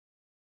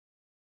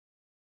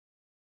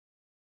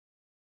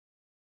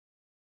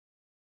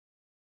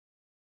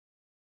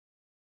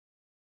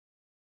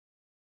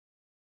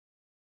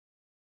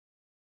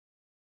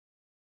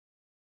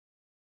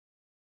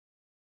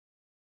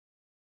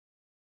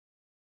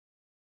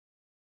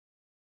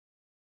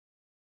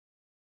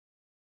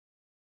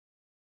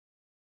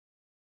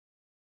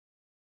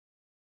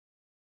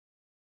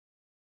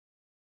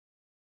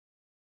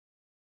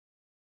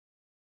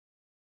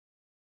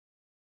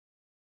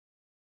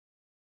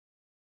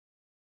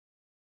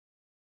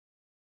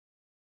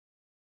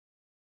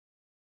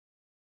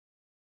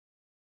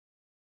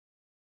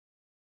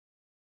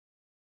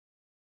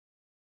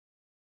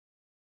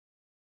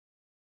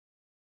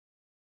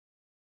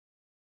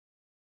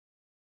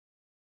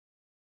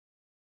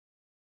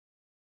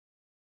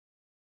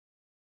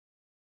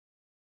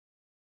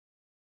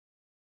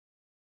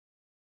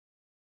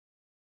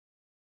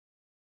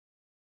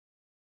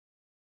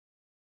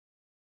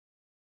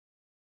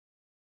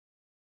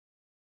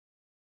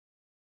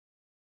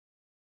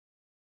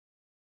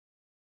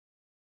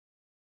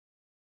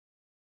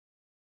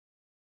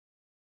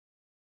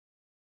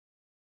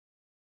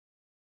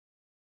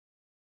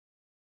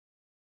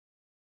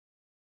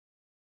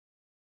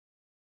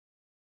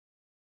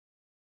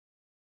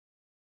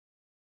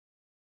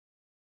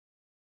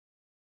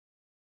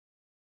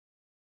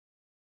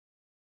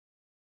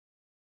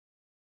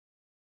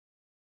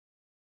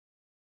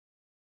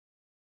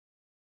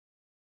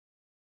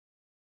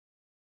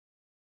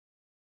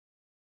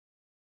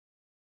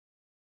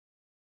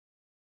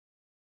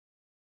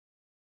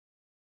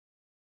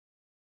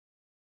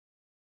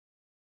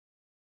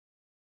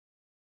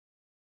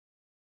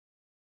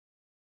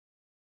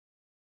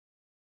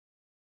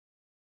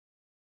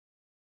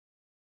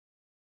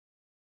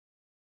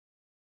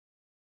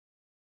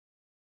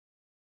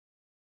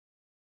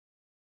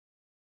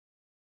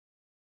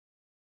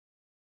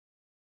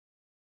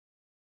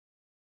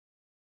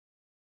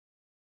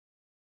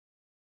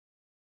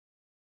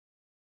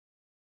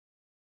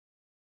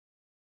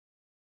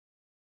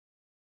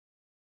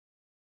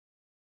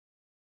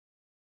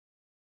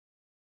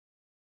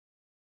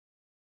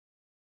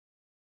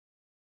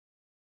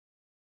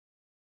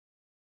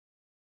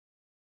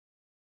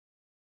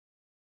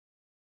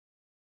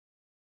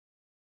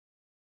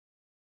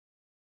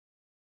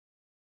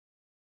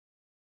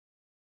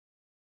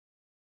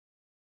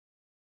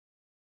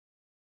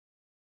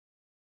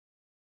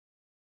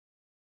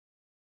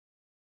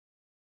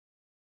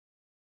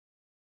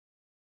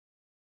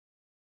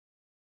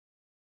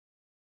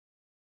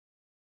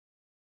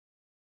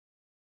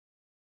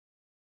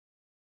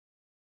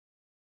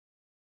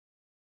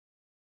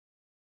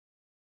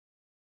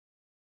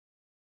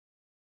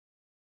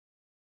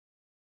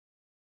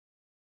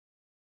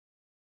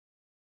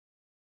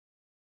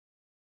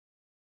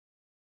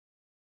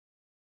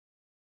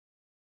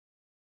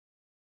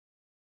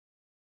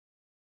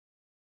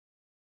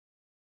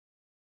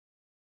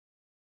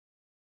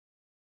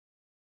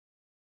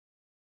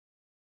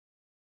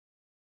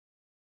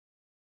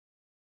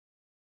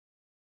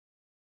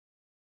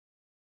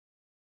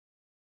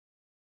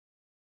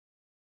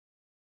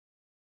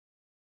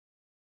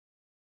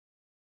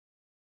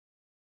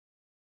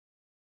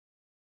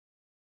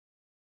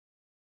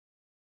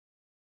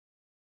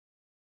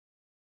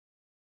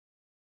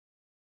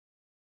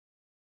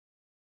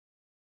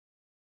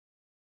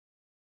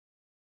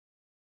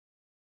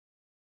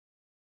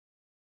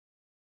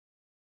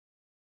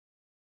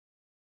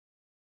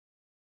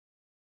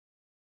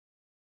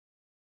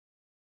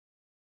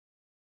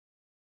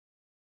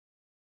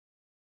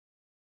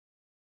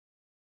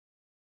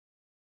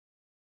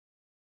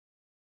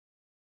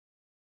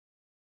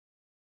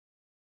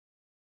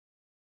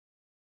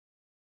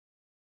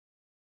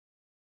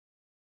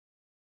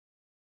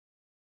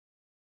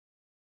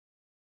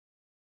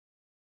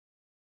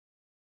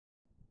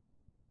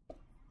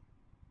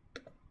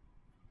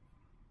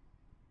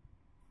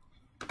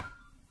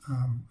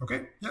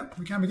Okay, yeah,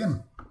 we can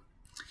begin.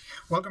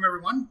 Welcome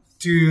everyone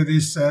to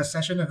this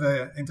session of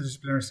the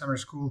Interdisciplinary Summer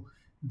School,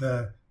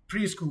 the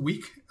preschool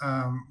week.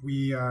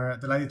 We are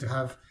delighted to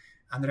have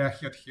Andrea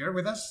Hiott here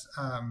with us.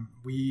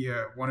 We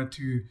wanted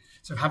to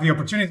sort of have the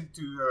opportunity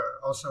to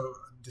also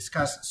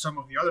discuss some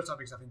of the other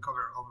topics that have been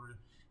covered over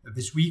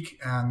this week,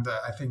 and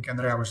I think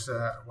Andrea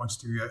wants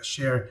to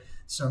share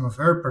some of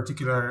her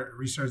particular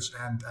research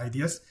and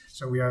ideas.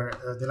 So we are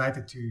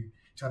delighted to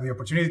have the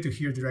opportunity to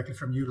hear directly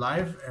from you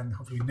live, and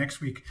hopefully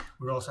next week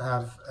we'll also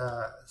have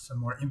some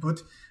more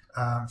input.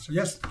 So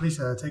yes,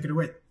 please take it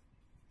away.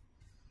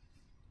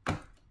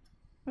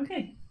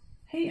 Okay.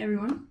 Hey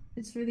everyone,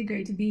 it's really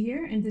great to be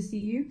here and to see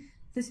you.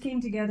 This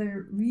came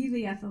together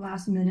really at the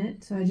last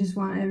minute, so I just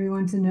want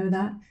everyone to know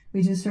that.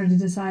 We just sort of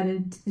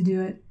decided to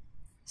do it.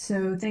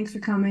 So thanks for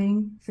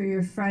coming for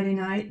your Friday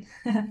night.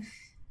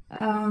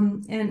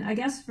 And I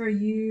guess for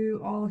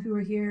you all who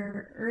were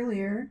here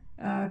earlier,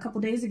 a couple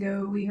days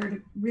ago, we heard a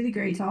really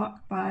great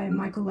talk by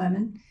Michael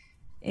Levin,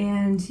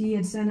 and he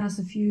had sent us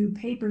a few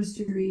papers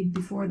to read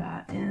before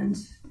that. And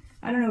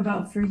I don't know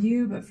about for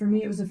you, but for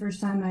me, it was the first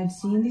time I'd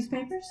seen these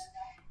papers.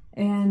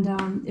 And I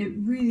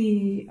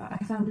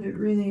found it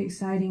really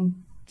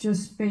exciting,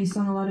 just based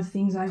on a lot of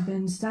things I've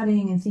been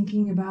studying and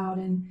thinking about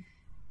and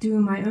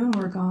doing my own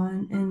work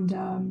on.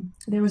 And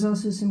there was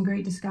also some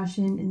great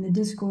discussion in the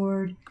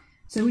Discord.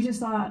 So we just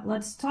thought,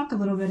 let's talk a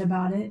little bit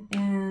about it.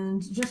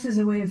 And just as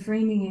a way of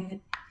framing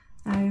it,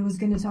 I was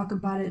going to talk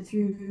about it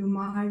through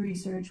my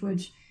research,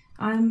 which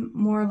I'm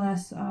more or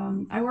less,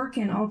 I work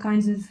in all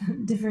kinds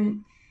of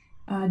different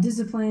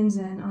disciplines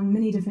and on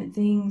many different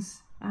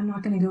things. I'm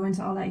not going to go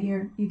into all that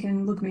here. You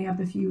can look me up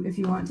if you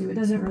want to. It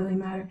doesn't really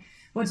matter.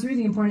 What's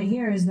really important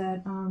here is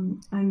that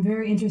I'm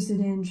very interested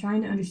in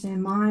trying to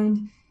understand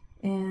mind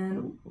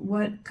and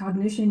what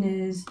cognition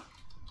is,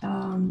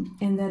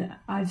 and that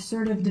I've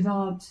sort of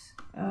developed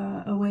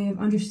a way of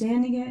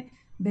understanding it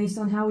based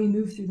on how we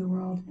move through the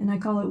world, and I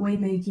call it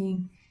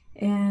waymaking.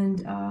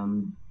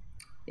 And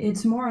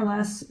it's more or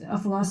less a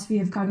philosophy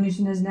of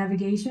cognition as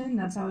navigation.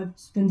 That's how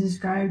it's been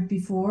described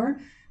before,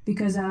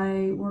 because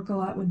I work a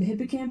lot with the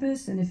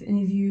hippocampus, and if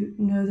any of you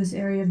know this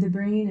area of the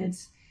brain,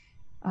 it's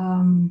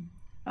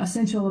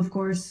essential, of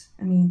course.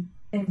 I mean,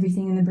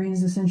 everything in the brain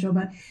is essential,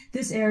 but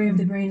this area of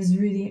the brain is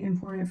really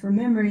important for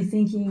memory,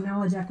 thinking,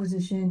 knowledge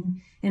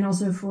acquisition, and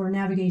also for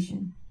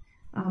navigation.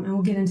 And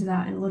we'll get into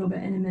that in a little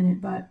bit in a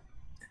minute, but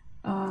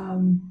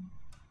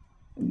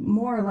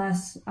more or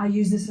less, I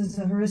use this as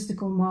a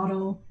heuristical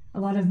model. A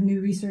lot of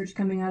new research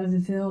coming out of the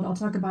field. I'll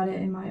talk about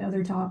it in my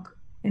other talk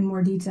in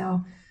more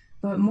detail,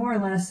 but more or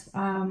less,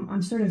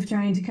 I'm sort of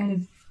trying to kind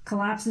of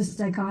collapse this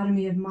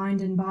dichotomy of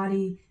mind and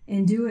body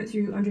and do it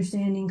through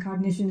understanding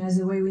cognition as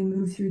the way we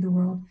move through the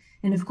world.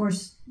 And of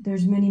course,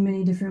 there's many,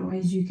 many different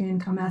ways you can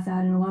come at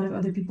that, and a lot of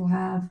other people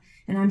have.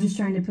 And I'm just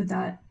trying to put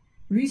that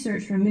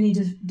research from many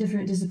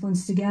different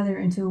disciplines together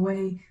into a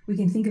way we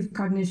can think of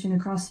cognition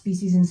across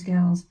species and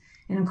scales,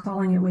 and I'm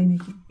calling it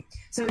waymaking.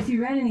 So if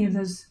you read any of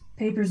those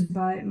papers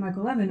by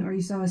Michael Levin, or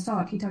you saw his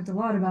talk, he talked a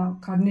lot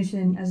about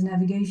cognition as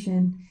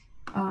navigation,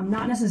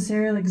 not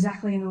necessarily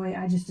exactly in the way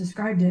I just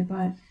described it,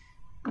 but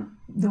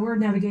the word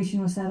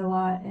navigation was said a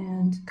lot,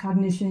 and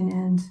cognition,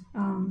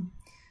 and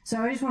so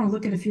I just want to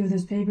look at a few of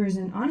those papers,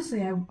 and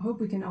honestly, I hope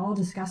we can all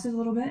discuss it a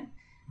little bit.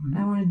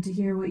 I wanted to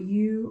hear what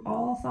you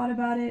all thought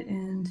about it,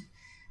 and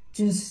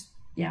just,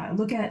 yeah,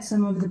 look at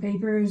some of the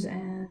papers,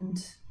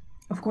 and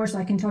of course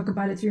I can talk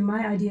about it through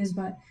my ideas,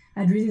 but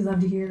I'd really love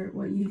to hear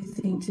what you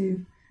think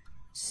too.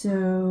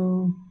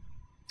 So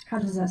how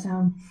does that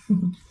sound?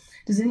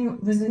 Was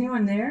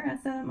anyone there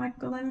at the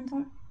Michael Levin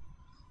talk?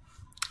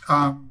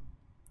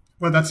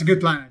 Well, that's a good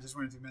plan. I just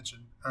wanted to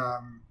mention,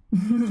 I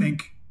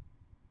think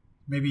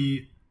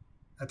maybe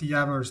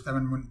Atiya or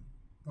Steven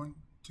want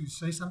to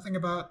say something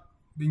about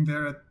being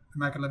there at the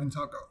Michael Levin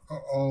talk.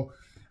 Or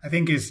I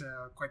think is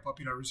quite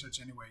popular research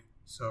anyway.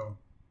 So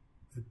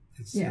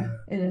it's it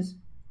is.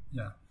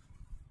 Yeah.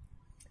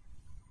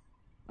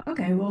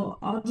 Okay, well,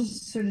 I'll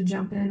just sort of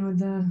jump in with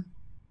the.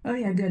 Oh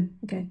yeah, good.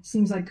 Okay,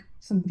 seems like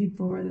some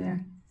people were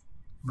there.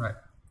 Right.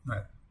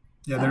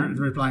 Yeah, they're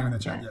replying on the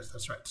chat. Yeah. Yes,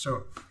 that's right.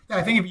 So yeah,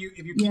 I think if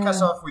you kick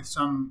us off with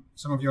some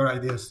of your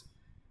ideas.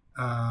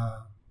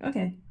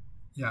 Okay.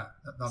 Yeah,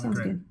 that'll Sounds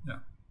be great. Good. Yeah.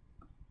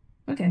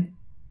 Okay.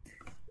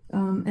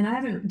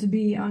 And to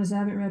be honest, I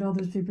haven't read all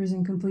those papers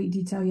in complete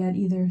detail yet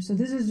either. So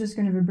this is just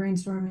kind of a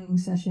brainstorming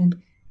session,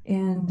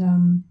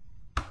 and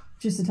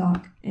just to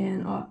talk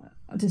and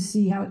to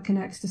see how it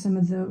connects to some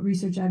of the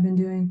research I've been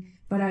doing.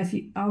 But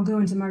I'll go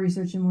into my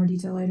research in more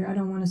detail later. I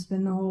don't want to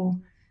spend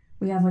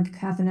we have like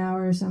half an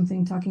hour or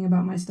something talking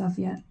about my stuff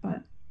yet,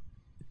 but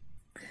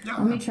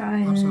let me try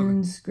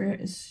and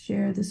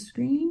share the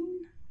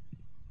screen.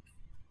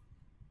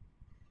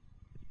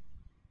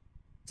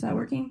 Is that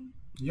working?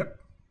 Yep.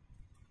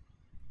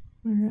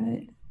 All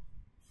right.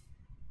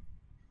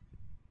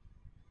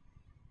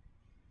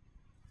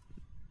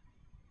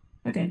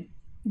 Okay.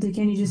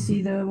 Can you just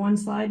see the one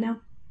slide now?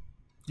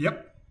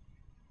 Yep.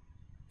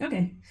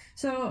 Okay,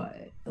 so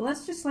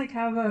let's just like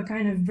have a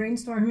kind of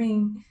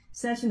brainstorming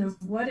session of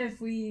what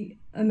if we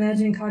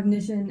imagine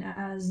cognition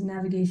as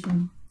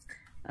navigation?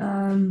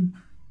 Um,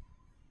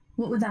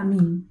 what would that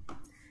mean?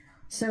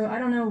 So I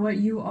don't know what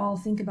you all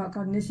think about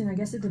cognition. I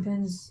guess it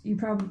depends.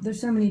 There's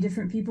so many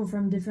different people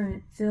from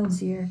different fields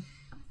here,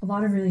 a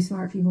lot of really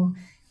smart people,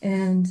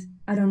 and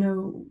I don't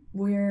know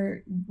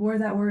where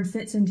that word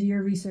fits into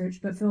your research,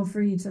 but feel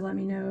free to let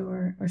me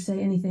know or say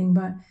anything.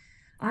 But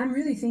I'm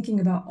really thinking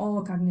about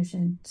all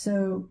cognition.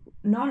 So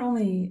not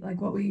only like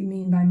what we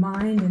mean by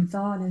mind and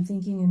thought and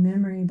thinking and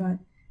memory, but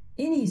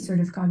any sort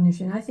of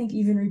cognition. I think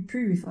even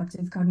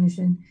pre-reflective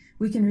cognition,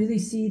 we can really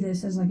see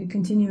this as like a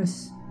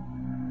continuous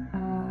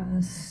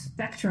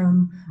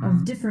spectrum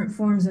of different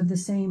forms of the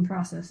same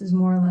process is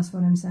more or less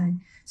what I'm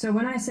saying. So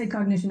when I say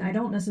cognition, I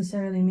don't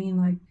necessarily mean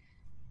like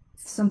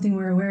something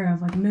we're aware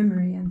of, like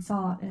memory and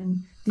thought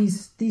and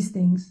these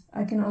things.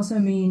 I can also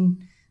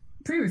mean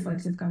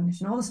pre-reflective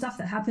cognition, all the stuff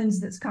that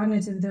happens that's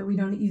cognitive that we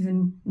don't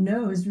even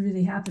know is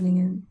really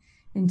happening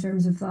in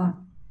terms of thought.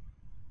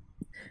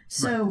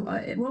 So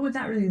what would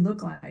that really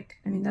look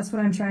like? I mean, that's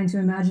what I'm trying to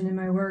imagine in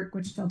my work,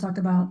 which I'll talk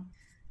about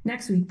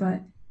next week.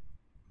 But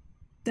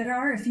there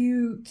are a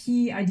few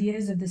key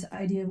ideas of this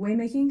idea of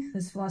waymaking,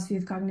 this philosophy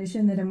of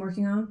cognition that I'm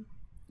working on.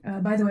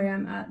 By the way,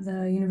 I'm at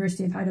the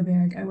University of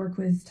Heidelberg. I work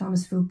with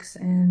Thomas Fuchs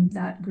and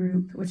that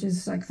group, which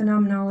is like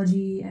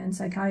phenomenology and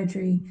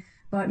psychiatry,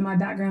 but my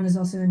background is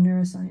also in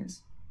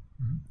neuroscience.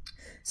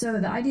 So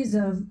the ideas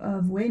of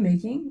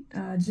waymaking,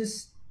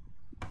 just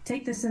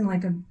take this in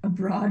like a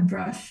broad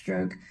brush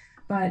stroke,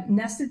 but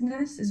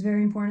nestedness is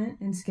very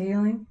important in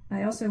scaling.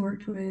 I also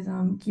worked with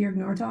Georg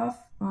Northoff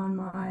on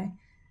my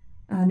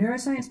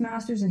neuroscience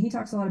master's, and he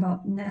talks a lot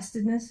about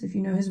nestedness, if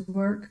you know his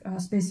work,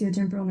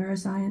 spatiotemporal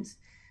neuroscience.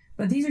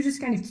 But these are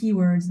just kind of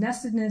keywords: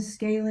 nestedness,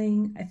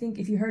 scaling. I think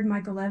if you heard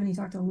Michael Levin, he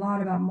talked a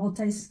lot about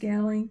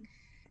multi-scaling.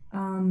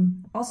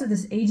 Also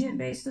this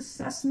agent-based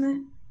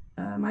assessment.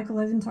 Michael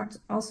Levin talked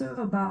also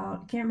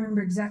about, I can't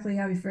remember exactly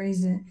how he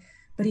phrased it,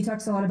 but he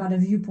talks a lot about a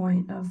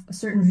viewpoint, of a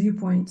certain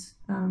viewpoints.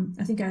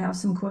 I think I have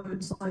some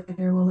quotes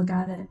later, we'll look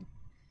at it.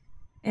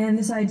 And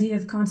this idea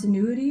of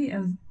continuity,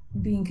 of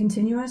being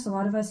continuous. A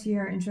lot of us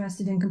here are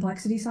interested in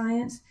complexity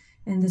science,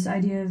 and this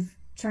idea of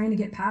trying to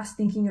get past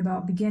thinking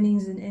about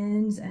beginnings and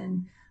ends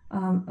and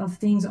of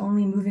things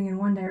only moving in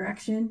one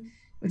direction,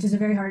 which is a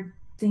very hard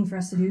thing for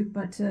us to do,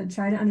 but to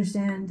try to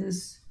understand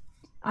this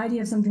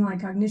idea of something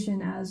like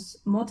cognition as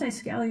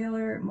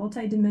multiscalar,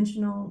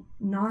 multidimensional,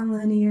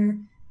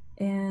 nonlinear,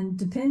 and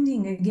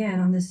depending again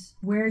on this,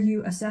 where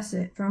you assess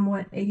it, from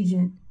what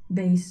agent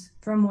base,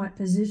 from what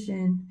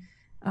position,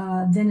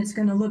 then it's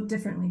going to look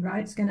differently,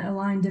 right? It's going to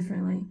align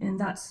differently. And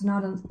that's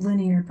not a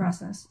linear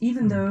process,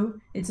 even though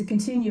it's a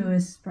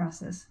continuous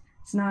process.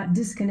 It's not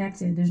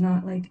disconnected. There's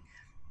not like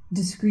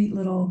discrete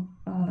little,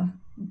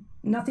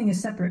 nothing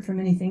is separate from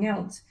anything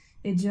else.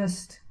 It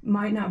just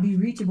might not be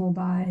reachable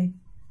by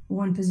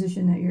one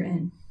position that you're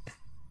in.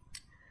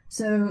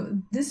 So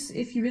this,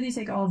 if you really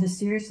take all of this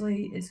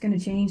seriously, it's going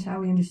to change how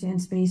we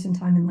understand space and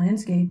time and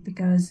landscape,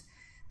 because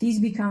these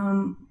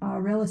become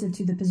relative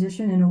to the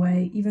position in a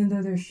way, even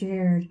though they're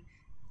shared.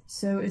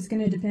 So it's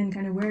going to depend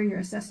kind of where you're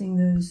assessing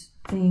those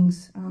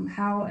things,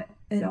 how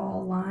it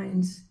all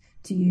aligns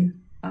to you.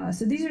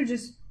 So these are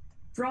just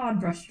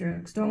broad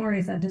brushstrokes. Don't worry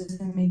if that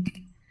doesn't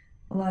make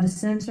a lot of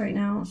sense right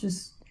now. It's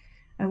just,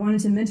 I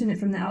wanted to mention it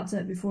from the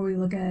outset before we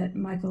look at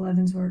Michael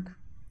Levin's work.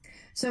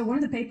 So one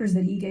of the papers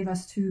that he gave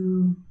us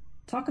to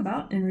talk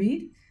about and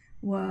read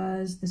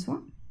was this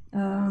one.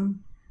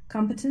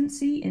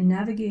 Competency in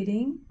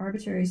navigating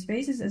arbitrary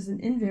spaces as an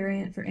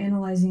invariant for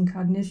analyzing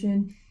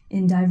cognition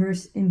in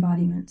diverse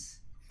embodiments.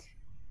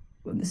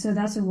 So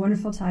that's a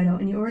wonderful title,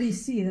 and you already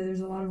see that there's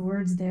a lot of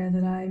words there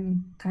that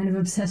I'm kind of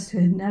obsessed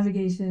with: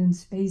 navigation,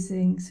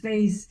 spacing,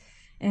 space,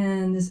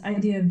 and this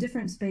idea of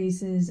different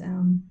spaces.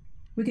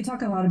 We could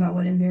talk a lot about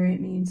what invariant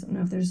means. I don't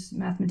know if there's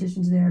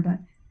mathematicians there, but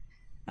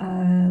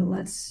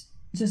let's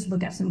just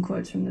look at some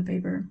quotes from the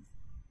paper.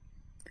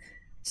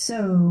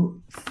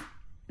 So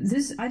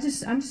this,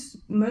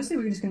 mostly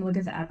we're just going to look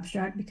at the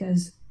abstract,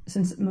 because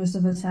since most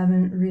of us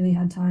haven't really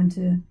had time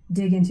to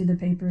dig into the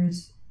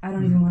papers, I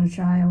don't even want to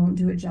try. I won't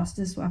do it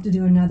justice. We'll have to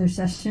do another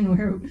session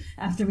where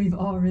after we've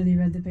all really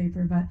read the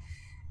paper. But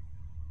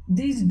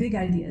these big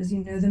ideas,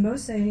 you know, the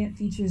most salient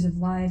features of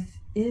life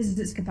is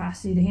its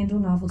capacity to handle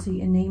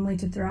novelty, and namely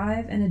to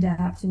thrive and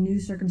adapt to new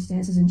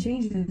circumstances and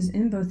changes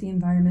in both the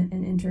environment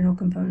and internal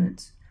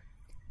components.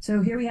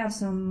 So here we have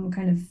some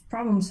kind of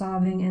problem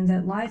solving, and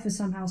that life is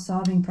somehow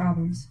solving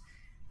problems.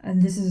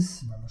 And this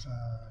is,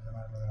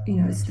 you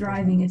know, it's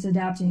thriving, it's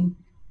adapting.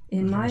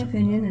 In my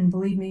opinion, and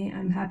believe me,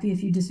 I'm happy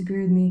if you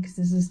disagree with me, because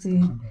this is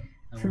to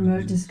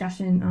promote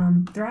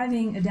discussion.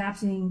 Thriving,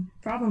 adapting,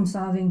 problem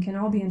solving can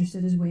all be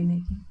understood as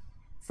waymaking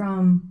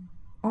from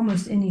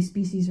almost any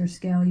species or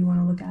scale you want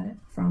to look at it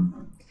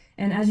from.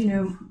 And as you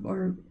know,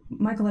 or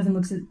Michael Levin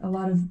looks at a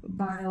lot of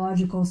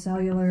biological,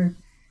 cellular,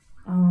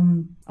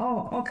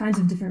 all kinds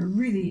of different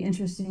really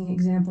interesting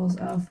examples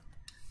of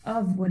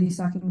what he's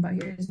talking about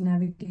here is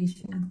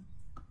navigation.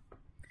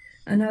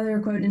 Another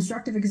quote,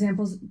 instructive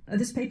examples,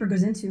 this paper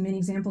goes into many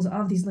examples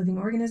of these living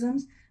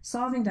organisms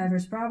solving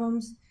diverse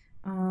problems,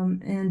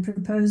 and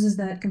proposes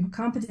that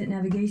competent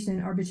navigation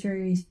in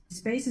arbitrary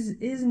spaces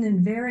is an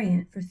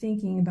invariant for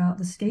thinking about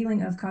the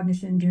scaling of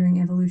cognition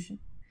during evolution.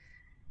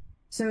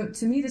 So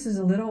to me, this is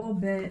a little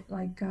bit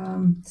like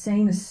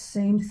saying the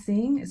same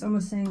thing. It's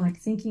almost saying like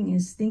thinking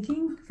is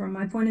thinking from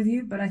my point of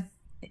view, but I,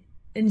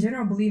 in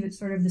general, believe it's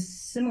sort of this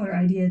similar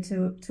idea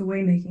to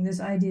Waymaking, this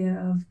idea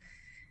of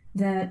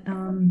that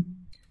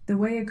the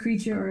way a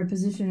creature or a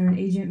position or an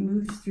agent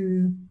moves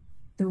through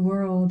the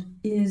world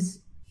is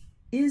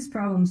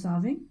problem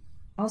solving.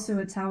 Also,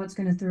 it's how it's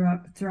going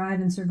to thrive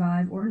and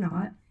survive or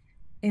not.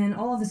 And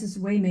all of this is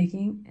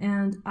Waymaking.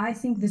 And I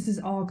think this is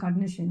all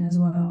cognition as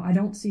well. I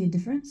don't see a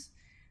difference.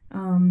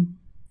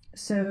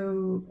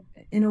 So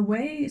in a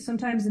way,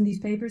 sometimes in these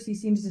papers, he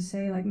seems to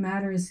say like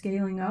matter is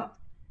scaling up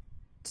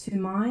to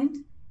mind,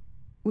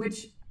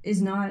 which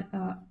is not,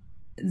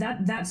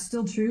 that's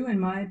still true in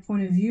my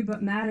point of view,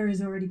 but matter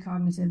is already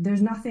cognitive.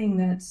 There's nothing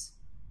that's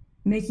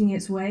making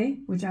its way,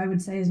 which I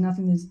would say is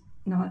nothing that's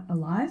not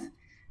alive.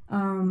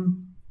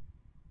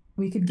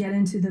 We could get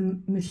into the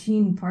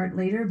machine part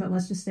later, but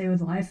let's just stay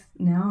with life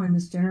now and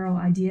this general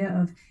idea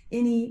of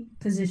any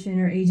position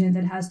or agent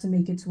that has to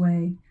make its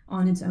way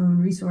on its own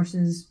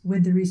resources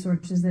with the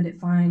resources that it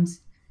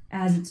finds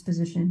as its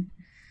position.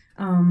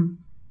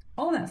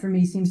 All that for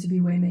me seems to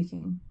be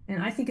Waymaking,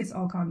 and I think it's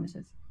all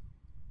cognitive.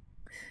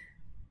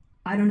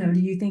 I don't know, do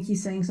you think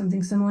he's saying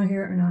something similar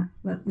here or not?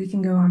 But we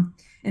can go on.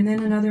 And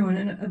then another one,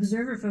 an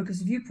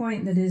observer-focused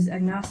viewpoint that is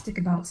agnostic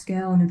about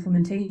scale and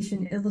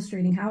implementation,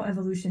 illustrating how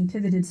evolution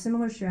pivoted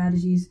similar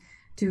strategies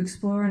to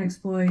explore and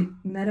exploit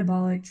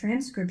metabolic,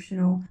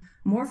 transcriptional,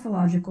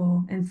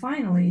 morphological, and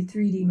finally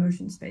 3D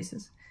motion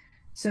spaces.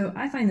 So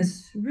I find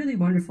this really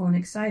wonderful and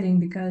exciting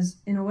because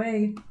in a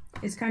way,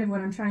 it's kind of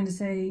what I'm trying to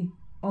say,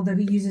 although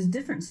he uses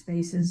different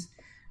spaces,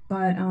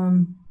 but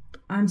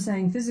I'm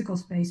saying physical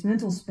space,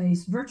 mental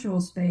space,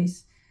 virtual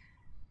space,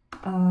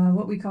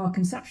 what we call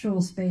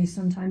conceptual space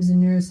sometimes in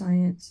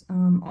neuroscience.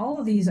 All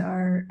of these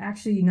are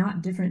actually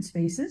not different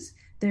spaces.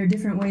 They're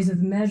different ways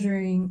of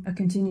measuring a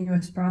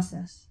continuous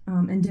process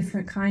and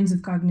different kinds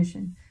of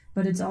cognition,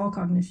 but it's all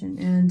cognition.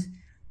 And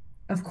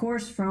of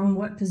course, from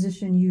what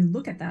position you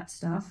look at that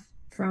stuff,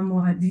 from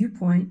what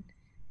viewpoint,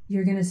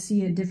 you're going to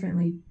see it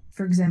differently.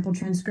 For example,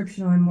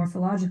 transcriptional and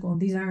morphological,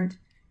 these aren't,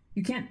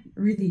 you can't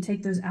really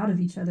take those out of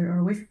each other or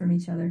away from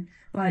each other,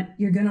 but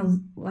you're going to,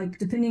 like,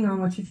 depending on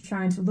what you're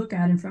trying to look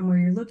at and from where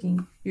you're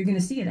looking, you're going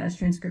to see it as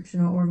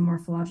transcriptional or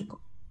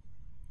morphological.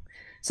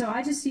 So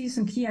I just see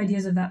some key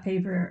ideas of that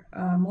paper,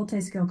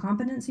 multi-scale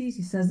competencies.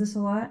 He says this a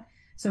lot.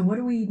 So what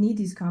do we need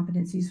these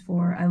competencies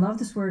for? I love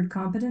this word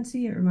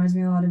competency. It reminds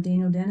me a lot of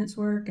Daniel Dennett's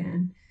work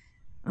and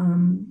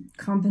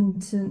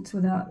competent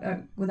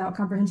without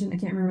comprehension. I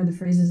can't remember the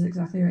phrases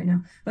exactly right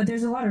now, but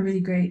there's a lot of really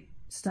great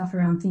stuff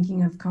around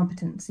thinking of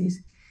competencies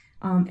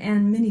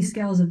and many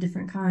scales of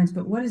different kinds.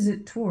 But what is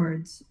it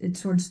towards?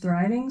 It's towards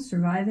thriving,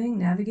 surviving,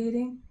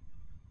 navigating.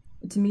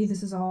 To me,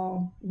 this is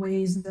all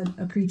ways that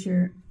a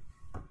creature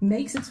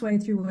makes its way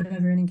through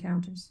whatever it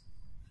encounters.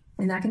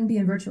 And that can be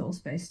in virtual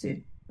space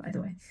too, by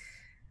the way.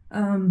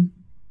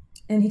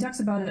 And he talks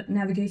about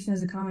navigation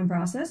as a common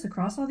process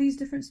across all these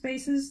different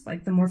spaces,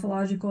 like the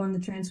morphological and the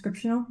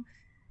transcriptional,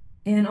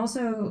 and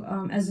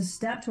also as a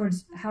step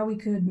towards how we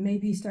could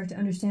maybe start to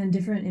understand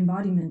different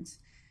embodiments.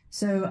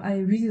 So I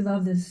really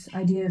love this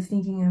idea of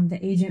thinking of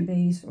the agent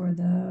base or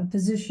the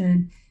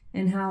position,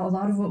 and how a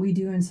lot of what we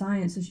do in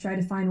science is try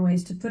to find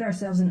ways to put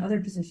ourselves in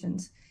other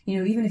positions. You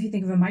know, even if you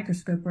think of a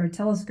microscope or a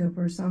telescope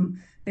or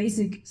some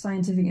basic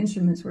scientific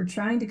instruments, we're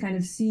trying to kind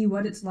of see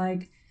what it's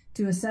like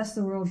to assess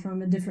the world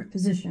from a different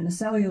position, a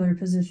cellular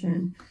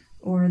position,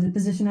 or the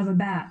position of a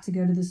bat, to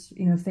go to this,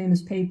 you know,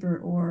 famous paper,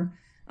 or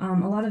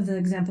a lot of the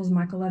examples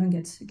Michael Levin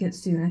gets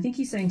to. And I think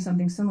he's saying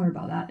something similar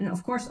about that. And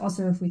of course,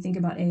 also, if we think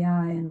about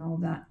AI and all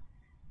of that,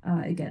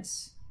 it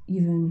gets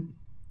even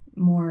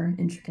more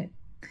intricate.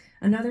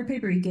 Another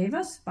paper he gave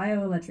us,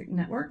 Bioelectric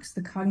Networks,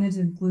 the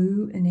Cognitive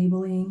Glue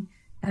Enabling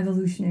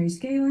Evolutionary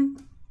Scaling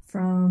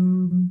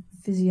from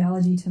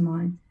Physiology to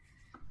Mind.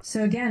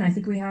 So again, I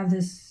think we have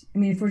this, I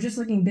mean, if we're just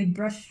looking big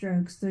brush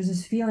strokes, there's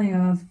this feeling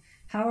of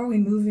how are we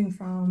moving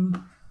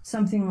from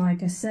something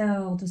like a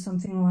cell to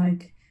something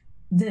like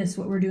this,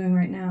 what we're doing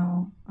right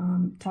now,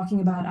 talking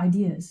about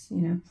ideas,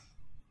 you know,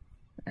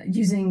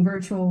 using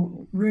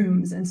virtual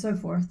rooms and so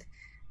forth.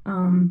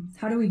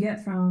 How do we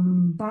get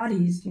from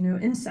bodies, you know,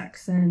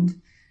 insects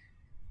and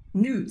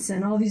newts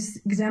and all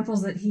these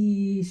examples that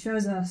he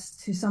shows us,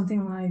 to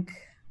something like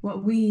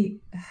what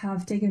we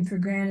have taken for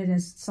granted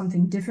as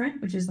something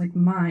different, which is like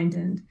mind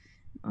and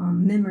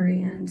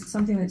memory, and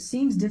something that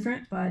seems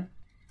different, but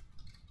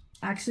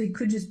actually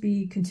could just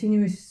be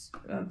continuous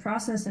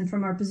process, and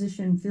from our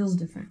position feels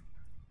different.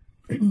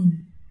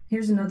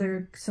 Here's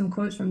some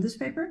quotes from this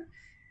paper.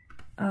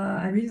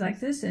 I really like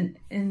this,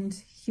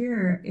 and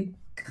here it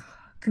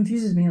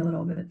confuses me a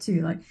little bit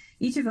too. Like,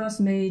 each of us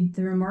made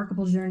the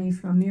remarkable journey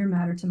from mere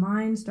matter to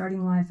mind,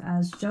 starting life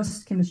as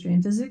just chemistry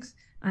and physics,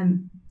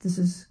 This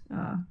is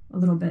a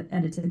little bit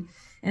edited.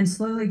 And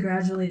slowly,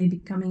 gradually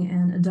becoming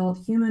an adult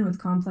human with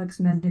complex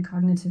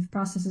metacognitive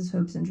processes,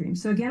 hopes, and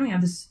dreams. So again, we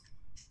have this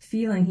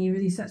feeling. He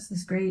really sets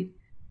this great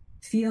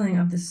feeling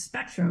of this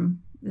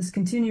spectrum, this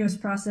continuous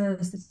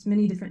process that's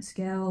many different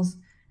scales,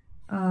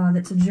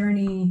 that's a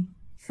journey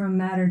from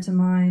matter to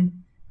mind.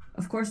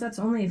 Of course, that's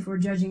only if we're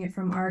judging it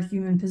from our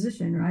human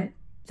position, right?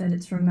 That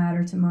it's from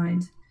matter to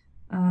mind.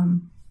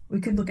 We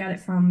could look at it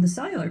from the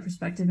cellular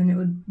perspective and it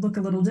would look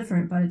a little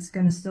different, but it's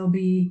going to still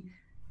be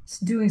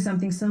doing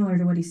something similar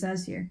to what he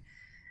says here.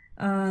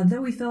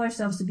 Though we feel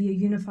ourselves to be a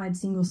unified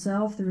single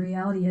self, the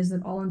reality is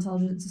that all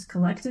intelligence is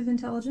collective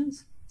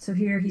intelligence. So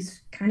here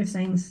he's kind of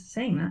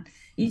saying that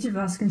each of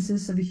us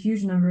consists of a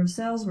huge number of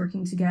cells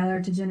working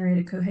together to generate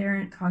a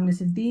coherent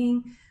cognitive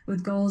being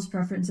with goals,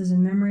 preferences,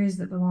 and memories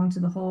that belong to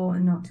the whole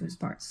and not to its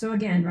parts. So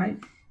again, right,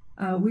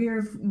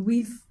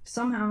 we've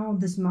somehow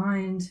this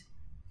mind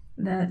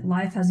that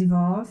life has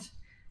evolved,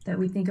 that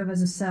we think of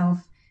as a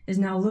self, is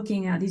now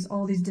looking at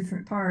all these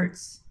different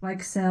parts,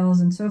 like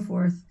cells and so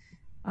forth,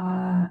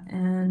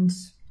 and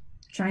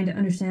trying to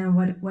understand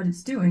what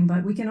it's doing.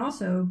 But we can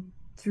also,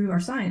 through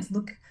our science,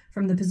 look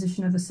from the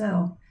position of a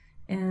cell.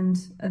 And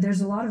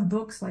there's a lot of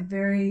books, like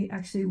very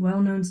actually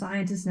well-known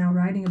scientists now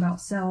writing about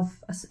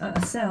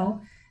a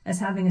cell as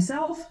having a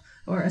self,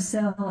 or a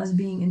cell as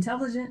being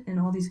intelligent in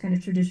all these kind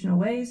of traditional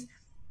ways.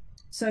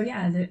 So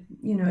yeah,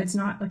 it's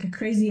not like a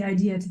crazy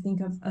idea to think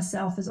of a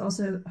cell as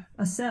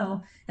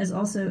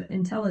also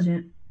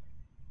intelligent.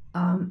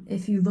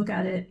 If you look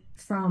at it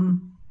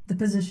from the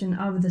position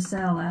of the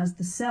cell as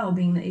the cell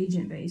being the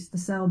agent base, the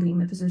cell being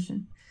the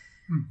position.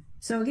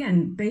 So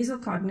again, basal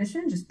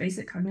cognition, just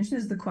basic cognition,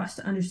 is the quest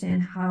to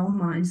understand how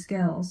mind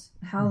scales,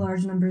 how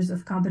large numbers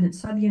of competent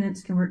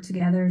subunits can work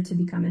together to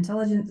become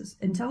intelligences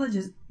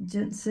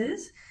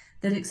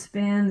that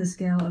expand the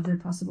scale of their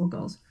possible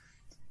goals.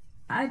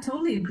 I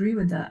totally agree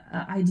with the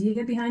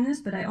idea behind this,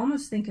 but I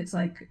almost think it's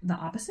like the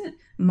opposite.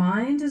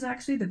 Mind is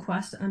actually the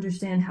quest to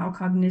understand how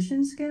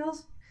cognition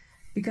scales,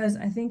 because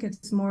I think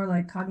it's more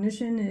like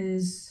cognition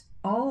is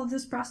all of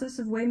this process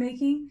of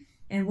waymaking,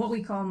 and what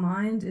we call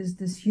mind is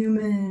this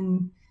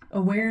human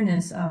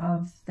awareness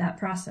of that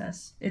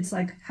process. It's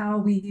like how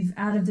we've,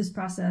 out of this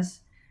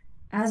process,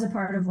 as a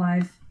part of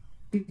life,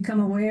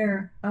 become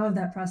aware of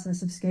that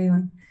process of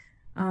scaling.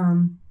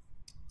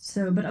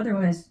 But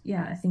otherwise,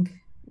 yeah, I think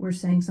we're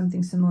saying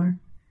something similar.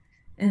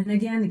 And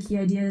again, the key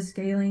idea is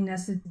scaling,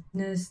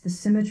 nessedness, the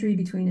symmetry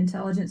between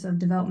intelligence of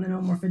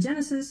developmental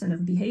morphogenesis and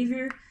of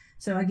behavior.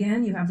 So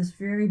again, you have this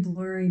very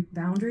blurry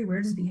boundary.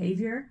 Where does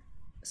behavior,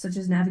 such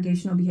as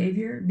navigational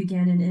behavior,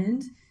 begin and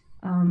end?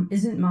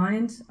 Isn't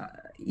mind,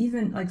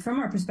 even like from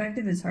our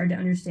perspective, it's hard to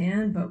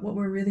understand, but what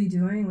we're really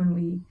doing when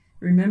we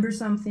remember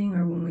something,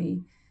 or when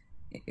we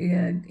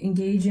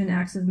engage in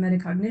acts of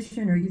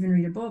metacognition, or even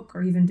read a book,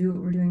 or even do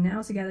what we're doing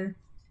now together,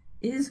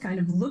 is kind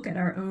of look at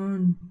our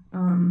own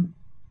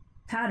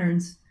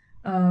patterns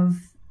of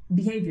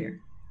behavior.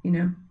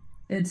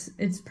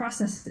 It's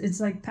process.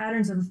 It's like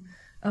patterns of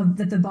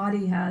that the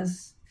body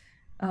has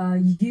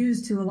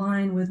used to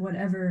align with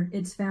whatever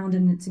it's found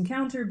in its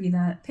encounter, be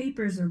that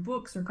papers or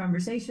books or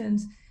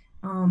conversations,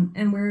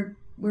 and we're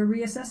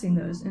reassessing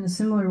those in a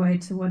similar way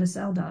to what a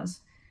cell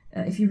does.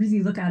 If you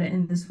really look at it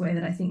in this way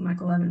that I think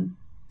Michael Levin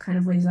kind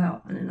of lays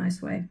out in a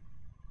nice way.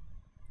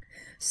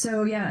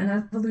 So yeah, an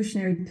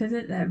evolutionary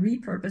pivot that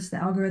repurposed the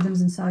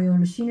algorithms and cellular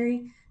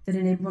machinery that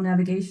enable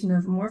navigation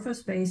of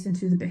morphospace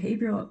into the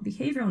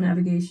behavioral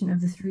navigation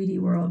of the 3D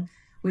world,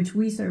 which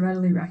we so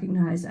readily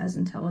recognize as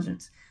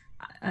intelligence.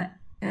 I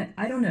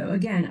don't know.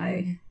 Again,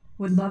 I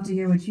would love to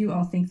hear what you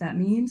all think that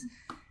means,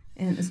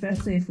 and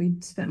especially if we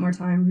spent more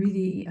time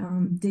really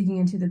digging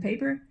into the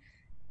paper.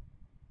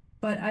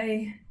 But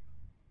I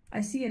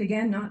see it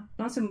again,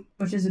 not so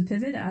much as a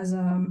pivot as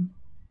a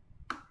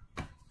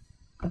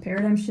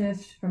paradigm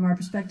shift from our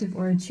perspective,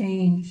 or a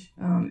change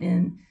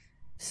in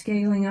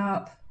scaling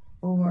up,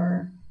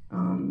 or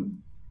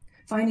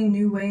finding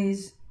new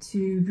ways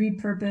to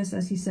repurpose,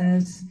 as he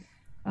says,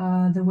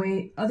 other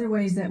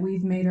ways that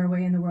we've made our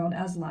way in the world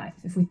as life.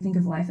 If we think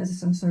of life as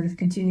some sort of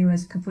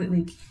continuous,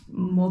 completely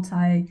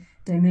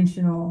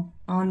multi-dimensional,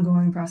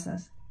 ongoing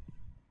process.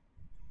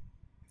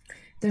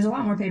 There's a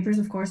lot more papers,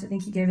 of course. I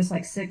think he gave us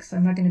like 6, so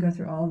I'm not going to go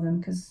through all of them,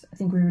 because I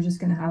think we were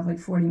just going to have like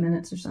 40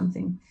 minutes or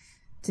something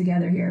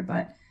together here.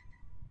 But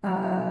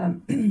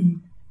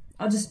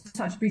I'll just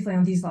touch briefly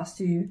on these last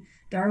two.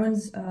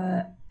 Darwin's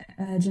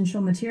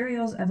Agential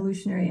Materials,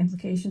 Evolutionary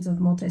Implications of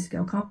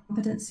Multi-Scale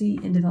Competency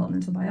in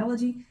Developmental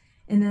Biology.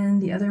 And then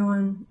the other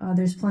one,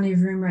 there's plenty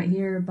of room right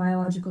here,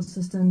 Biological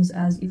Systems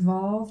as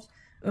Evolved,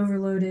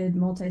 Overloaded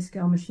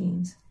Multi-Scale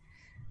Machines.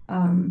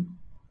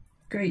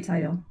 Great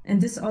title.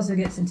 And this also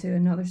gets into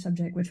another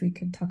subject which we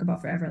could talk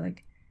about forever,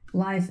 like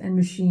life and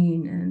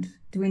machine. And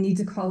do we need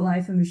to call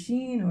life a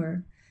machine?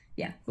 Or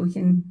yeah, we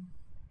can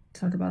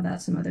talk about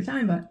that some other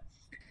time. But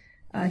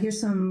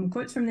here's some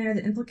quotes from there.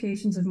 The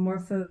implications of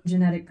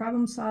morphogenetic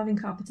problem-solving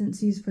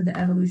competencies for the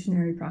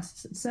evolutionary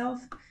process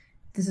itself.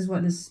 This is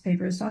what this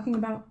paper is talking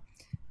about.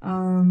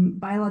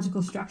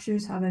 Biological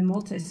structures have a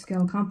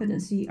multi-scale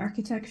competency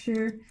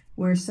architecture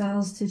where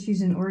cells,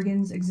 tissues, and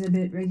organs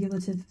exhibit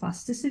regulative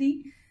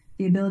plasticity,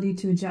 the ability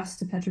to adjust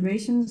to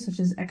perturbations such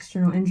as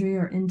external injury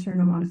or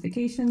internal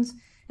modifications,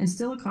 and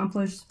still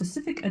accomplish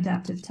specific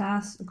adaptive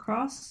tasks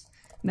across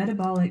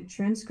metabolic,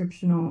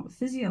 transcriptional,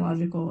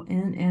 physiological,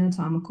 and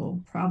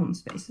anatomical problem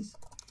spaces.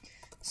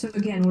 So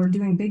again, we're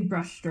doing big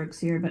brush strokes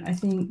here, but I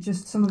think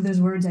just some of those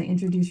words I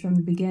introduced from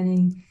the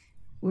beginning,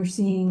 we're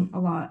seeing a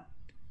lot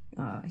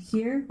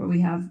here,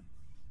 where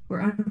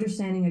we're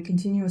understanding a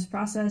continuous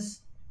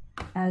process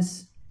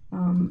as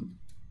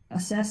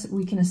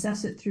we can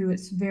assess it through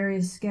its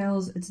various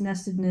scales, its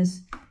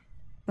nestedness,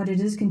 but it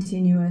is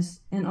continuous.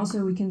 And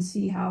also we can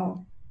see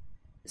how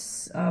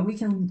we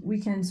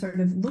can sort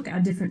of look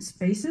at different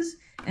spaces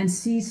and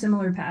see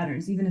similar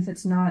patterns, even if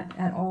it's not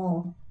at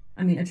all.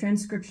 I mean, a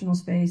transcriptional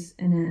space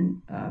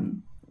and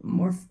an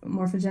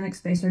morphogenic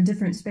space are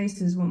different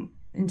spaces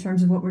in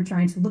terms of what we're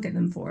trying to look at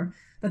them for,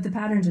 but the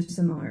patterns are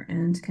similar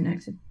and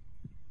connected.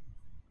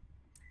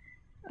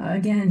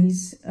 Again,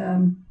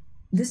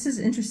 this is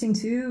interesting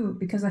too,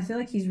 because I feel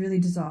like he's really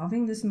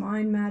dissolving this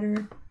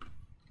mind-matter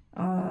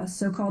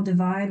so-called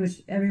divide,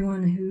 which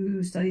everyone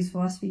who studies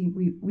philosophy,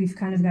 we've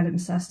kind of got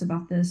obsessed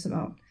about this,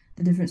 about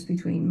the difference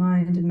between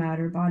mind and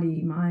matter,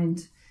 body,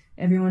 mind.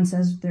 Everyone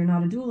says they're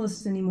not a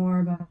dualist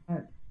anymore,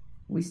 but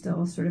we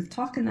still sort of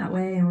talk in that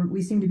way, and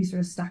we seem to be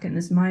sort of stuck in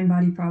this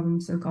mind-body problem,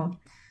 so-called.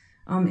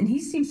 And he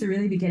seems to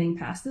really be getting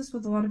past this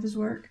with a lot of his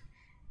work,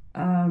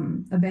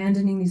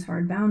 abandoning these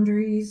hard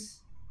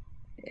boundaries.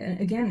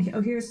 Again,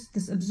 here's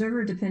this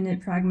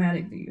observer-dependent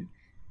pragmatic view.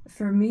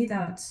 For me,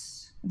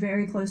 that's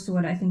very close to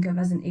what I think of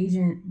as an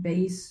agent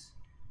base.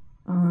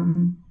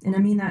 And I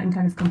mean that in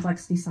kind of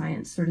complexity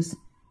science, sort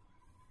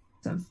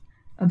of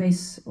a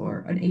base or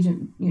an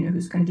agent,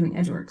 who's kind of doing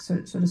edge work,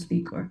 so to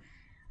speak.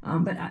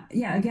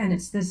 Yeah, again,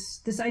 it's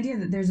this idea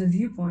that there's a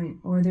viewpoint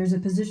or there's a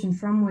position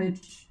from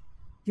which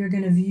you're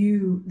going to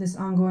view this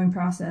ongoing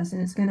process,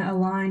 and it's going to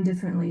align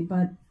differently.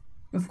 But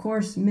of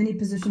course, many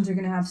positions are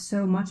going to have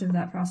so much of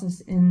that process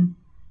in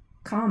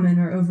common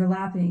or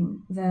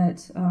overlapping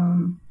that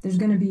there's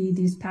going to be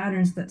these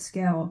patterns that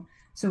scale.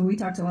 So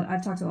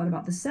I've talked a lot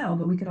about the cell,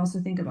 but we could also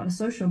think about a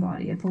social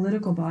body, a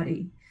political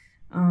body.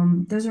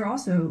 Those are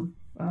also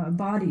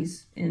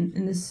bodies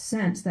in this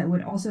sense that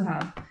would also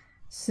have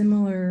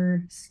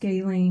similar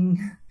scaling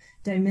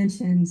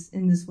dimensions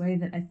in this way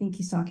that I think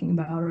he's talking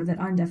about, or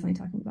that I'm definitely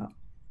talking about.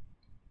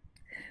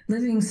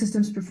 Living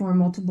systems perform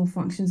multiple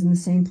functions in the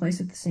same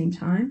place at the same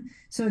time.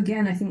 So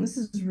again, I think this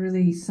is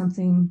really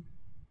something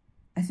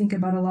I think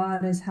about a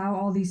lot, is how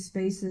all these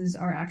spaces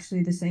are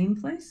actually the same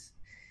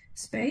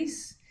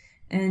space,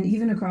 and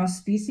even across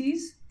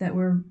species, that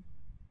we're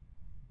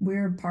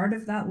part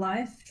of that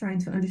life, trying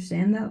to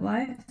understand that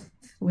life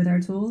with our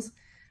tools,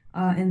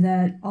 and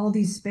that all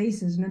these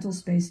spaces, mental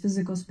space,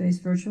 physical space,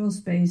 virtual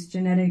space,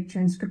 genetic,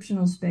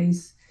 transcriptional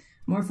space,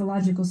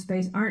 morphological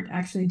space, aren't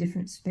actually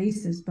different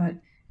spaces, but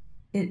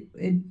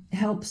it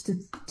helps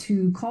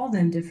to call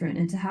them different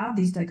and to have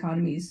these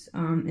dichotomies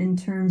in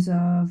terms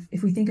of,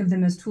 if we think of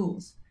them as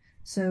tools.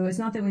 So it's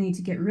not that we need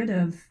to get rid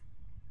of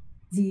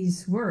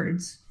these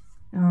words,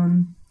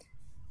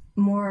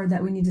 more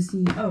that we need to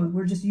see, oh,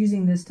 we're just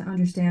using this to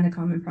understand a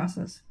common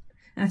process.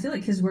 And I feel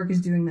like his work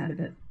is doing that a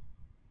bit,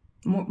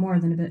 more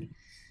than a bit.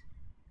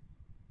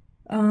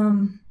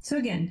 So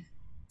again,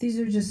 these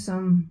are just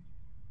some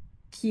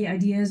key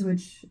ideas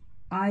which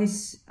I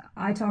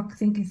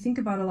think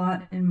about a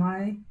lot in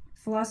my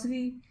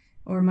philosophy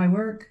or my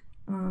work,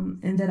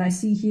 and that I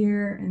see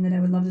here and that I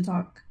would love to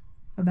talk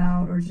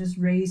about or just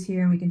raise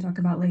here and we can talk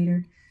about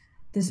later.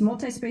 This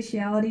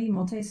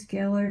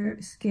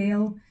multispatiality,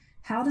 scale,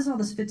 how does all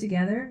this fit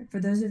together? For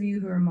those of you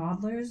who are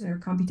modelers or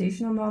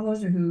computational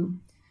modelers, or who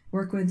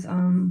work with,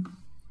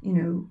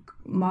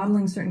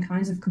 modeling certain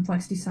kinds of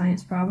complexity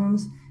science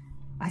problems,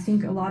 I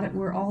think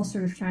we're all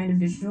sort of trying to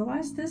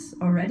visualize this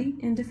already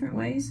in different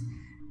ways.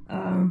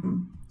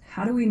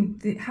 How do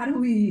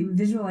we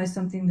visualize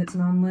something that's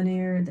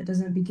nonlinear, that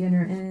doesn't begin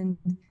or end,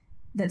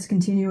 that's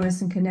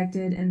continuous and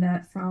connected, and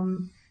that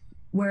from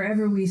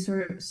wherever we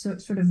sort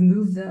of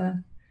move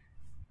the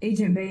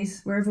agent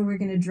base, wherever we're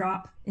going to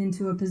drop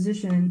into a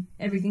position,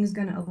 everything's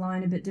going to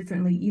align a bit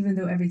differently, even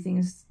though everything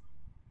is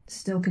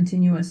still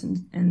continuous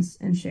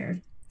and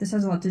shared. This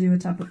has a lot to do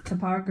with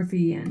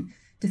topography and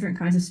different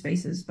kinds of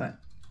spaces, but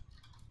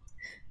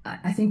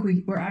I think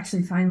we're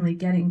actually finally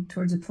getting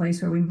towards a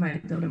place where we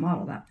might be able to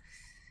model that.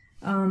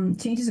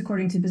 Changes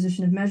according to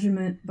position of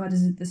measurement, but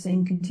is it the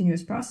same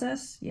continuous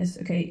process? Yes,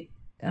 okay.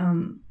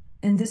 And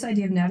this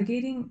idea of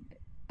navigating,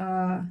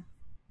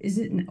 is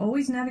it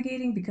always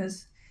navigating?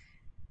 Because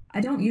I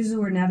don't use the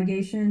word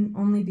navigation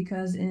only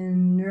because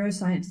in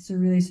neuroscience, it's a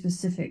really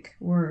specific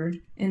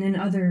word. And in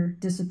other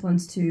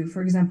disciplines too,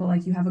 for example,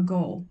 like you have a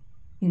goal,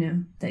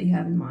 that you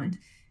have in mind.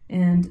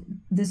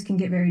 And this can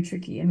get very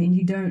tricky. I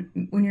mean,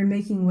 when you're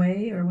making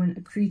way, or when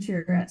a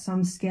creature at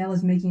some scale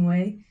is making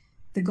way,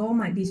 the goal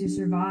might be to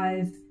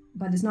survive,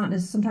 but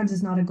sometimes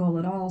it's not a goal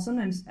at all.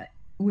 Sometimes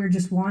we're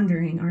just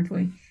wandering, aren't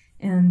we?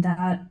 and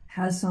that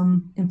has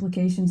some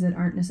implications that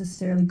aren't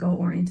necessarily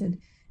goal-oriented.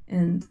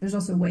 And there's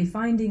also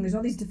wayfinding. There's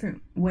all these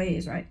different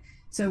ways, right?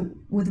 So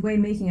with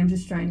waymaking, I'm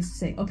just trying to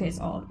say, okay, it's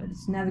all of it.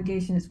 It's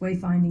navigation, it's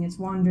wayfinding, it's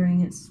wandering,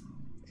 it's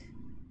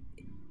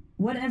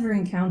whatever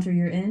encounter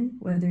you're in,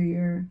 whether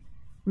you're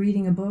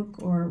reading a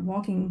book or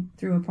walking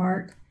through a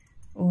park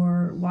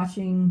or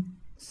watching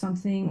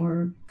something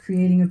or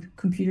creating a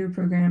computer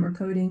program or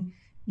coding,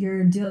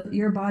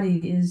 your body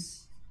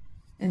is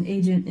an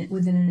agent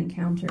within an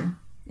encounter,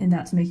 and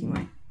that's making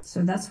way.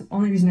 So that's the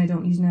only reason I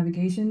don't use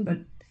navigation, but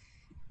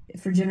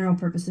for general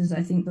purposes,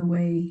 I think the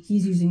way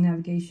he's using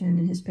navigation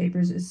in his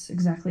papers is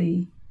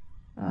exactly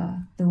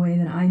the way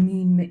that I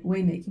mean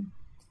waymaking.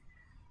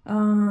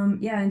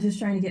 Yeah, and just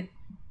trying to get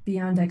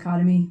beyond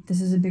dichotomy.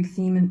 This is a big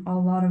theme in a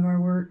lot of our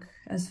work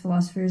as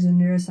philosophers and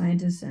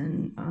neuroscientists,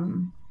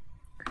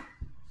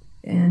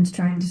 and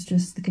trying to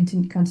stress the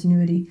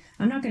continuity.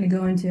 I'm not going to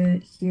go into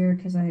it here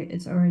because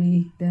it's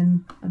already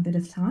been a bit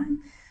of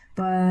time,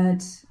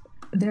 but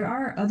there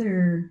are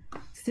other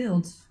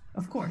fields,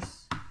 of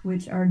course,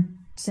 which are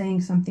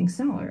saying something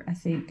similar, I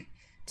think,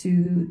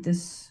 to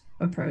this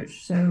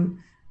approach. So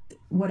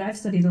what I've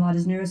studied a lot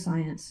is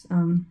neuroscience.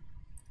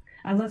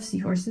 I love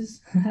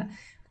seahorses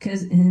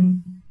because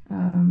in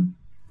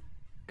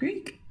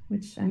Greek,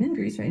 which I'm in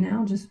Greece right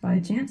now just by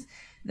chance,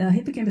 the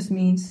hippocampus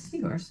means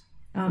seahorse.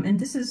 And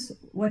this is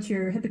what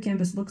your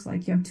hippocampus looks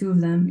like. You have two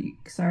of them.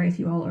 Sorry if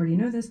you all already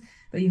know this,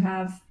 but you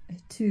have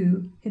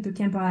two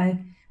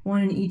hippocampi,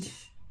 one in each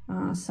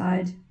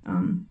side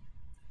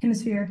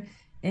hemisphere.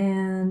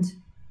 And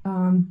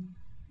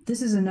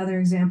this is another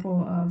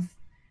example of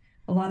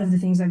a lot of the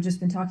things I've just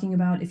been talking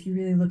about. If you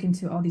really look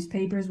into all these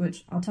papers,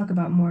 which I'll talk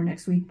about more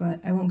next week, but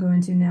I won't go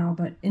into now,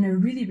 but in a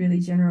really, really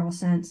general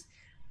sense,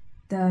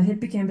 the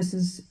hippocampus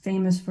is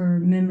famous for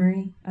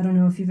memory. I don't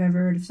know if you've ever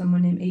heard of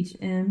someone named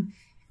H.M.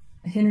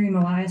 Henry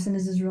Molaison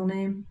is his real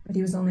name, but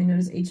he was only known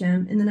as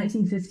H.M. In the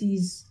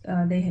 1950s,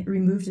 they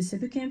removed his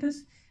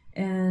hippocampus,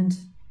 and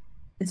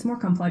it's more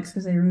complex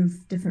because they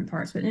removed different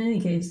parts. But in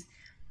any case,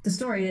 the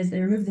story is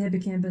they removed the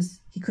hippocampus.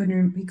 He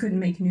couldn't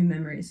make new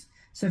memories.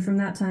 So from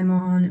that time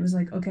on, it was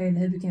like, okay, the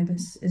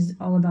hippocampus is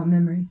all about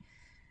memory.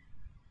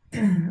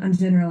 I'm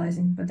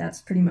generalizing, but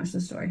that's pretty much the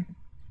story.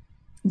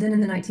 Then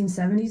in the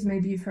 1970s,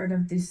 maybe you've heard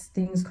of these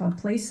things called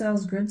place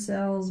cells, grid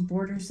cells,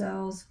 border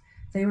cells.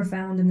 They were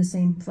found in the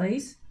same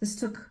place. This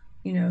took,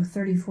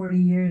 30, 40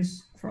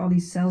 years for all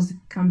these cells to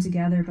come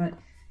together, but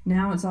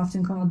now it's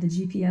often called the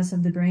GPS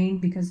of the brain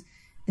because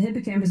the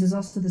hippocampus is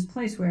also this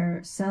place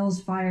where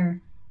cells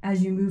fire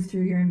as you move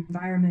through your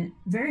environment,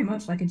 very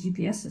much like a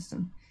GPS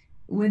system,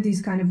 with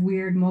these kind of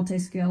weird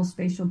multi-scale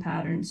spatial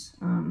patterns,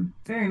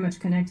 very much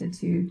connected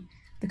to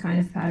the kind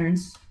of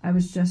patterns I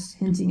was just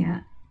hinting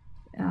at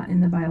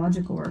in the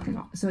biological work.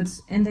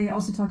 And they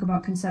also talk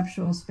about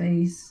conceptual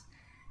space,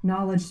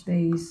 knowledge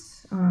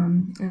space.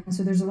 And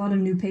so there's a lot of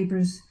new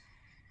papers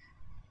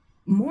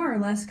more or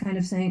less kind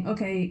of saying,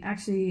 okay,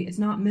 actually it's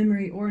not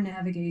memory or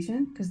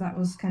navigation, because that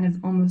was kind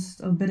of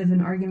almost a bit of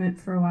an argument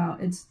for a while.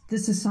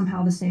 This is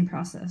somehow the same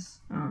process.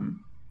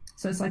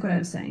 So it's like what I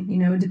was saying,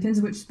 it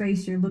depends which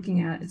space you're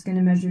looking at, it's going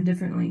to measure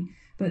differently,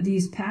 but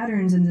these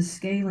patterns and the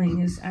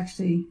scaling is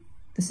actually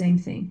the same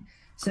thing.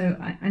 So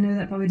I know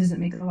that probably doesn't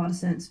make a lot of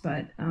sense,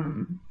 but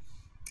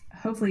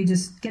hopefully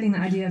just getting the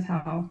idea of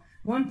how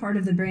one part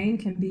of the brain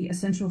can be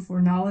essential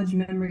for knowledge,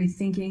 memory,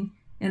 thinking,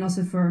 and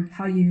also for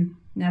how you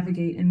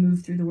navigate and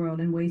move through the world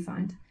and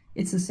wayfind.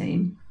 It's the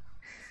same.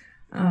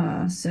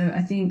 So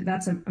I think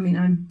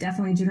I'm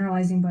definitely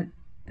generalizing, but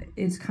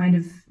it's kind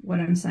of what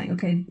I'm saying.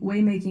 Okay,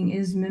 waymaking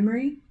is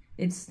memory,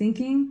 it's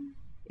thinking,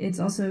 it's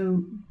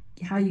also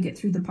how you get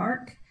through the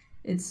park,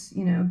 it's,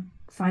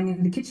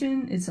 finding the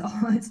kitchen, it's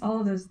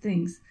all of those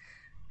things.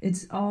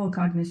 It's all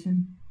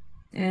cognition.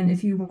 And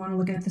if you want to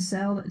look at the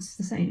cell, it's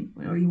the same.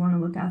 Or you want to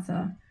look at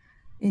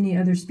any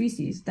other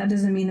species. That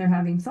doesn't mean they're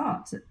having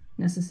thoughts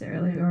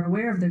necessarily or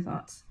aware of their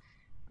thoughts.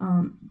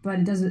 But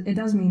it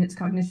does mean it's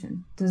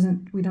cognition.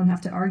 We don't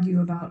have to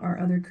argue about our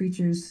other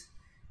creatures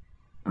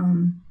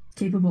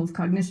capable of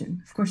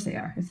cognition. Of course they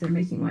are, if they're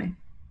making way.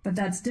 But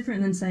that's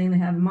different than saying they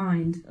have a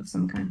mind of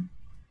some kind.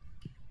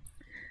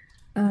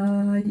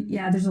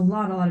 Yeah, there's a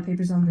lot of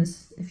papers on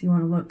this if you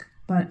want to look,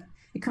 but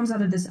it comes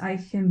out of this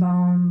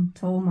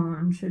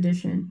Eichenbaum-Tolman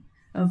tradition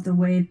of the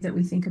way that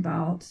we think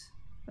about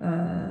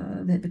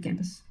the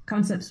hippocampus,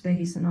 concept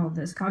space, and all of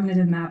this.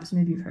 Cognitive maps,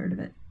 maybe you've heard of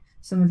it.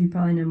 Some of you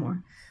probably know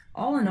more.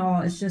 All in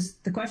all, it's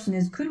just, the question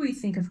is, could we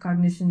think of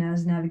cognition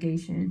as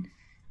navigation?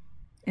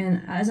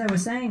 And as I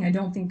was saying, I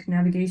don't think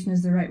navigation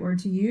is the right word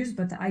to use,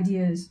 but the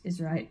idea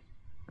is right.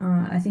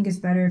 I think it's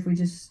better if we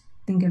just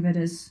think of it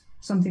as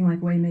something like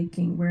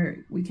waymaking,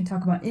 where we can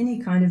talk about any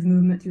kind of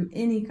movement through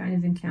any kind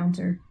of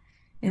encounter,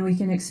 and we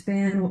can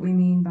expand what we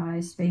mean by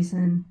space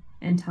and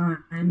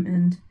time,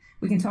 and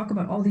we can talk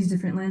about all these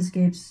different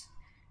landscapes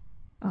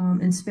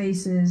and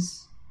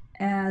spaces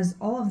as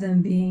all of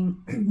them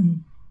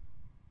being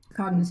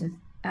cognitive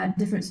at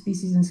different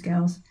species and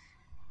scales.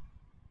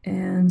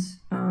 And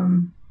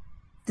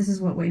this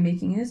is what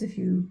waymaking is, if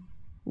you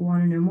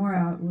want to know more,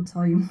 I will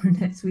tell you more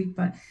next week.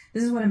 But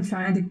this is what I'm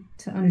trying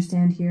to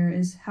understand here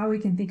is how we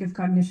can think of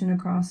cognition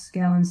across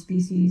scale and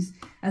species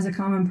as a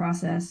common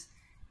process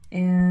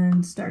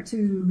and start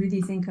to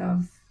really think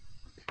of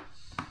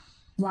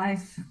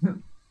life,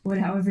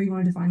 however you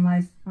want to define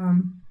life,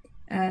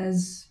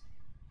 as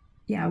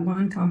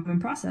one common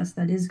process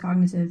that is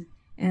cognitive,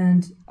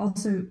 and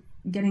also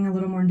getting a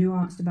little more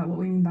nuanced about what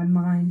we mean by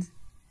mind.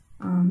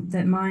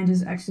 That mind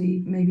is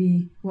actually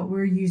maybe what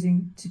we're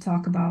using to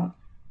talk about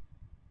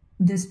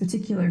this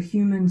particular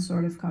human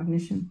sort of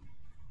cognition,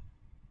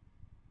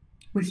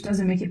 which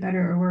doesn't make it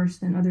better or worse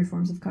than other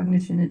forms of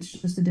cognition. It's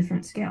just a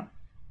different scale.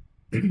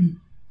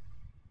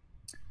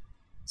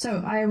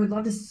 So I would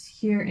love to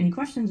hear any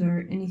questions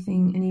or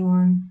anything,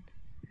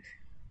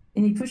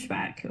 any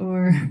pushback,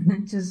 or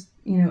just,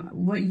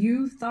 what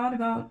you thought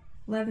about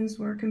Levin's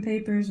work and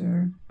papers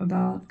or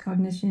about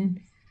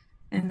cognition.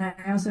 And I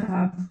also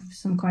have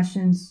some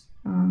questions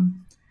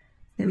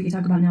that we can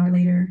talk about now or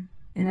later.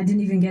 And I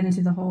didn't even get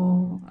into the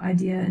whole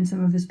idea in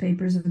some of his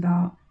papers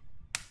about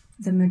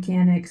the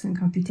mechanics and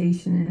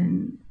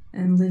computation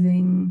and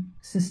living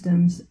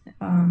systems,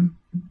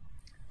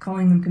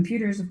 calling them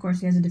computers. Of course,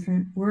 he has a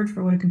different word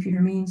for what a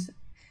computer means.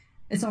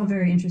 It's all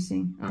very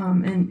interesting.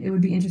 And it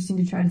would be interesting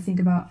to try to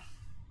think about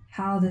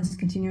how this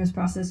continuous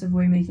process of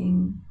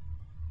waymaking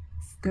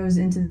goes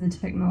into the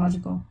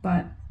technological,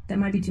 but that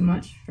might be too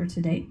much for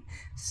today.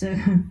 So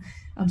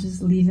I'll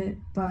just leave it.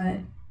 But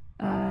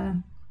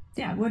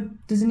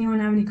what does anyone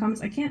have any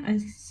comments? I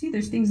see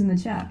there's things in the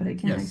chat, but I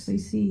can't actually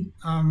see.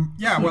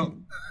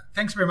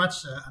 Thanks very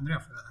much, Andrea,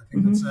 for that. I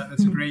think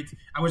that's a great.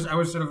 I was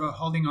sort of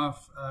holding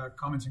off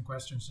comments and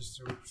questions just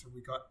so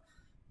we got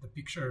the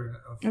picture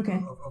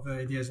of the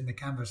ideas in the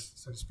canvas,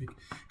 so to speak.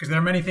 Because there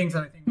are many things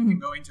that I think we can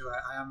go into.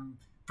 I am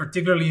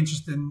particularly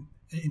interested in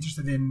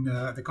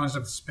the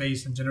concept of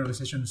space and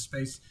generalization of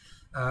space,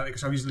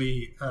 because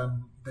obviously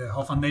the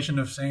whole foundation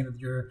of saying that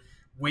your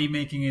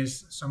waymaking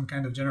is some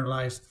kind of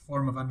generalized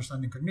form of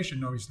understanding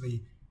cognition.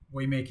 Obviously,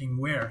 waymaking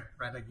where,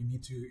 right? Like we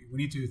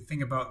need to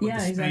think about what the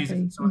space is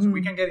and so on. So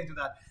we can get into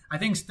that. I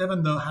think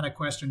Steven though had a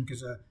question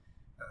because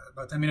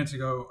about 10 minutes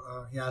ago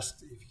he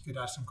asked if he could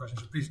ask some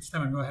questions. So please,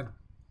 Steven, go ahead.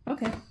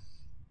 Okay.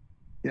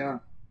 Yeah.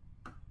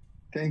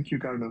 Thank you,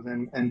 Carlos,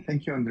 and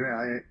thank you,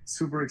 Andrea.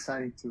 Super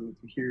exciting to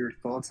hear your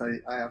thoughts. I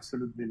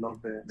absolutely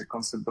love the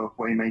concept of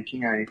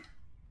waymaking. I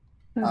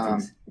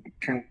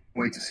can't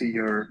wait to see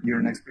your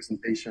next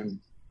presentation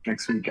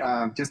next week.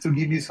 Just to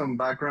give you some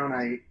background,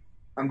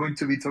 I'm going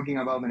to be talking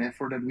about an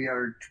effort that we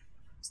are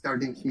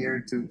starting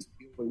here to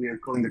what we are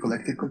calling the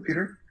collective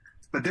computer.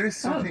 But there is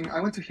something, I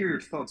want to hear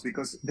your thoughts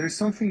because there's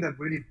something that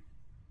really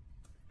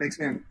makes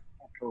me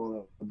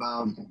uncomfortable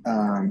about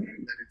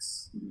that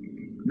it's...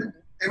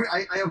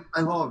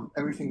 I love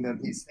everything that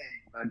he's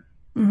saying, but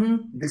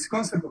this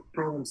concept of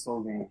problem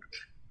solving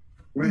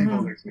really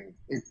bothers me.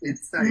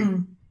 It's like, I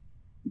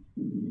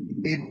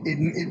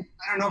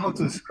don't know how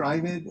to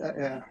describe it.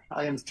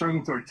 I am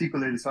struggling to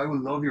articulate it, so I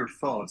would love your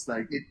thoughts.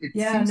 Like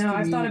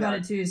I've thought about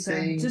it too. So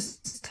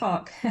just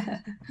talk.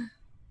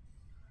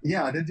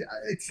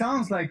 It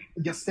sounds like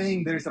just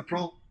saying there's a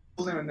problem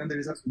and then there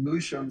is a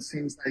solution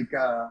seems like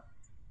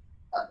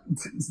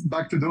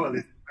back to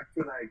dualism. I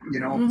feel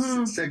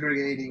like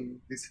segregating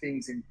these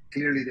things in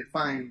clearly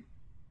defined.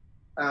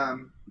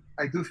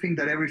 I do think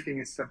that everything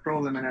is a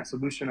problem and a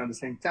solution at the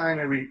same time.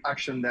 Every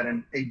action that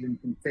an agent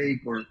can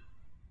take, or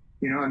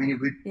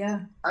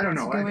I don't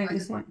know. I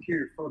just want to hear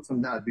your thoughts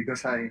on that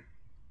because I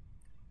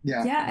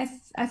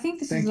think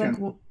this is like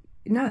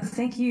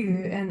thank you,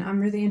 and I'm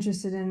really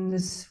interested in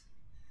this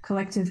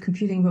collective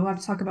computing, but we'll have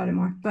to talk about it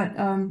more. But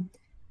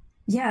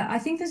I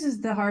think this is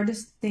the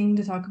hardest thing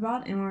to talk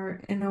about, and we're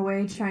in a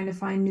way trying to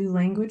find new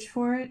language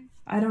for it.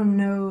 I don't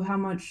know how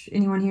much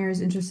anyone here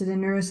is interested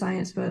in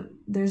neuroscience, but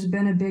there's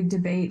been a big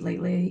debate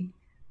lately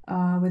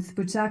with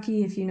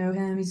Butsaki, if you know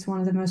him. He's one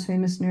of the most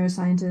famous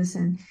neuroscientists,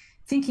 and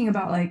thinking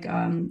about like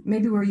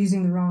maybe we're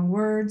using the wrong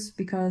words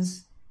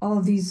because all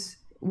of these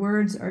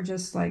words are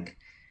just like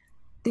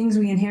things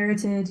we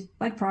inherited,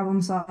 like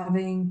problem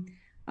solving,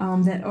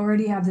 that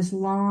already have this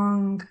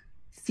long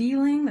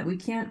feeling that we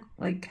can't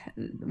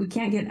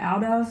get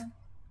out of,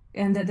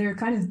 and that they're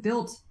kind of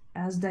built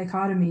as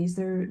dichotomies.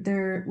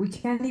 We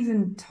can't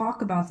even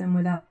talk about them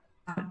without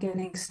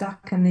getting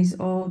stuck in these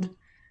old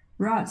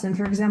ruts. And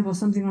for example,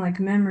 something like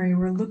memory,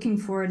 we're looking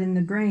for it in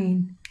the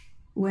brain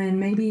when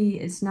maybe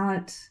it's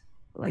not.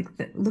 Like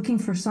looking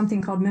for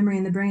something called memory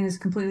in the brain is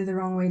completely the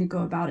wrong way to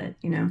go about it,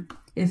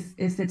 if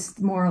it's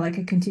more like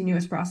a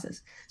continuous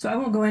process. So I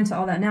won't go into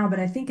all that now, but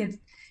I think it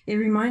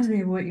reminds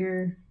me of what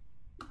you're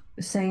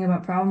saying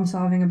about problem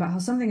solving, about how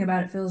something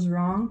about it feels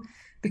wrong,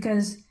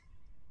 because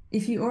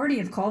if you already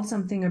have called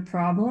something a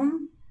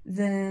problem,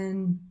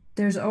 then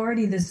there's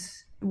already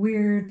this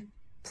weird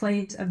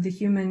place of the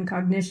human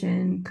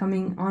cognition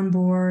coming on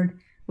board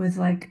with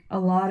like a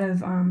lot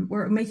of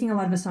we're making a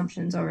lot of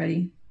assumptions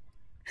already.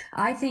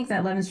 I think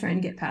that Levin's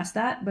trying to get past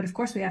that, but of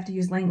course we have to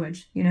use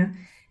language,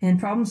 and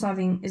problem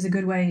solving is a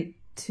good way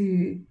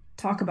to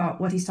talk about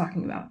what he's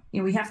talking about.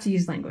 We have to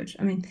use language.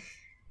 I mean,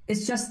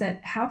 it's just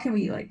that how can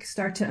we like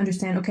start to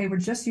understand, okay, we're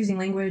just using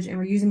language and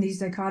we're using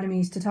these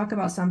dichotomies to talk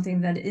about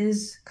something that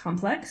is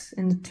complex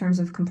in terms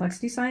of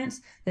complexity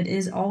science, that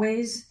is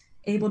always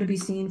able to be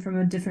seen from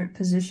a different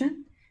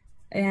position.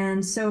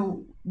 And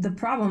so the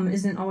problem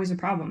isn't always a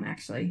problem,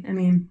 actually. I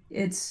mean,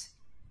 it's,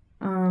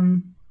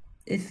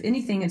 if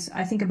anything, it's,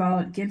 I think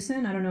about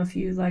Gibson. I don't know if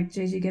you like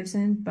J.G.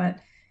 Gibson, but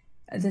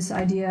this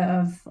idea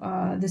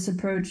of this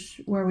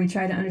approach where we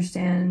try to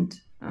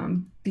understand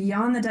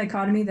beyond the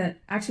dichotomy that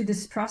actually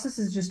this process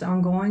is just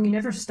ongoing. You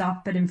never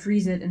stop it and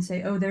freeze it and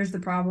say, oh, there's the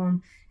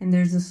problem and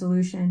there's the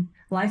solution.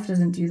 Life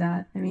doesn't do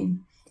that. I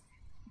mean,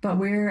 but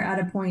we're at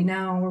a point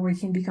now where we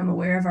can become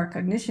aware of our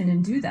cognition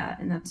and do that,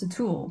 and that's a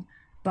tool.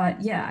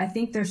 But yeah, I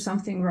think there's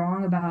something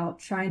wrong about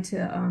trying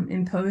to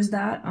impose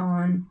that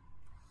on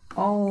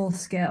all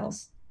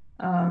scales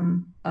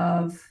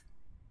of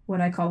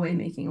what I call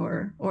waymaking,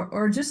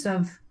 or just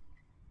of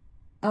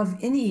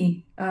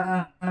any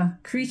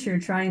creature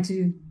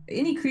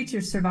any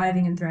creature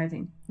surviving and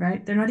thriving,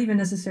 right? They're not even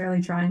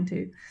necessarily trying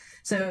to.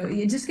 So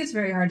it just gets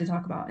very hard to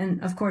talk about.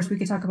 And of course, we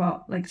could talk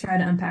about, like, try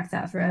to unpack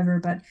that forever.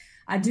 But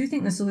I do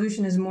think the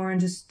solution is more in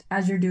just,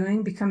 as you're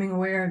doing, becoming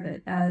aware of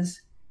it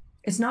as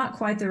it's not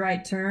quite the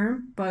right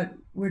term, but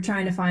we're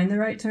trying to find the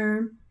right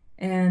term.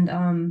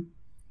 And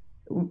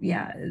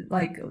yeah,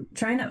 like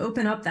trying to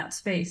open up that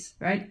space,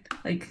 right?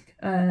 Like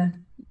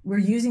we're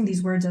using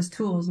these words as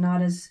tools,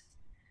 not as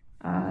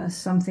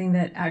something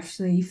that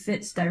actually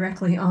fits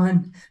directly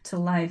on to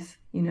life,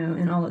 you know,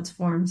 in all its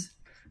forms.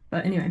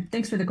 But anyway,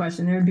 thanks for the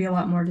question. There would be a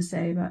lot more to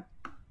say, but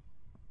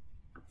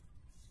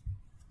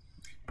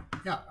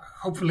yeah,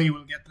 hopefully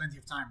we'll get plenty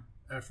of time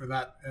for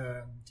that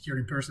here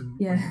in person.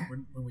 Yeah.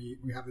 when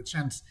we have the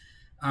chance.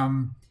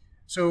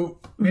 So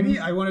maybe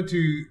I wanted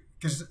to,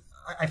 because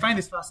I find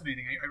this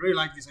fascinating. I really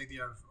like this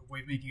idea of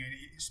wave making.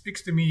 It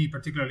speaks to me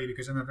particularly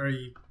because I'm a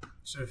very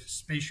sort of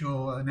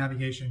spatial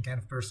navigation kind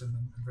of person.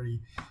 I'm very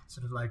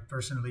sort of like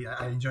personally,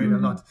 I enjoy it a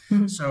lot.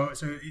 So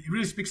it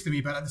really speaks to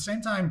me. But at the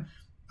same time,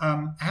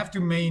 I have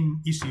two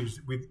main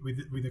issues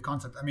with the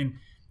concept. I mean,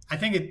 I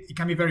think it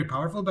can be very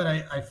powerful, but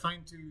I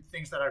find two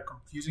things that are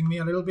confusing me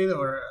a little bit,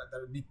 or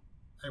that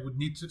I would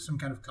need some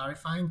kind of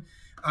clarifying.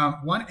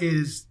 One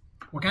is,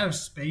 what kind of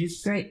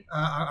space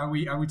are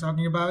we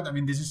talking about? I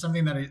mean, this is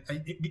something that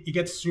it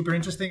gets super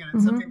interesting, and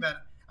it's something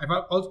that I've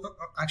also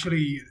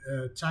actually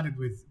chatted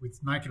with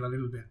Michael a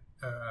little bit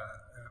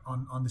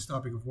on this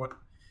topic of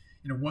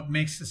what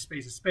makes a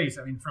space.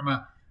 I mean, from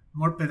a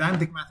more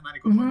pedantic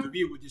mathematical point of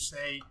view, would you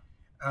say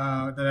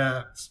that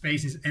a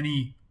space is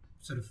any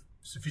sort of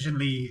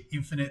sufficiently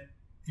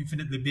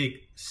infinitely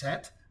big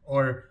set,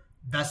 or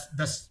does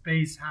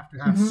space have to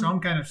have some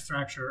kind of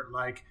structure,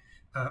 like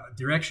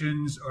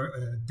directions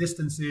or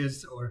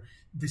distances or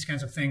these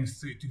kinds of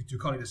things to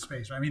call it a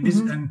space, right? I mean, this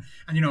and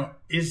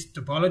is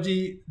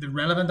topology the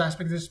relevant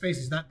aspect of the space?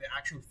 Is that the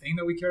actual thing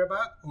that we care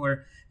about,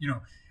 or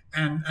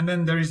and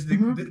then there is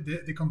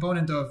the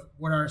component of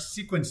what are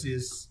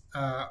sequences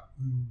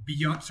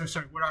beyond?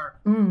 What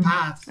are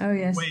paths,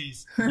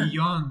 ways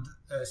beyond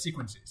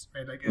sequences,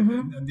 right? Like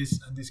and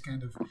this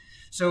kind of.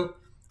 So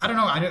I don't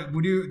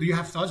know. Do you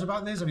have thoughts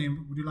about this? I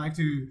mean, would you like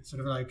to sort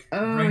of like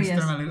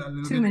brainstorm a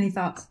little bit? Too many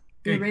thoughts.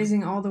 You're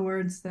raising all the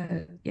words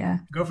that, yeah.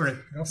 Go for it.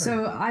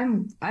 So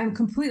I'm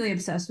completely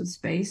obsessed with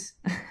space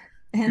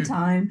and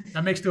time.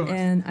 That makes two of us.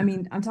 And I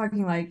mean, I'm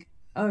talking like,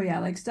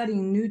 like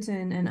studying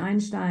Newton and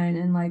Einstein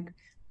and like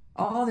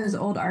all those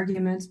old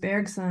arguments,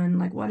 Bergson,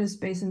 like what is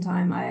space and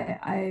time?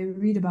 I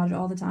read about it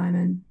all the time,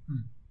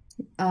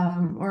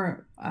 and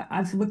or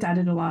I've looked at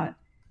it a lot.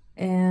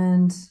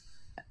 And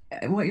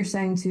what you're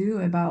saying too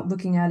about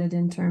looking at it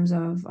in terms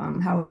of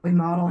how we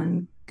model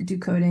and do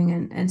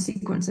coding and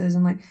sequences,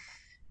 and like,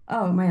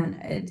 oh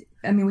man,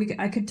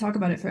 I could talk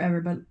about it forever,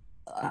 but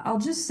I'll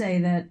just say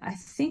that I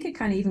think it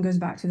kind of even goes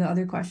back to the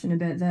other question a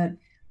bit, that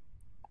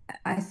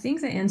I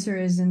think the answer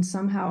is in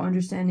somehow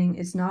understanding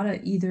it's not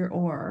a either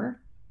or,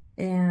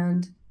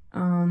 and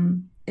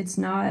it's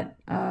not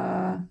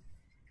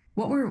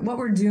what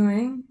we're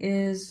doing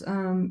is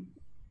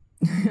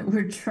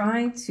we're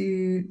trying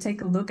to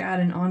take a look at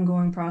an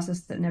ongoing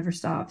process that never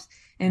stops,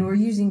 and we're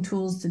using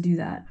tools to do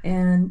that.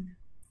 And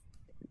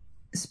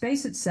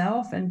space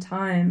itself and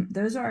time,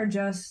 those are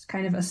just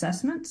kind of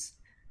assessments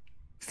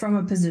from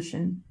a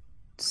position.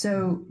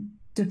 So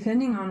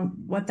depending on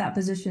what that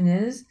position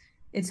is,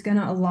 it's going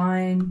to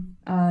align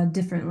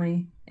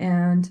differently.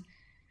 And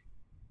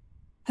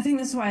I think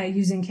that's why I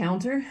use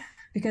encounter,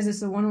 because it's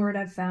the one word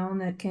I've found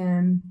that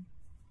can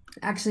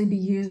actually be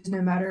used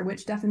no matter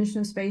which definition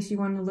of space you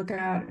want to look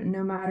at,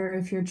 no matter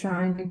if you're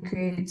trying to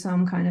create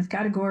some kind of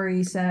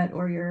category set,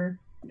 or you're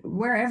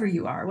wherever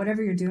you are,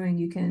 whatever you're doing,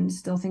 you can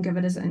still think of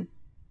it as an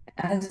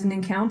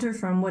encounter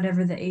from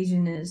whatever the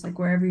agent is, like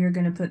wherever you're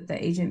going to put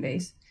the agent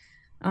base.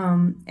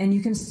 And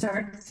you can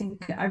start to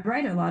think, I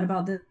write a lot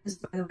about this,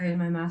 by the way, in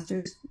my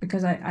master's,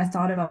 because I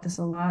thought about this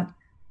a lot,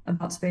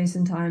 about space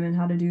and time and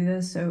how to do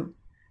this. So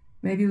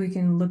maybe we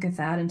can look at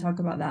that and talk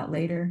about that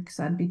later, because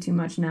that'd be too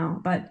much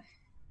now. But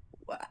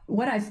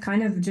what I've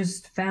kind of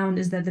just found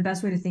is that the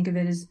best way to think of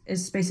it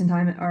is space and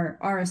time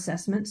are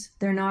assessments.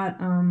 They're not,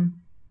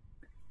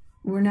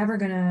 we're never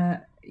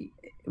gonna,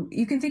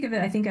 you can think of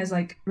it, I think, as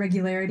like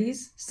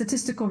regularities,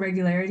 statistical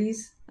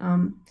regularities.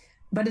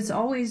 But it's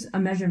always a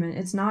measurement.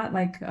 It's not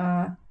like,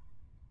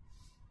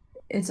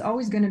 it's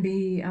always going to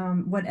be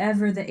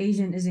whatever the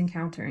agent is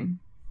encountering,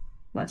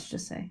 let's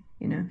just say,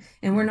 you know,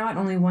 and we're not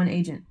only one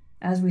agent,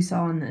 as we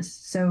saw in this.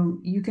 So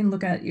you can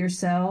look at your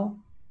cell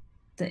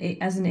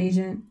as an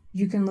agent.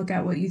 You can look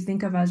at what you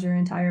think of as your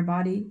entire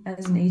body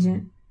as an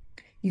agent.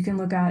 You can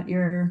look at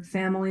your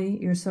family,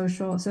 your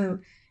social. So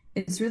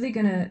it's really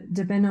going to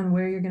depend on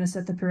where you're going to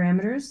set the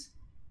parameters.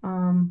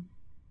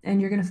 And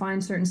you're going to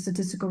find certain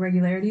statistical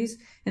regularities.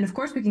 And of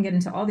course, we can get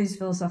into all these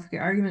philosophical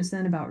arguments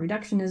then about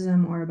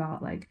reductionism or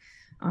about like,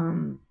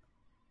 I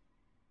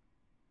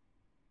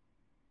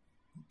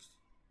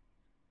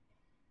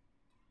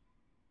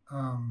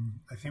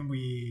think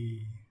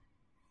we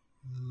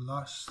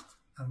lost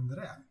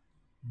Andrea,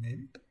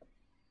 maybe.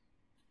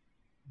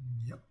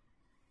 Yep.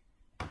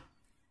 Give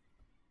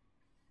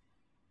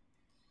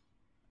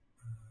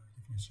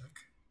me a sec.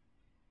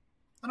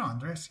 Oh no,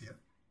 Andrea's here.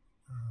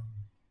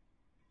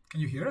 Can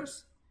you hear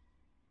us?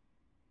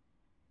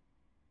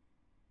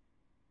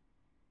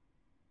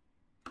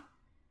 I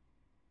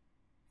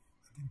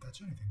didn't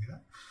touch anything, did I?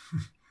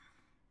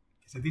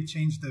 Because I did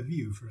change the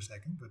view for a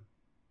second, but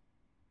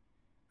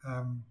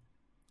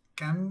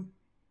can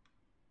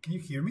you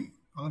hear me,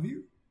 all of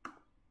you?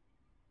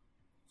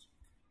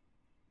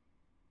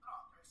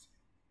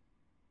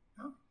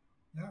 Oh,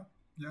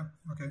 yeah,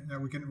 okay, yeah,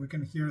 we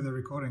can hear the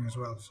recording as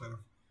well. So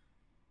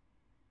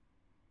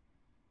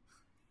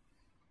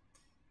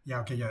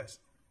yeah, okay, yes,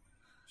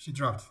 she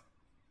dropped.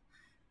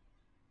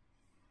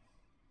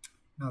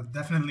 No,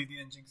 definitely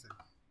didn't jinx it.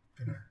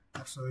 Peter.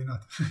 Absolutely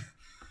not.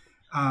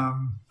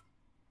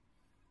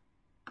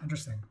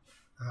 Interesting.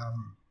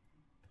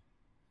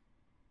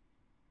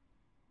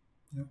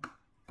 Yeah.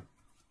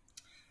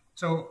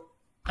 So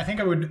I think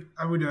I would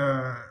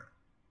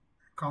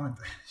comment.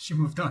 She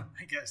moved on,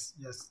 I guess.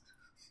 Yes.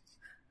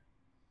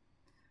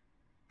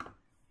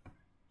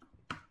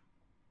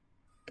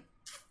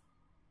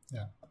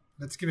 Yeah.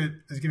 Let's give it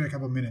a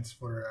couple of minutes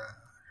for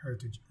her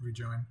to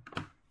rejoin.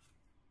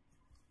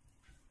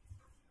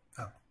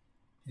 Oh,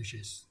 here she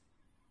is.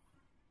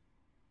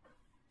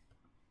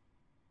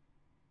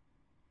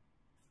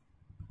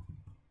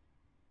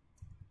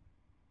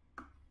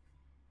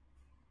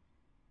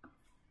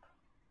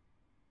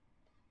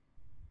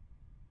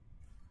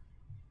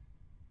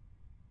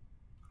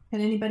 Can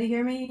anybody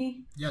hear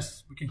me?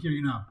 Yes, we can hear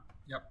you now.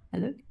 Yep.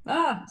 Hello?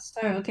 Ah,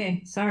 sorry.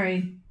 Okay,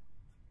 sorry.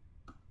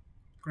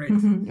 Great.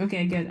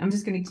 Okay, good. I'm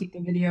just going to keep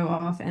the video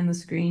off and the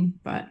screen,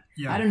 but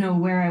Yeah. I don't know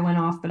where I went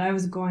off, but I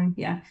was going,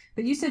 yeah.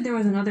 But you said there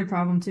was another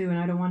problem too, and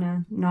I don't want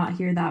to not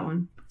hear that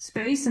one.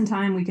 Space and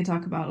time we could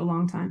talk about a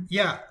long time.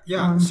 Yeah.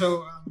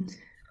 So,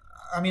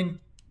 I mean,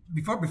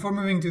 before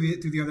moving to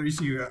the other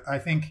issue, I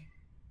think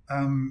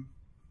I'm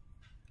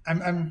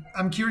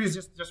curious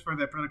just for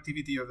the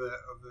productivity of the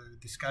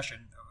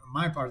discussion, on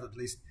my part at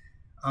least.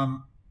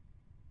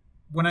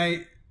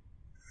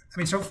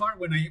 So far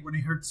when I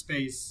heard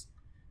space,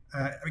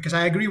 because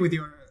I agree with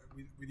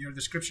your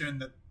description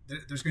that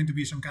there's going to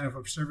be some kind of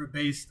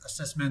observer-based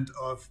assessment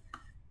of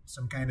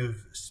some kind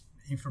of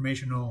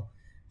informational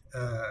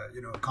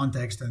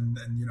context, and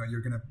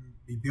you're going to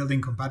be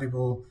building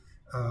compatible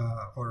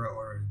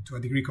or to a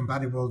degree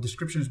compatible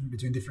descriptions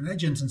between different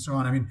agents and so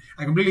on. I mean,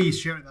 I completely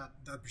share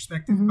that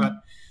perspective,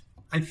 but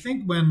I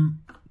think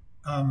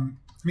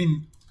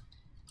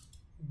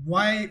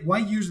why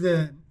use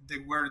the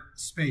word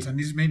space? And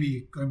this is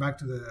maybe going back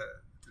to the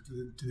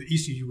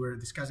issue you were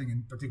discussing,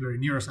 in particular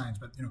in neuroscience,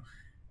 but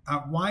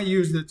why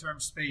use the term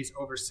space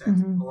over set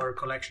or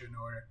collection?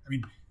 Or, I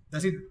mean,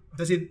 does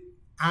it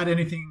add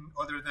anything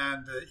other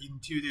than the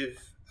intuitive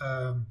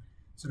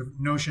sort of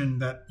notion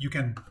that you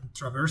can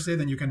traverse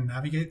it and you can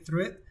navigate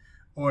through it?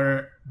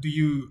 Or do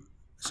you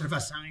sort of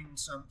assign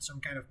some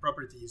kind of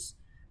properties,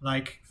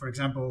 like, for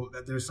example,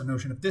 that there's a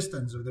notion of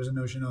distance, or there's a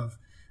notion of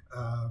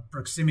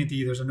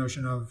proximity, there's a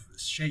notion of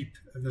shape,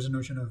 there's a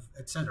notion of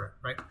etc.,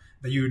 right,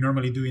 that you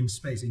normally do in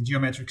space, in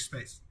geometric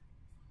space?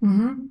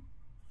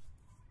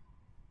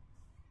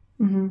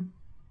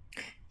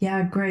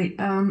 Yeah, great.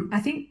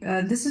 I think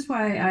this is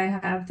why I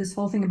have this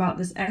whole thing about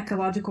this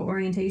ecological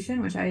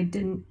orientation, which I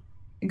didn't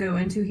go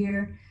into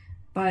here,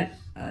 but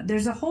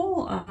there's a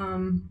whole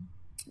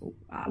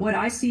what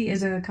I see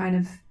as a kind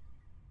of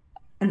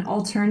an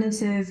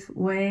alternative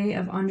way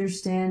of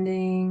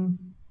understanding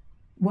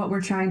what we're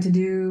trying to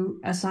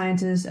do as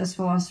scientists, as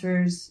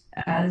philosophers,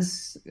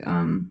 as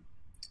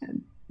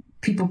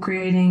people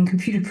creating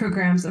computer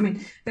programs. I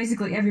mean,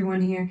 basically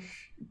everyone here.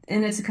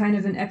 And it's a kind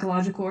of an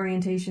ecological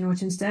orientation,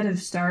 which instead of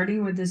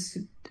starting with this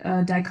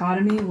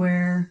dichotomy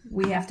where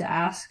we have to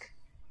ask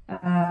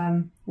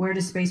where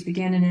does space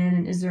begin and end,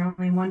 and is there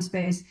only one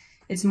space,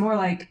 it's more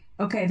like,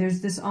 okay,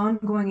 there's this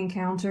ongoing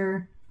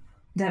encounter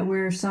that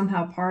we're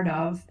somehow part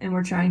of, and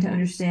we're trying to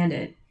understand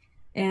it.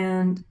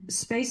 And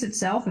space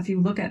itself, if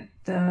you look at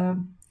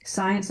the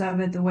science of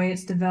it, the way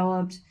it's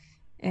developed,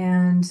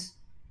 and,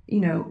 you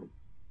know,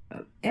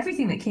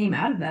 everything that came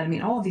out of that. I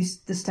mean, all of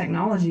this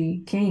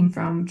technology came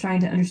from trying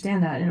to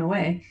understand that in a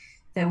way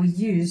that we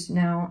use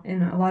now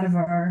in a lot of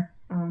our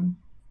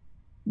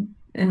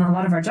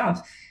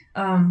jobs.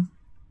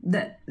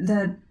 That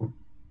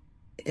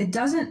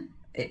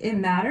it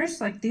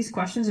matters. Like, these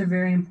questions are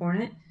very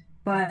important,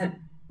 but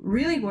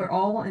really we're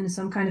all in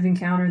some kind of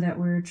encounter that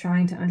we're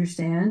trying to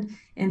understand,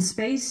 and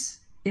space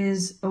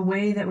is a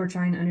way that we're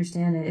trying to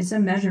understand it. It's a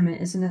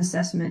measurement, it's an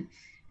assessment,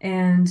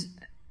 and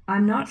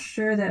I'm not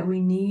sure that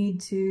we need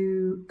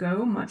to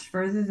go much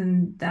further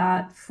than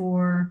that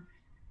for,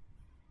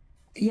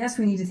 yes,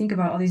 we need to think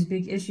about all these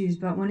big issues,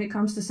 but when it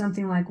comes to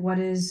something like what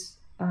is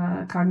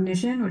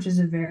cognition, which is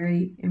a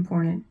very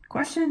important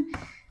question,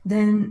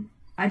 then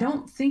I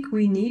don't think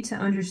we need to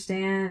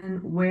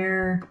understand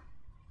where,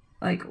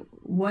 like,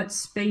 what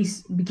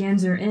space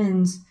begins or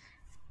ends.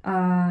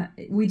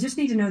 We just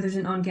need to know there's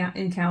an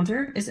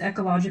encounter. It's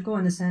ecological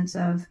in the sense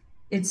of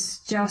it's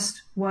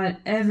just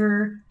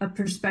whatever a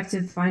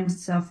perspective finds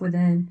itself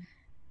within.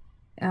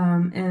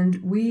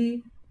 And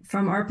we,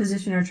 from our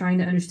position, are trying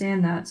to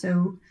understand that.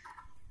 So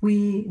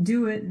we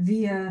do it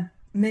via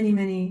many,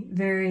 many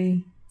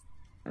very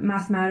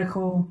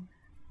mathematical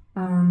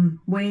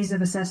ways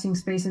of assessing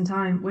space and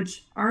time,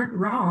 which aren't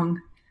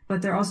wrong,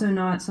 but they're also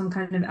not some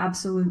kind of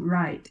absolute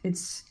right.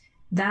 It's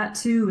that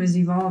too is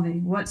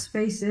evolving. What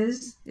space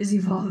is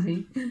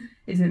evolving,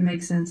 if it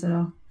makes sense at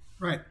all.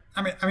 Right.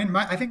 I think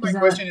my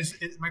question is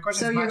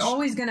so you're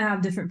always going to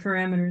have different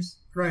parameters.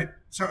 Right.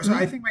 So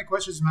I think my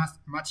question is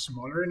much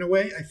smaller in a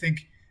way. I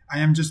think I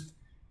am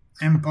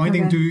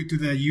pointing to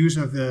the use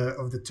of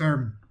the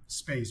term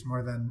space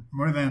more than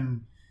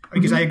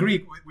because I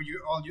agree with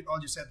all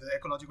you said, the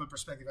ecological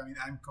perspective. I mean,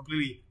 I'm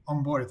completely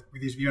on board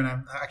with this view, and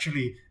I'm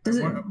actually. Does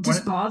it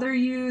just bother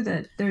you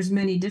that there's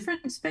many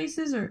different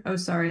spaces, or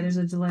there's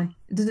a delay?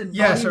 Does it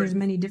bother you there's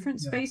many different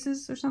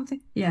spaces or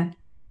something? Yeah.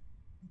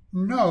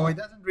 No, it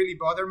doesn't really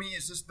bother me.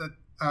 It's just that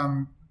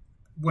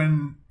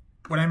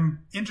what I'm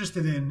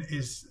interested in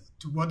is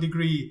to what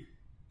degree,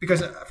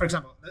 because for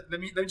example,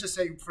 let me just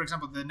say, for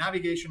example, the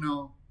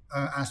navigational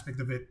aspect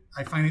of it,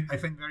 I find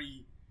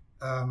very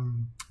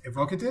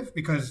evocative,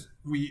 because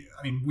we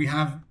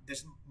have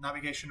this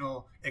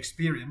navigational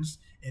experience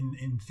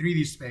in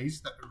 3D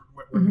space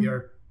where we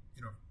are,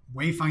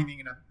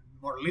 wayfinding in a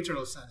more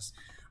literal sense,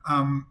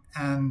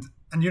 and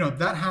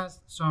that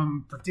has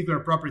some particular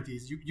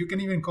properties. You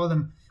can even call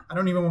them, I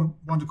don't even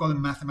want to call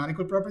them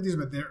mathematical properties,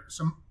 but there are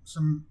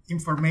some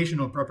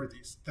informational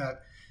properties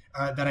that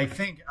I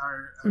think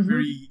are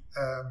very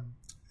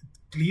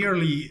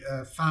clearly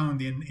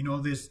found in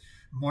all these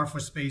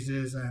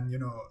morphospaces and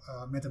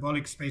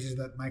metabolic spaces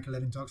that Michael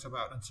Levin talks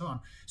about, and so on.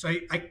 So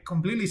I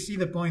completely see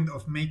the point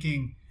of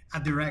making a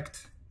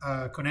direct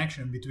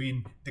connection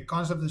between the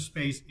concept of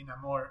space in a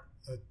more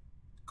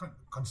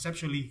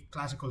conceptually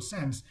classical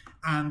sense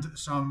and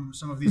some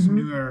of these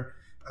newer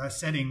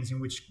settings in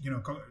which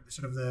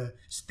sort of the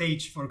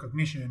stage for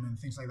cognition and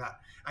things like that.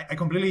 I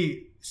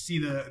completely see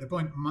the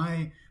point.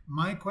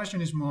 My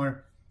question is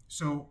more,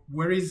 so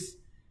where is,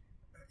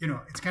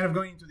 it's kind of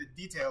going into the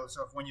details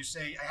of when you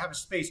say I have a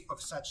space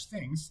of such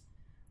things.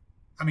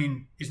 I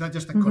mean, is that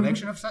just a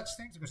collection of such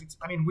things? Because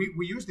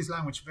we use this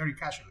language very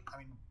casually. I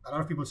mean, a lot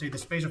of people say the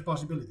space of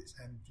possibilities,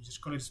 and you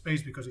just call it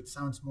space because it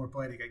sounds more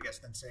poetic, I guess,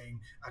 than saying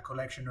a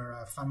collection or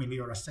a family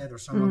or a set or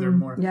some other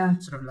more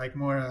sort of like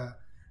more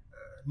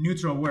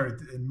neutral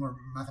word and more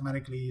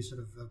mathematically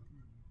sort of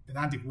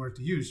pedantic word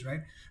to use,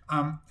 right?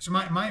 So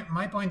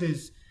my point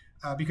is,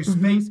 because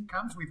space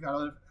comes with a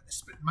lot of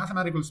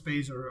mathematical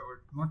space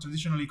or more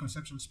traditionally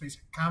conceptual space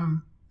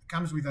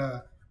comes with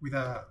a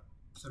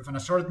sort of an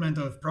assortment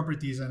of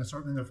properties and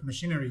assortment of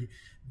machinery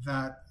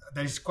that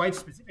is quite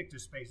specific to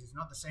space. It's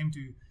not the same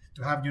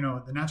to have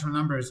the natural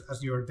numbers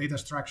as your data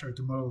structure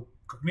to model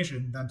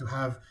cognition than to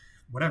have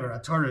whatever, a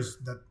torus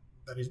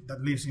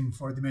that lives in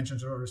 4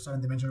 dimensions or 7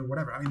 dimensions or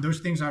whatever. I mean, those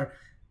things are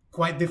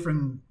quite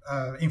different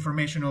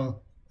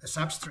informational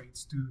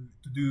substrates to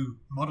do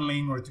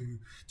modeling or to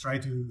try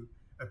to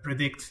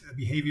predict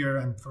behavior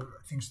and for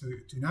things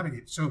to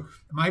navigate. So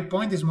my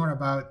point is more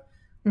about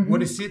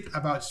what is it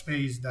about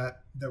space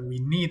that we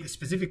need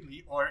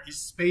specifically, or is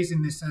space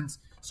in this sense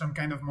some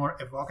kind of more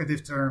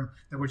evocative term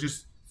that we're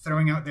just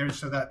throwing out there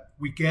so that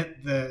we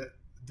get the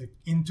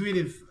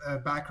intuitive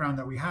background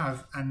that we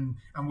have, and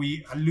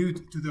we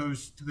allude to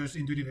those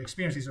intuitive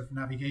experiences of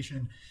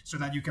navigation, so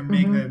that you can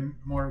make the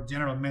more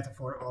general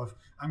metaphor of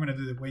I'm going to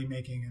do the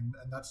waymaking, and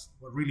that's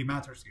what really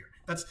matters here.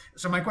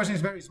 So my question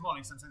is very small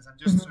in some sense. I'm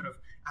just sort of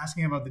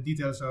asking about the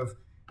details of,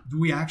 do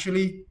we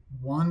actually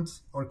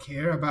want or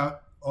care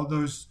about all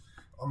those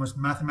almost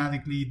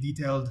mathematically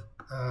detailed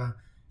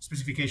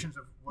specifications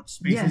of what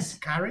spaces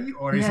carry,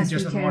 or is it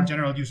just a more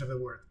general use of the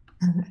word?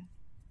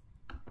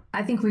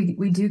 I think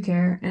we do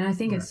care, and I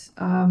think it's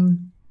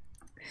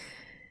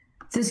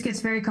this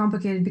gets very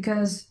complicated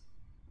because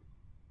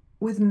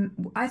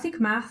I think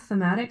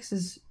mathematics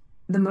is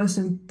the most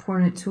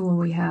important tool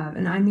we have.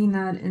 And I mean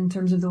that in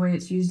terms of the way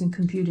it's used in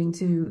computing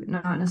too,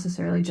 not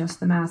necessarily just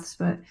the maths,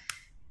 but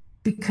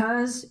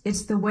because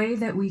it's the way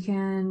that we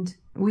can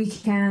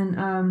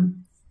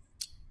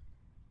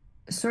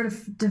sort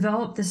of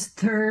develop this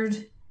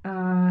third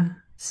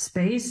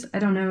space. I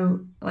don't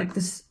know, like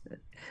this,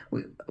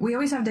 we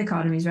always have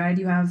dichotomies, right?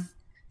 You have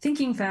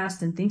thinking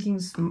fast and thinking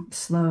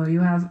slow.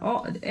 You have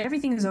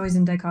everything is always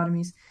in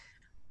dichotomies.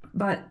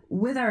 But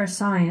with our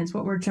science,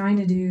 what we're trying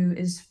to do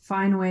is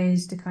find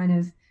ways to kind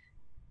of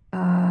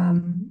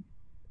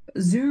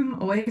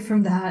zoom away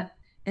from that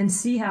and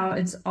see how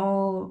it's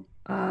all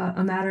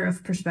a matter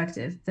of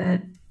perspective,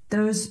 that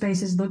those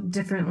spaces look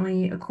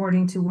differently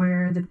according to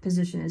where the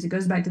position is. It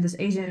goes back to this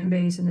agent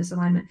base and this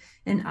alignment.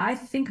 And I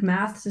think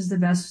maths is the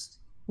best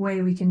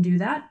way we can do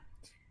that.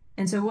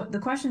 And so what the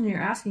question you're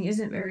asking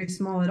isn't very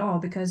small at all,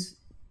 because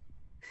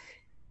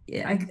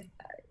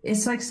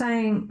it's like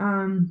saying,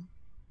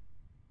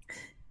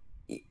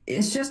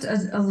 it's just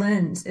a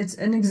lens. It's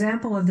an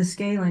example of the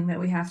scaling that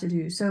we have to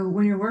do. So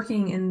when you're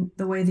working in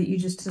the way that you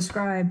just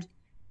described,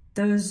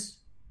 those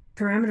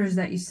parameters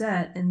that you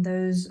set and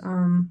those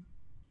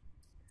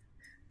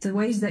the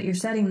ways that you're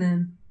setting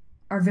them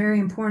are very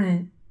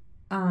important.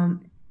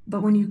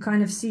 But when you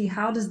kind of see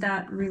how does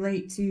that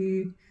relate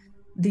to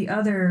the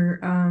other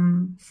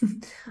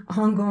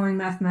ongoing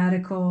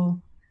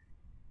mathematical,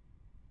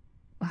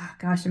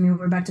 gosh, I mean,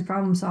 we're back to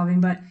problem solving,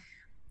 but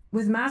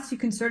with maths, you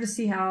can sort of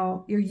see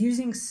how you're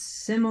using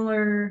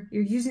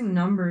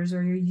numbers,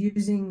 or you're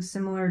using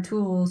similar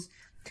tools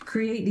to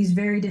create these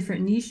very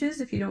different niches,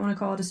 if you don't want to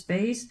call it a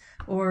space,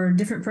 or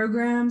different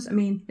programs. I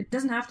mean, it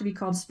doesn't have to be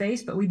called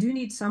space, but we do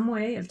need some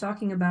way of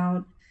talking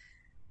about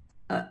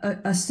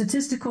a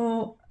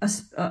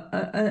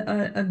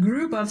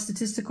group of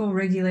statistical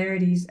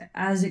regularities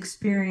as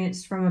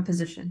experienced from a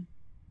position.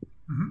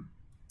 Mm-hmm.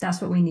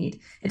 That's what we need.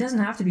 It doesn't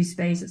have to be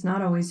space. It's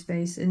not always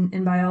space.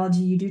 In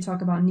biology, you do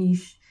talk about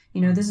niche. You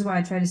know, this is why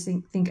I try to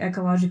think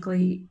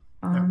ecologically.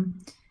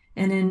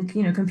 And in,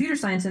 computer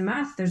science and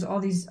math, there's all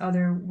these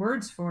other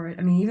words for it.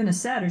 I mean, even a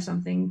set or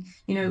something,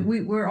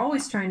 we're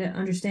always trying to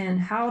understand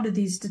how do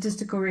these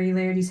statistical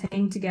regularities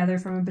hang together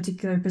from a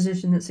particular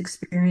position that's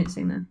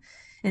experiencing them.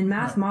 And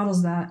math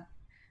models that,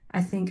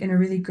 I think, in a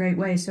really great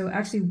way. So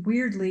actually,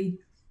 weirdly,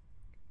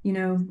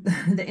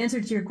 the answer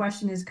to your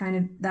question is kind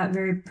of that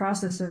very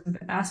process of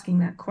asking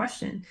that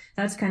question.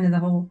 That's kind of the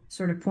whole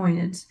sort of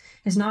point.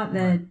 It's not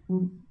that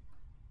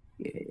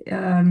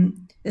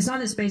it's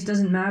not that space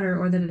doesn't matter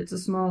or that it's a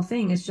small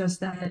thing. It's just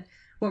that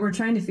what we're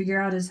trying to figure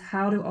out is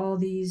how do all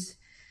these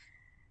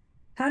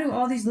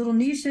little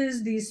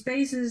niches, these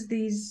spaces,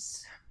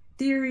 these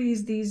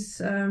theories,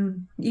 these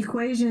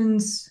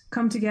equations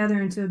come together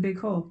into a big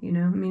whole. I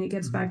mean, it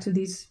gets back to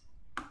these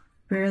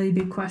fairly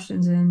big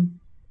questions in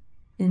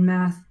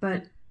math,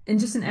 but in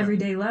just an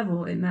everyday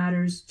level, it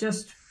matters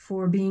just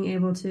for being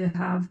able to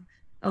have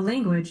a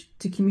language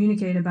to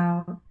communicate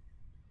about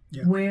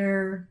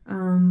where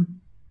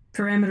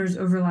parameters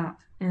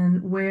overlap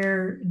and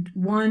where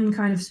one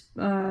kind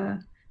of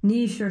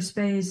niche or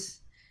space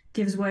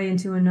gives way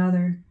into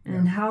another,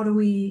 and how do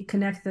we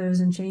connect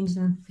those and change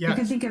them? You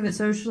can think of it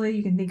socially,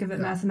 you can think of it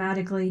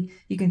mathematically,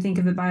 you can think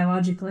of it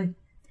biologically.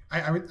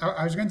 I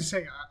was going to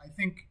say, I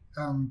think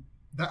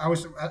that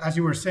as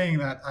you were saying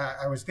that,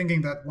 I was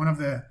thinking that one of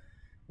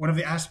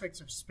the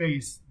aspects of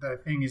space that I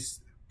think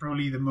is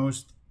probably the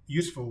most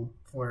useful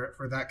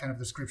for that kind of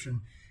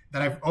description,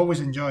 that I've always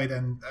enjoyed,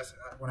 and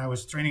when I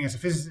was training as a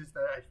physicist,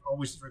 that I've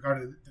always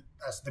regarded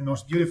as the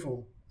most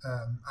beautiful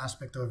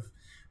aspect of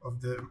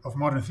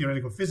modern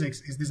theoretical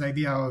physics, is this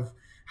idea of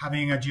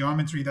having a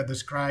geometry that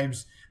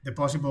describes the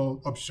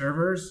possible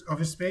observers of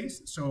a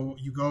space. So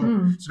you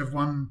go sort of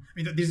one. I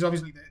mean, this is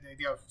obviously the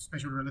idea of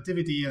special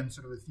relativity and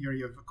sort of the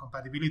theory of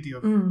compatibility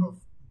of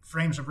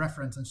frames of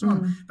reference and so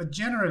on. But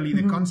generally,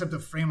 the concept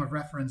of frame of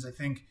reference, I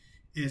think,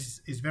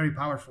 is very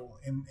powerful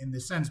in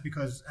this sense,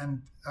 because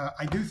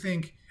I do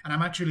think, and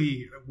I'm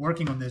actually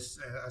working on this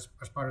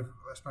as part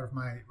of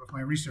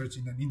my research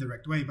in an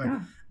indirect way,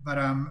 but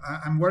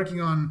I'm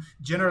working on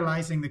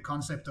generalizing the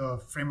concept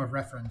of frame of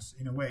reference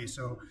in a way.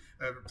 So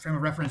frame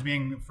of reference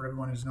being, for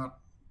everyone who's not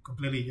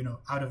completely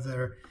out of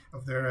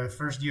their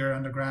first year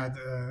undergrad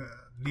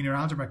linear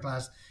algebra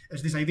class,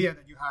 is this idea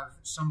that you have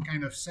some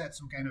kind of set,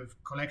 some kind of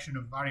collection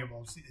of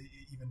variables,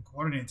 even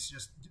coordinates,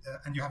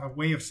 and you have a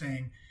way of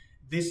saying,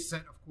 this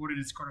set of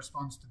coordinates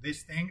corresponds to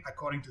this thing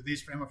according to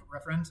this frame of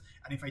reference.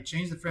 And if I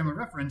change the frame of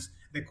reference,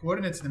 the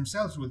coordinates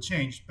themselves will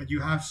change, but you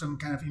have some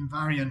kind of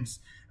invariance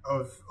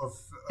of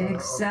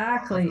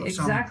exactly.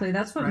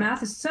 That's what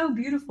math is so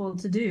beautiful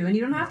to do. And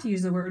you don't have to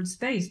use the word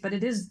space, but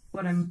it is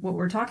what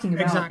we're talking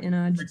about in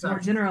a more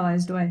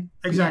generalized way.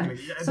 Exactly.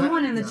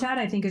 Someone in the chat,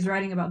 I think, is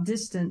writing about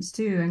distance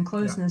too and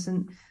closeness,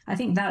 and I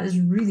think that is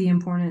really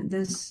important.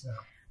 Distance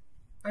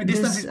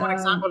is one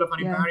example of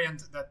an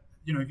invariant that.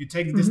 If you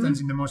take the distance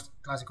in the most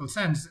classical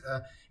sense,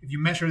 if you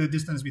measure the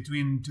distance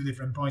between two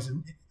different points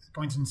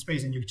in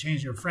space and you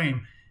change your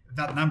frame,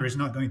 that number is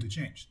not going to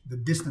change. The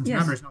distance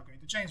number is not going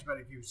to change, but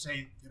if you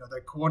say,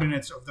 the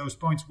coordinates of those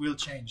points will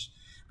change.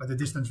 but the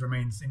distance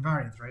remains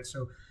invariant, right?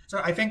 So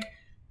I think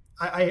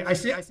I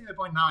see the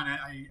point now, and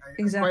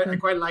I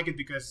quite like it,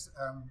 because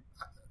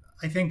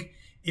I think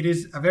it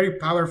is a very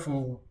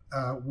powerful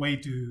way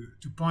to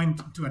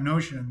point to a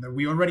notion that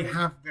we already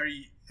have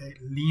very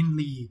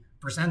leanly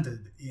presented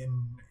in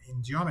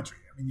geometry.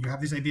 I mean, you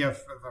have this idea of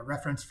a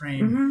reference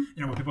frame,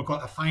 what people call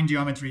affine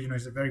geometry.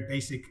 Is a very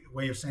basic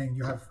way of saying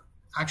you have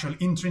actual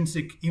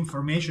intrinsic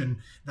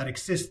information that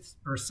exists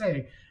per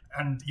se.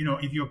 And,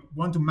 if you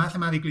want to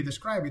mathematically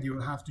describe it, you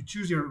will have to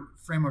choose your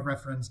frame of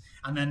reference.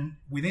 And then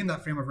within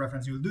that frame of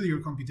reference, you will do your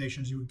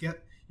computations. You would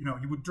get,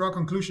 you would draw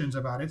conclusions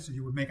about it. So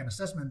you would make an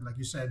assessment, like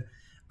you said.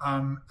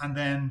 And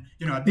then,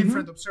 a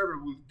different observer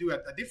will do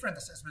a different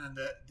assessment. And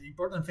the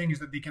important thing is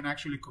that they can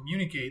actually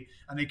communicate,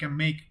 and they can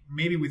make,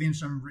 maybe within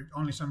some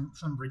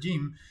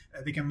regime,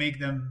 they can make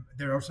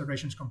their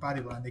observations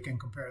compatible, and they can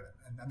compare them.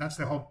 And that's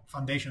the whole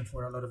foundation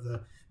for a lot of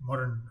the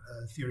modern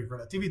theory of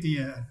relativity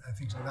and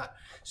things like that.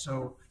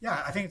 So,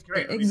 yeah, I think it's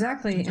great.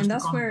 Exactly. And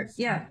that's where,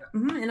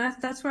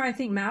 that's where I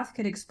think math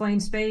could explain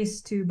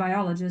space to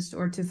biologists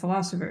or to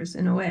philosophers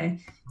in a way.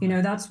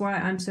 That's why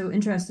I'm so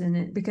interested in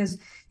it, because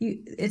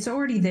it's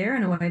already there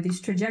in a way,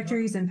 these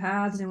trajectories and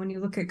paths. And when you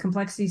look at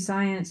complexity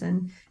science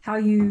and how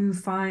you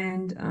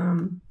find,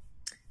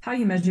 how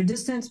you measure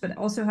distance, but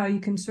also how you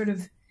can sort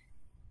of,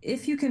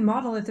 if you can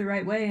model it the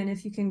right way, and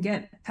if you can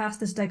get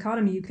past this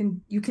dichotomy,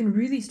 you can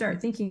really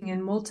start thinking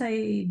in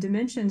multi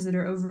dimensions that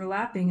are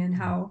overlapping, and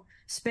how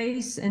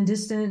space and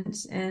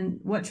distance and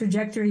what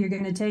trajectory you're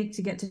going to take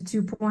to get to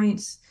 2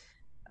 points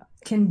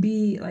can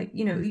be like,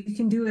 you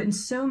can do it in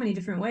so many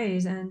different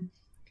ways. And,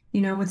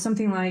 with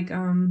something like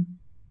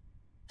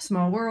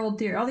small world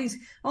theory,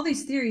 all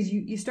these theories,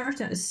 you start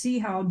to see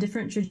how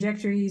different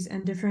trajectories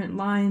and different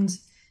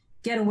lines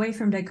get away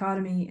from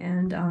dichotomy,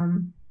 and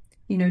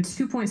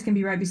 2 points can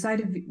be right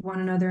beside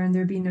one another, and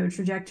there'd be no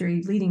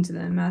trajectory leading to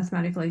them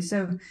mathematically.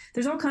 So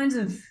there's all kinds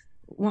of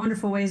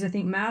wonderful ways I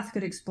think math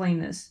could explain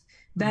this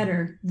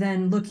better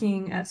than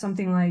looking at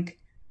something like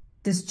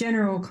this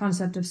general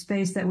concept of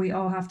space that we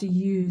all have to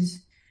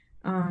use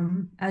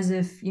as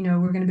if,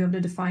 we're going to be able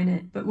to define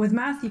it. But with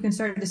math, you can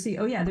start to see,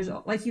 there's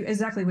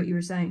exactly what you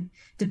were saying,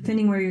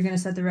 depending where you're going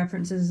to set the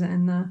references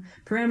and the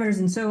parameters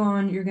and so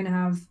on, you're going to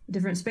have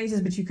different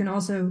spaces, but you can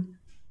also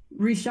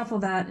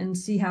reshuffle that and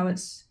see how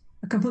it's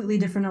a completely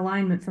different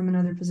alignment from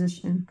another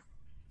position.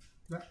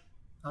 Yeah,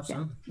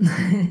 absolutely.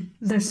 Yeah.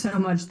 There's so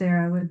much there.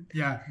 I would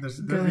there's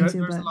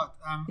into, a lot.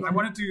 I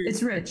wanted to.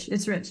 It's rich.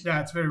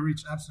 Yeah, it's very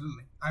rich.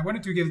 Absolutely. I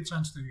wanted to give a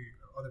chance to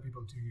other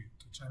people to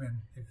chime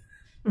in if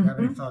you have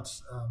any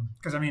thoughts,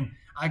 because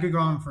I could go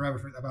on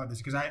forever about this,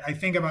 because I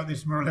think about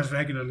this more or less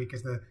regularly,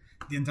 because the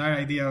entire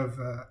idea of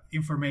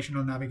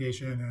informational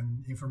navigation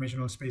and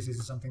informational spaces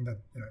is something that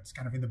it's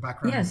kind of in the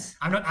background. Yes.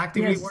 I'm not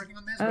actively working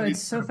on this, but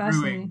it's so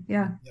fascinating.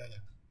 Yeah.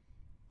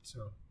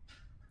 So,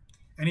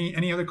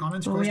 any other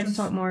comments? Well, questions? We have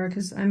to talk more,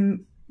 because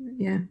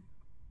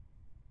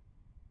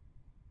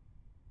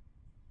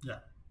Yeah.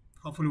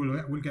 Hopefully,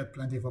 we'll get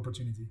plenty of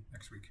opportunity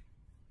next week.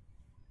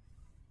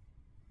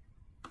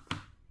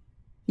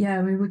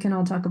 Yeah, we can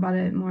all talk about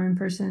it more in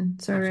person.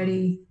 It's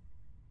already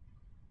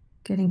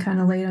getting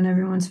kind of late on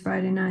everyone's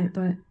Friday night,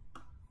 but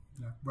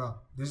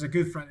well, this is a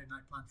good Friday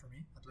night plan for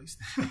me, at least.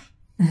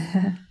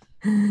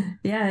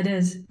 Yeah, it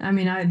is.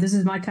 This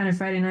is my kind of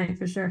Friday night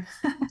for sure,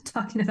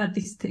 talking about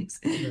these things.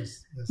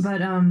 Yes.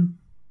 But any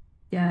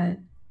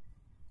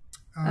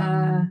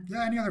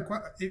other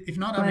if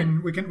not,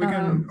 we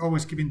can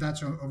always keep in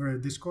touch over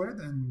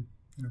Discord and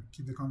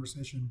keep the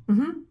conversation.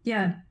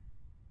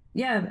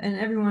 And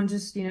everyone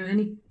just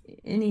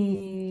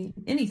anything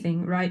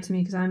right to me,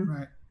 because I'm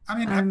right.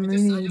 I'm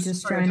really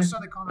just trying to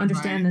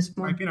understand this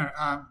more.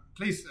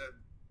 Please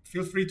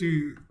feel free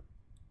to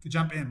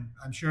jump in.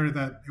 I'm sure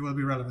that it will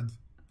be relevant.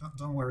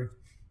 Don't worry.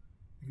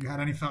 If you had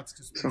any thoughts,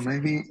 so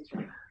maybe,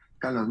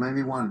 Carlos,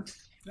 maybe one.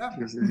 Yeah,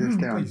 because it's just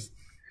please.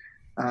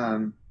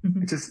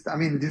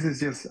 This is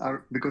just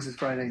because it's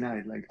Friday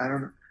night. Like, I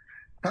don't know.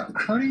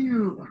 How do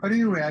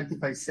you react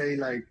if I say,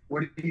 like,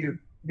 what do you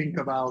think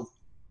about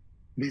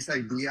this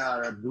idea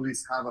that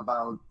Buddhists have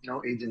about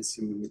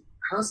agency?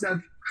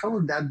 How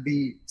would that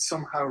be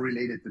somehow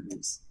related to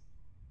this?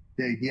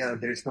 The idea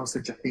that there is no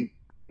such a thing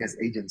as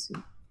agency.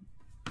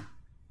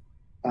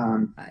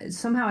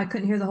 Somehow I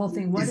couldn't hear the whole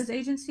thing. What is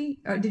agency?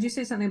 Or did you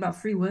say something about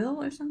free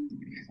will or something?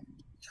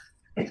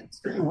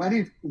 What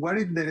if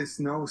there is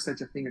no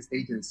such a thing as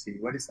agency?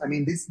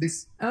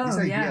 These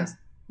ideas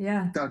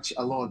touch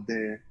a lot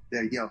the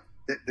idea of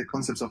the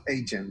concepts of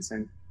agents,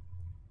 and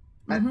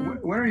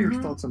what are your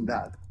thoughts on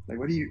that? Like,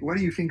 what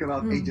do you think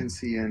about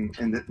agency and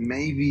that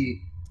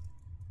maybe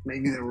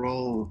the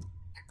role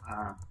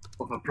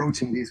of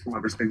approaching this from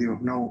a perspective of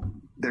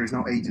there is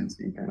no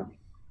agency, kind of.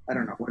 I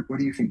don't know. What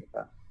do you think of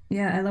that?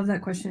 Yeah, I love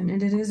that question.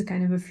 And it is a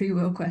kind of a free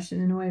will question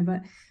in a way,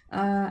 but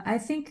I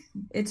think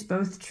it's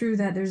both true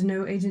that there's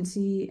no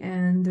agency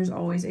and there's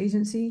always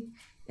agency.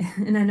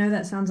 And I know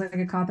that sounds like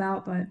a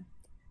cop-out, but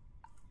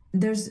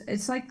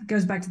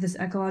goes back to this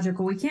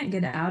ecological, we can't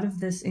get out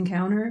of this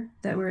encounter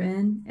that we're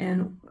in.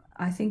 And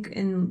I think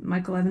in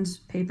Michael Evans'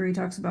 paper, he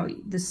talks about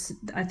this,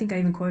 I think I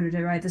even quoted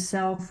it, right? The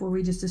self, where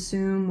we just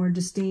assume we're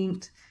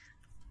distinct.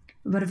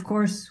 But of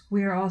course,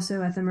 we are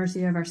also at the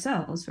mercy of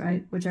ourselves,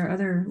 right? Which are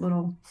other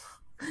little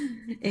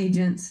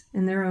agents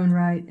in their own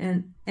right.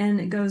 And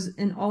it goes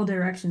in all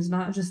directions,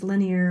 not just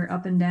linear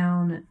up and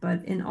down,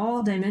 but in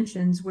all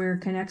dimensions, we're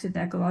connected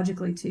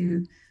ecologically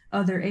to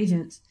other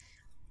agents.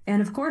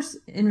 And of course,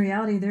 in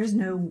reality, there's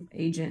no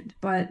agent,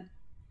 but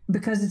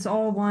because it's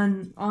all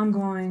one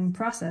ongoing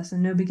process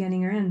and no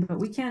beginning or end, but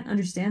we can't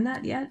understand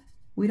that yet.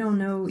 We don't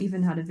know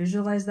even how to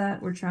visualize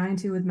that. We're trying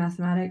to with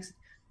mathematics,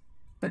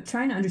 but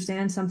trying to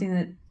understand something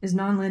that is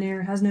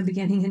nonlinear, has no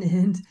beginning and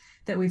end,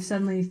 that we've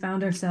suddenly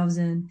found ourselves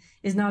in,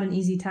 is not an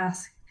easy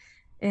task.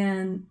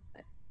 And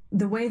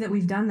the way that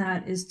we've done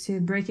that is to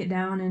break it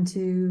down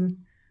into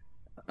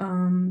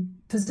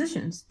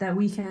positions that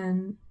we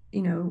can,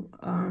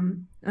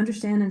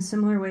 understand in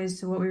similar ways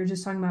to what we were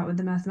just talking about with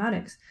the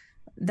mathematics.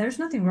 There's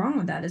nothing wrong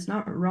with that. It's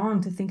not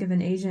wrong to think of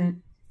an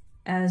agent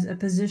as a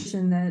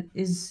position that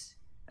is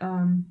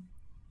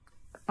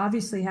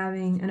obviously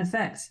having an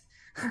effect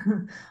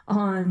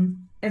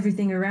on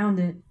everything around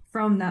it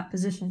from that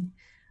position.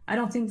 I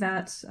don't think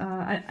that's,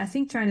 I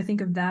think trying to think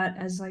of that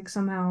as like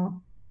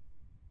somehow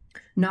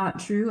not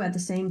true at the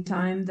same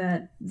time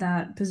that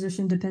that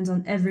position depends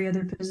on every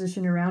other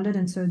position around it.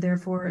 And so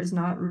therefore is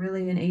not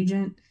really an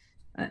agent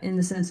in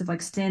the sense of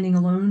like standing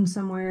alone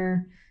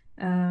somewhere.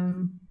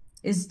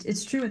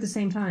 It's true at the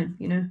same time,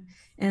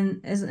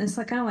 and it's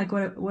like kind of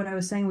like what I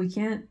was saying,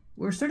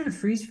 we're sort of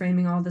freeze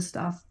framing all this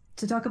stuff.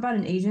 To talk about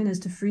an agent is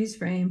to freeze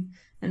frame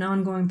an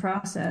ongoing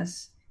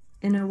process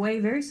in a way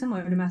very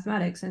similar to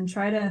mathematics and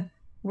try to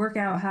work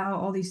out how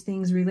all these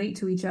things relate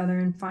to each other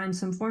and find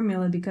some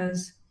formula,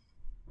 because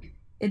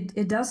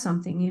it does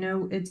something,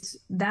 it's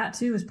that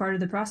too is part of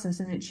the process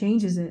and it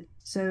changes it.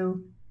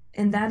 So,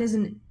 and that is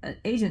an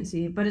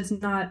agency, but it's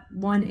not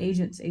one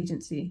agent's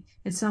agency.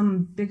 It's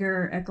some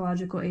bigger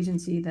ecological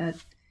agency that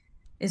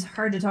is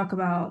hard to talk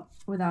about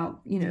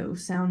without,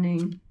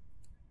 sounding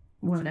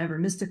whatever,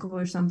 mystical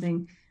or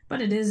something.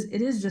 But it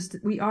is just,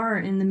 we are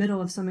in the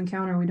middle of some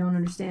encounter we don't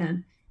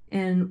understand.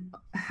 And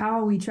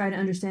how we try to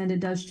understand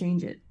it does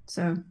change it.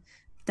 So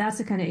that's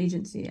the kind of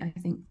agency, I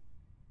think,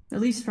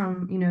 at least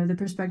from, the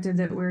perspective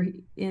that we're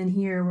in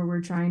here, where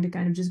we're trying to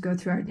kind of just go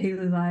through our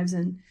daily lives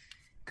and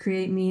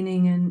create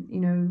meaning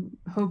and,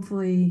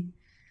 hopefully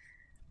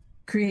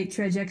create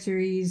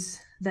trajectories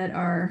that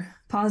are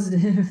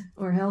positive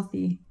or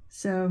healthy.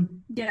 So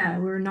yeah,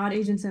 we're not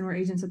agents and we're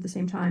agents at the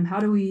same time. How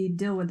do we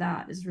deal with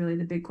that is really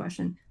the big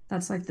question.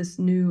 That's like this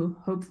new,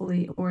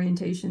 hopefully,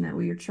 orientation that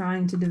we are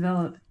trying to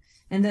develop.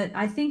 And that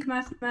I think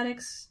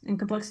mathematics and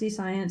complexity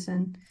science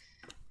and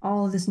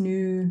all of this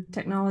new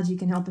technology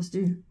can help us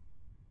do.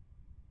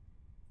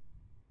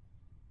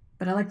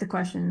 But I like the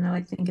question and I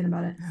like thinking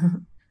about it.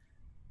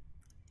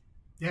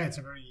 Yeah, it's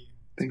a very,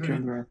 Thank you,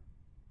 Andrea.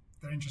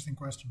 Very interesting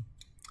question.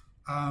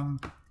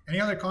 Any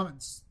other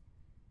comments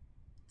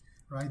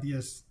or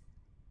ideas?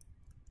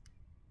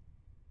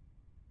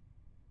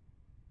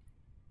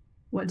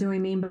 What do we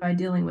mean by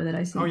dealing with it?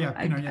 I see. Oh yeah,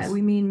 yes.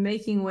 We mean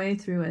making way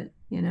through it.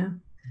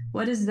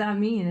 What does that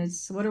mean?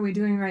 It's what are we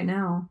doing right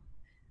now?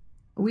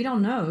 We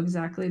don't know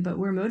exactly, but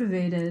we're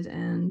motivated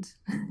and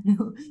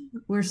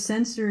we're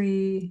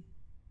sensory.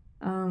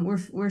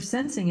 We're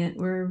sensing it.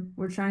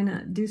 We're trying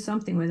to do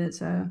something with it.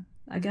 So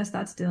I guess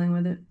that's dealing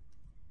with it.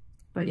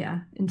 But yeah,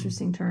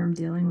 interesting term,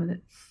 dealing with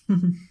it.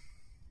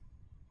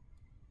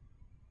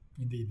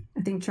 Indeed.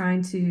 I think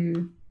trying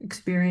to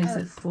experience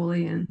it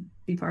fully and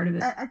be part of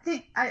it.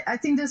 I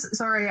think this.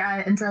 Sorry,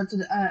 I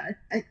interrupted.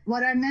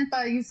 What I meant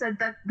by you said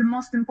that the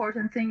most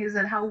important thing is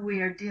that how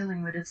we are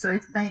dealing with it. So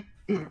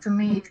to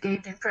me, it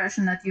gave the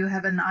impression that you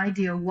have an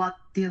idea of what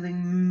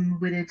dealing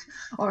with it,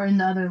 or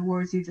in other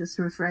words, you just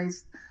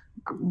rephrased.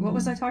 What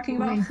was I talking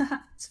about?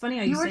 It's funny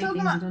how you say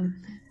things.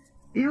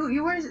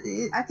 You were.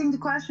 I think the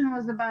question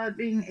was about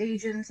being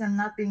agents and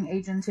not being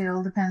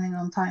agential, depending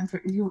on time.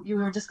 You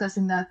were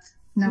discussing that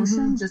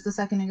notion just a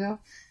second ago,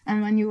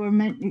 and when you were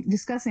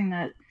discussing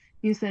that,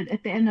 you said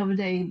at the end of the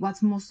day,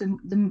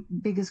 the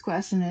biggest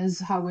question is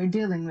how we're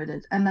dealing with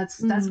it, and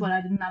that's what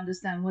I didn't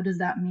understand. What does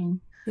that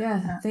mean?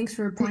 Yeah, thanks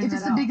for pointing that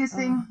out. If it's the biggest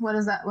thing, what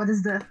is that? What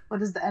is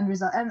the end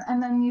result?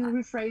 And then you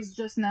rephrased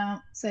just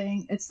now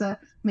saying it's the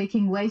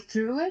making way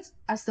through it.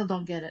 I still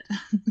don't get it.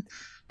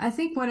 I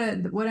think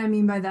what I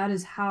mean by that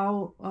is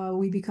how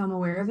we become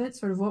aware of it,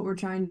 sort of what we're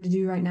trying to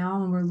do right now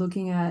when we're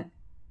looking at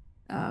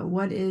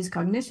what is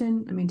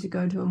cognition. I mean, to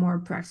go to a more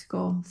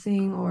practical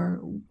thing,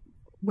 or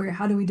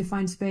how do we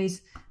define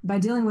space? By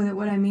dealing with it,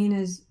 what I mean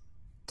is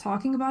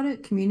talking about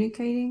it,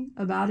 communicating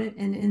about it,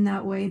 and in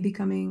that way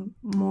becoming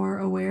more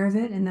aware of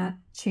it, and that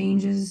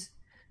changes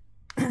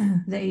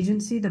the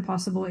agency, the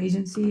possible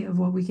agency of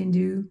what we can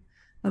do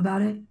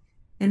about it.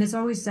 And it's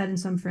always set in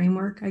some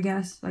framework, I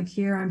guess. Like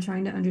here, I'm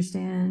trying to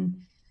understand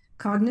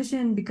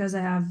cognition because I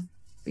have,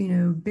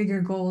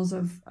 bigger goals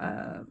of,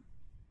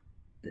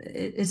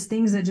 it's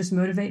things that just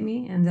motivate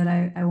me and that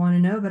I want to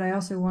know, but I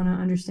also want to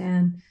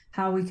understand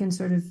how we can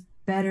sort of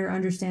better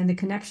understand the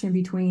connection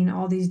between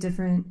all these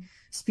different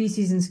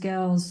species and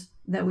scales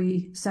that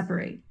we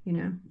separate, you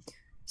know.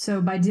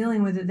 So by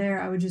dealing with it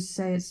there, I would just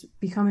say it's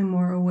becoming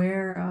more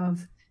aware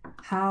of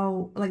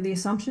how, like, the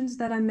assumptions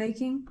that I'm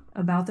making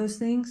about those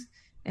things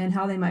and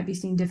how they might be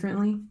seen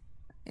differently.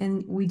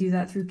 And we do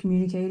that through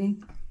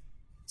communicating.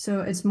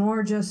 So it's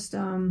more just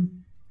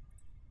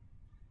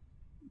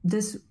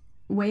this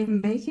way of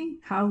making,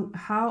 how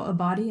a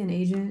body, an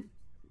agent,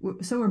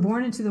 so we're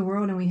born into the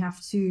world and we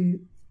have to,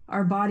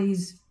 our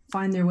bodies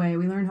find their way.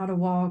 We learn how to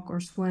walk or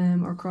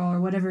swim or crawl or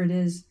whatever it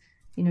is,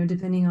 you know,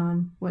 depending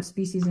on what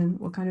species and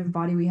what kind of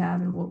body we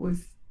have and what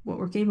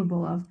we're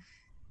capable of.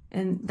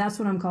 And that's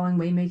what I'm calling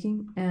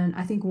waymaking. And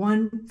I think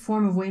one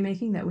form of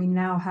waymaking that we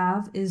now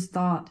have is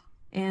thought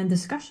and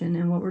discussion,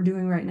 and what we're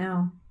doing right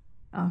now,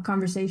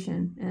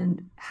 conversation,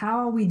 and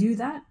how we do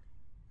that,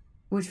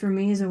 which for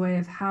me is a way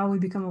of how we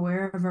become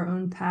aware of our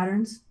own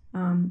patterns.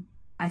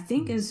 I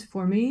think is,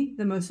 for me,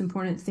 the most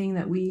important thing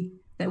that we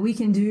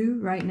can do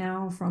right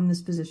now from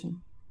this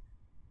position,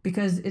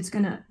 because it's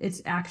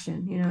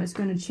action, you know, it's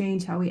going to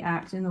change how we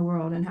act in the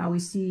world and how we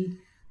see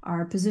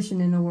our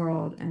position in the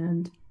world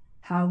and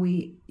how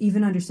we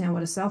even understand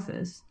what a self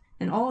is.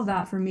 And all of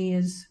that for me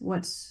is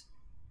what's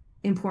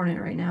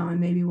important right now, and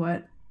maybe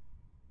what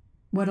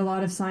a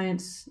lot of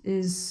science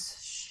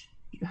is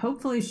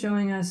hopefully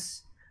showing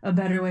us a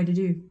better way to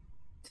do.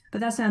 But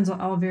that sounds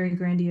all very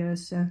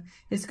grandiose. So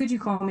it's good you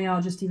call me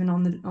out just even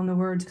on the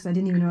words, because I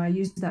didn't even know I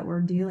used that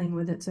word, dealing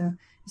with it. So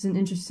it's an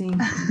interesting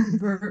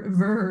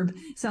verb.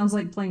 Sounds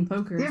like playing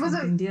poker. It was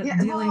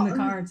dealing the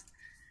cards.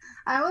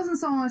 I wasn't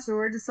so much the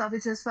word itself.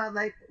 It just felt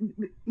like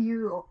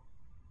your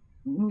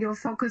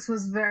focus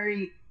was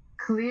very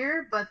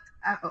clear, but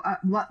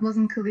what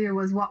wasn't clear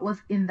was what was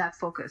in that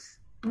focus.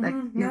 Like,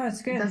 no,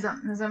 it's good. Does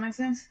that make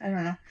sense? I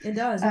don't know. It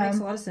does. It makes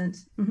a lot of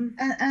sense.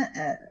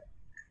 And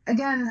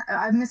again,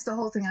 I missed the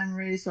whole thing. I'm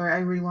really sorry. I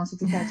really wanted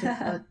to catch it,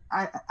 but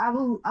I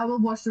will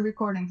watch the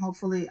recording.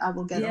 Hopefully, I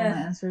will get all my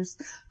answers.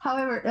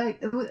 However,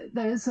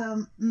 there's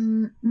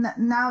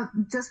now,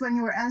 just when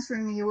you were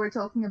answering me, you were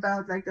talking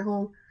about like the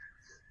whole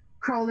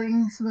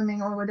crawling,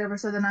 swimming, or whatever.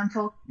 So then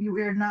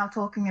we're now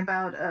talking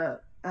about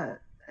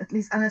at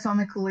least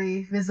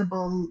anatomically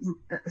visible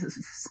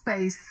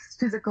space,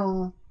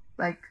 physical,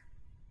 like.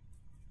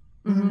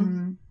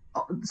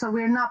 So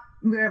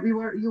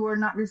you were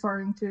not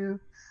referring to,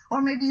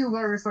 or maybe you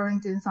were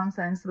referring to in some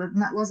sense, but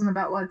that wasn't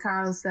about what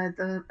Carl said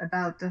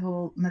about the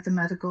whole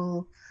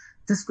mathematical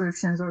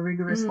descriptions or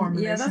rigorous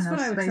formulation. Yeah, that's what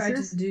I tried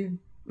to do.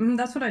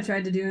 That's what I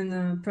tried to do in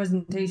the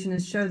presentation,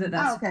 is show that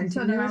that's okay.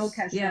 So then I will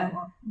catch that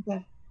one.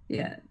 Okay.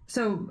 Yeah.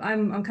 So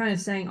I'm kind of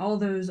saying all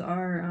those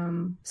are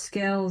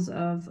scales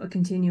of a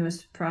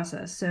continuous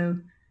process. So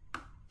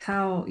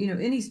how, you know,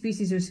 any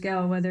species or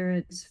scale, whether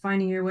it's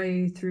finding your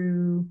way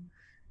through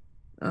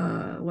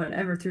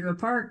through a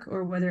park,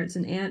 or whether it's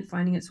an ant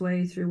finding its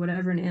way through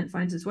whatever an ant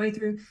finds its way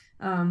through,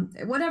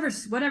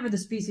 whatever the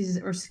species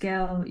or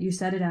scale you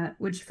set it at,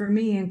 which for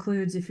me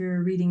includes if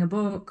you're reading a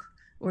book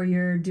or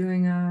you're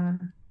doing a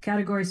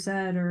category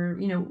set, or,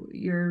 you know,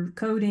 you're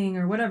coding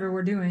or whatever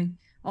we're doing,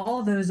 all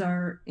of those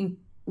are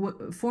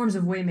forms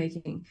of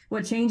waymaking.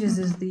 What changes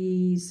is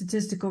the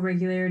statistical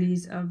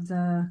regularities of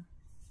the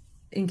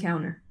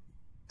encounter.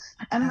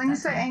 And when you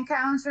say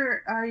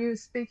encounter, are you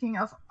speaking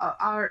of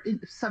our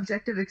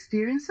subjective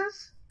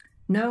experiences?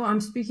 No, I'm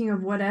speaking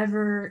of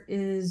whatever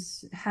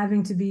is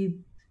having to be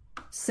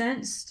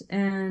sensed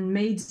and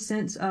made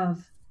sense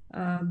of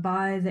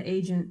by the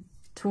agent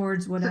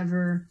towards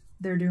whatever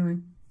they're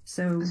doing.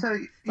 So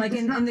like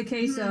in the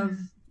case of,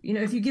 you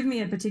know, if you give me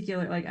a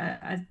particular, like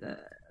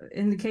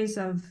in the case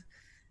of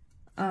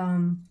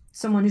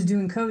someone who's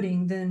doing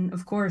coding, then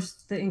of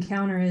course the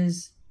encounter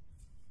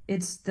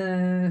it's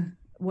the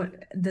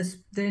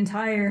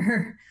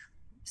entire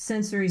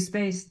sensory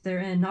space they're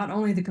in, not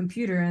only the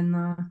computer and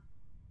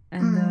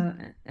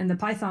the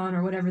Python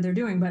or whatever they're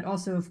doing, but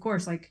also, of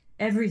course, like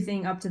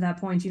everything up to that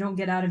point. You don't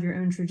get out of your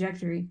own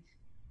trajectory.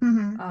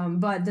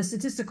 But the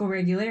statistical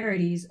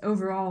regularities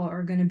overall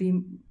are going to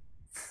be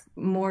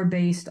more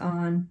based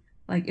on,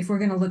 like, if we're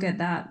going to look at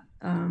that,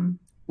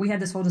 we had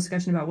this whole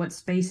discussion about what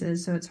space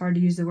is, so it's hard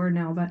to use the word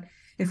now, but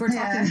if we're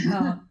talking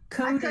about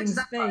coding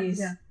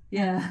space,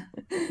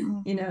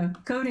 you know,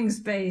 coding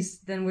space,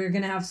 then we're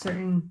going to have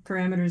certain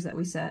parameters that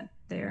we set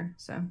there.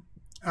 So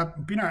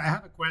Pinar, I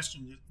have a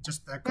question,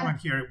 just a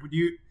comment here. Would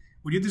you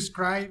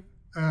describe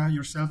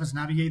yourself as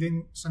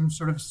navigating some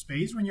sort of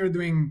space when you're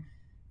doing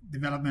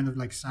development of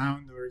like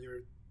sound, or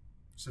you're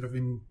sort of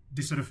in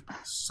this sort of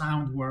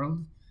sound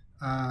world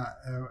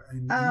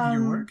in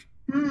your work?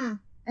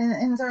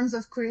 In terms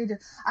of creative,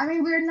 I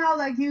mean, we're now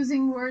like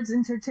using words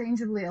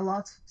interchangeably a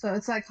lot, so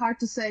it's like hard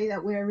to say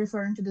that we're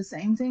referring to the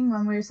same thing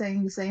when we're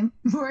saying the same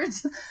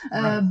words.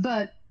 Right.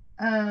 But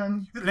let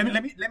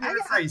me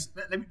rephrase.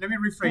 Let me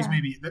rephrase.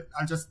 Maybe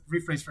I'll just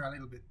rephrase for a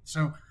little bit.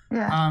 So,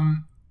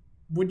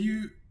 would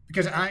you?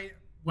 Because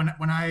when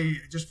I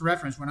just for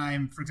reference, when I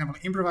am, for example,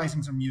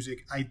 improvising some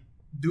music, I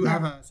do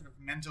have a sort of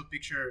mental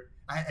picture.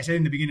 I said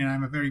in the beginning,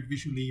 I'm a very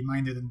visually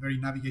minded and very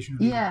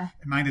navigationally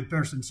minded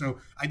person. So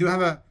I do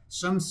have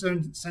some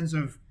certain sense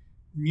of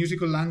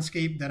musical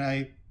landscape that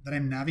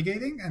I'm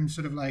navigating, and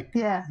sort of like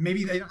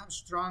maybe they don't have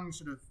strong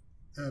sort of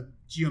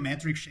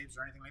geometric shapes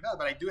or anything like that,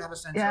 but I do have a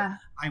sense of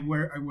I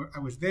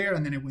was there,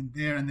 and then I went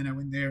there, and then I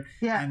went there,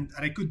 and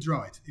I could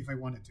draw it if I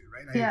wanted to,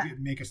 right? I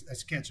could make a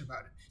sketch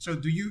about it. So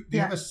do you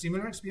have a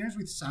similar experience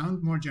with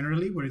sound more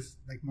generally, where it's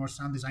like more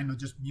sound design, not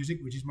just music,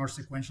 which is more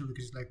sequential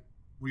because it's like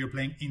where you're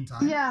playing in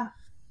time? Yeah,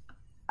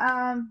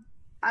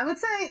 I would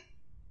say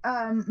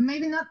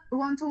maybe not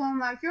one-to-one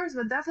like yours,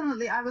 but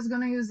definitely I was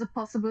going to use the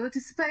possibility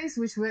space,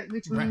 which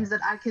means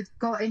that I could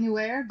go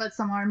anywhere, but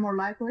some are more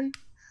likely.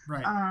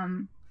 Right.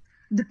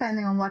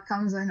 Depending on what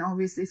comes in,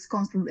 obviously it's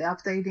constantly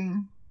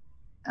updating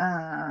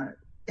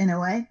in a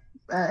way,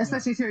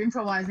 especially if you're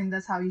improvising.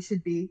 That's how you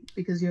should be,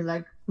 because you're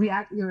like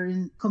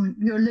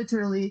you're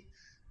literally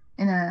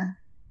in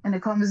a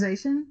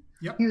conversation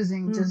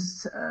using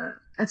just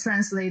a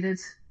translated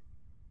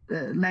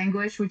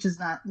language, which is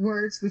not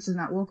words, which is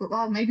not vocal,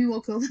 well, maybe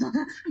vocal,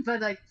 but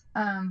like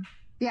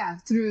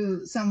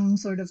through some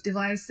sort of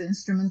device, the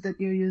instrument that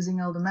you're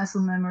using, all the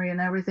muscle memory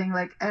and everything,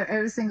 like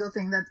every single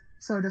thing that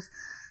sort of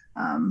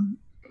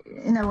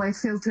in a way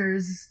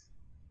filters.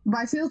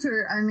 By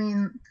filter, I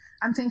mean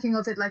I'm thinking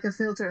of it like a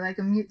filter, like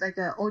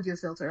a audio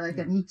filter, like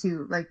an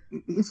EQ. Like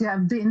if you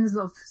have bins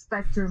of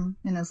spectrum,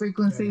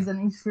 frequencies,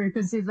 and each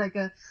frequency is like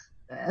a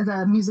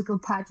musical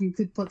path you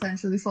could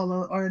potentially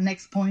follow, or a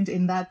next point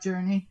in that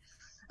journey.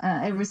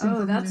 Every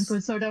single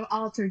input sort of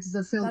alters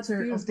the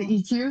filter of the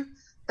EQ.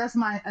 That's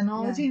my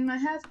analogy in my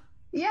head.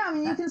 Yeah, I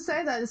mean, you can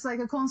say that it's like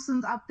a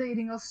constant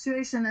updating of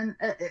situation, and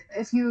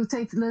if you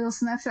take little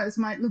snapshots, it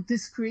might look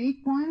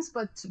discrete points,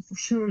 but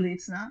surely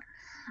it's not.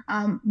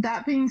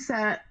 That being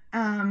said,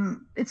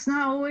 it's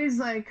not always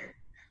like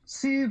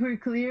super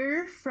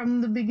clear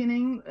from the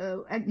beginning.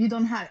 You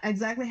don't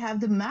exactly have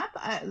the map.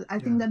 I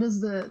think that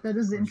is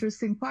the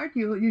interesting part.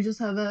 You just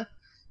have a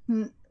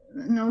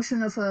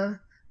notion of a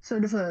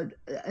sort of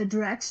a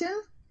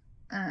direction.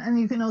 And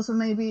you can also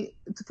maybe,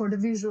 for the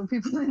visual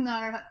people in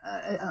our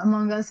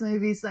among us,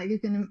 maybe it's like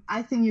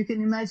I think you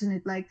can imagine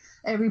it like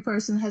every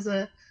person has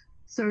a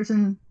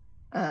certain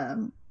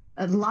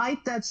a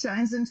light that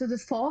shines into the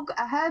fog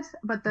ahead,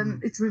 but then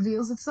it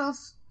reveals itself.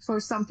 For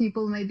some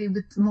people, maybe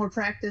with more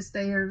practice,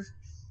 their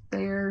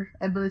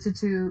ability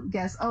to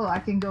guess, oh, I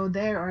can go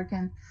there, or I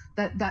can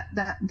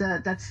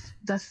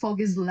that fog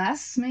is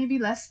less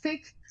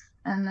thick.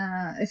 And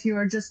if you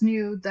are just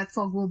new, that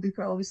fog will be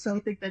probably so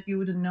thick that you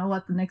wouldn't know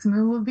what the next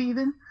move will be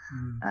even.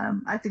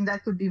 I think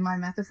that could be my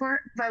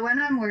metaphor. But when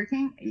I'm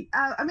working,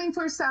 I mean,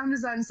 for sound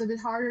design, it's a bit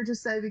harder to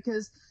say,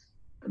 because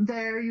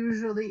there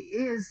usually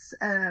is,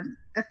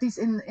 at least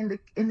in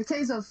the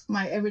case of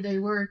my everyday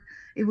work,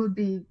 it would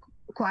be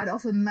quite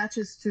often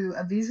matches to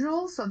a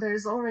visual. So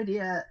there's already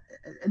a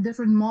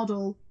different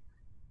model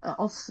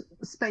of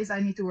space I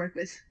need to work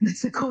with.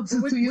 It's called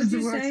to use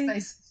the word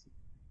space.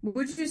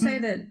 Would you say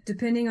that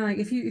depending on, like,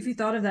 if you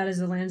thought of that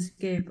as a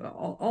landscape,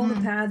 all the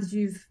paths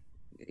you've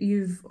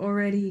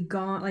already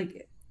gone,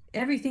 like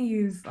everything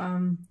you've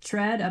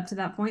tread up to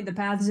that point, the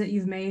paths that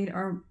you've made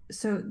are,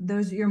 so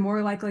those, you're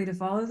more likely to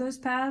follow those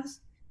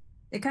paths?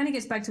 It kind of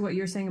gets back to what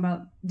you're saying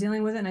about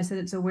dealing with it, and I said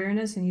it's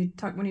awareness, and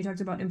when you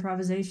talked about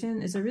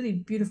improvisation, it's a really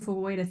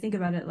beautiful way to think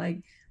about it.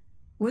 Like,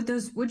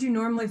 would you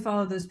normally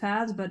follow those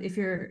paths, but if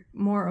you're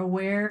more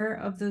aware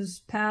of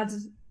those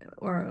paths,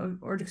 or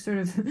sort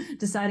of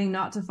deciding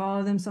not to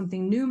follow them,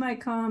 something new might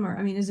come? Or,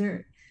 I mean,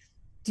 do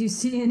you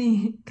see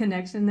any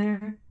connection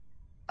there?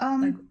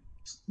 Like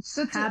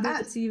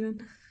habits even?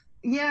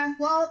 Yeah,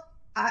 well,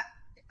 I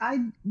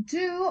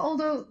do,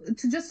 although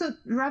to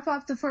wrap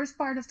up the first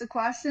part of the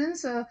question,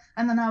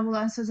 and then I will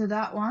answer to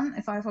that one.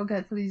 If I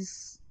forget,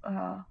 please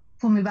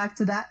pull me back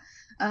to that.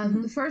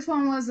 The first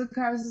one was the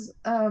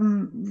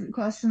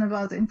question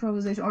about the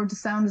improvisation or the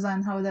sound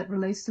design, how that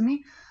relates to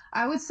me.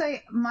 I would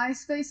say my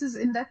spaces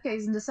in that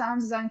case, in the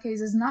sound design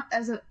case, is not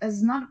as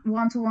not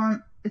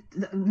one-to-one. It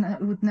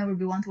would never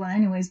be one-to-one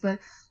anyways, but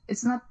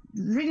it's not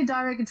really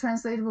directly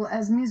translatable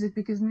as music,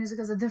 because music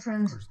has a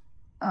different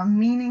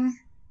meaning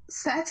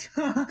set,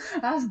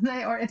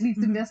 or at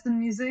least in Western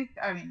music.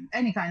 I mean,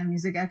 any kind of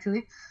music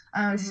actually.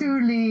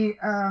 Surely,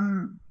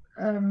 there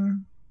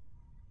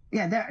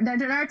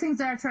are things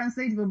that are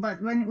translatable,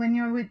 but when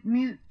you're with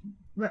me.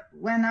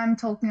 When I'm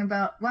talking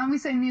about, when we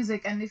say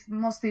music, and if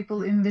most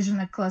people envision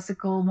a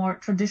classical, more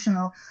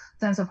traditional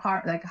sense of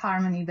like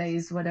harmony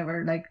based,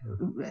 whatever, like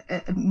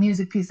a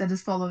music piece that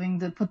is following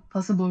the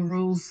possible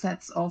rules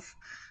sets of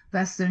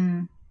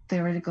Western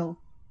theoretical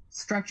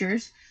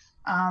structures,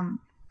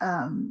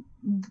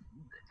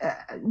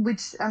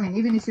 which, I mean,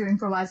 even if you're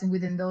improvising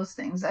within those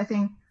things, I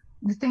think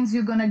the things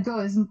you're gonna go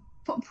is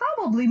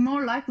probably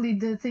more likely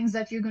the things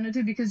that you're going to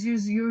do, because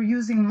you're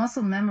using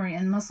muscle memory,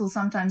 and muscle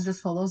sometimes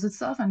just follows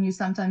itself, and you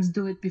sometimes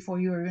do it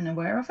before you're even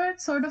aware of it,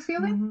 sort of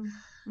feeling.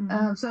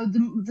 So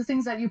the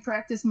things that you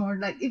practice more,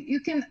 like if you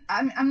can,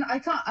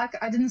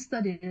 I didn't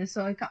study this,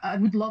 so I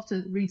would love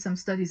to read some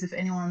studies if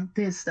anyone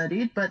did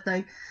study it, but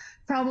like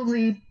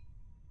probably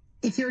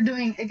if you're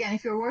doing, again,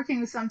 if you're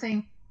working with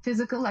something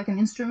physical, like an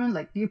instrument,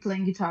 like you're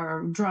playing guitar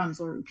or drums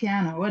or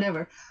piano or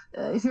whatever,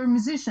 if you're a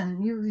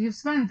musician, you've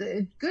spent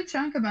a good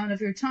chunk amount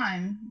of your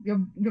time, your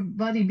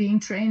body being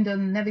trained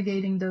on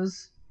navigating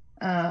those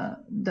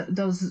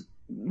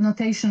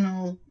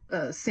notational,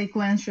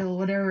 sequential,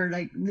 whatever,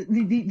 like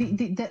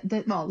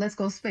well, let's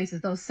go spaces,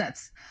 those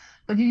sets.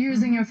 But you're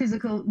using your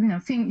physical,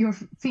 your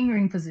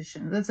fingering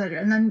positions,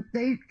 etc. And then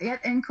they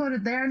get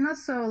encoded. They are not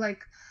so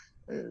like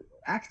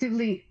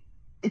actively.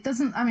 It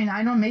doesn't. I mean,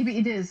 I don't. Maybe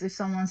it is if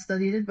someone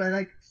studied it, but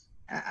like,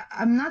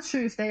 I'm not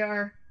sure if they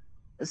are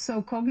so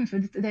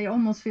cognitive. They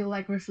almost feel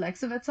like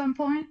reflexive at some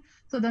point.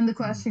 So then the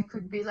question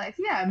could be like,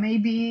 yeah,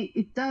 maybe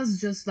it does,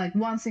 just like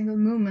one single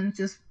movement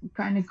just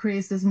kind of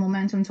creates this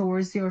momentum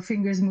towards your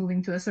fingers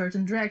moving to a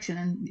certain direction,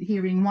 and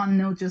hearing one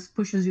note just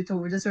pushes you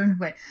towards a certain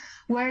way.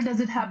 Where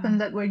does it happen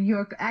that when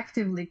you're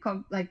actively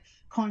like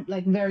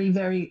very,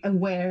 very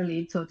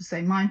awarely, so to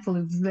say,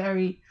 mindfully,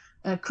 very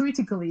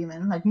critically,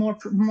 even like more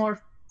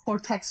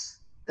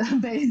cortex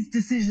based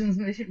decision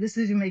making,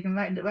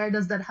 where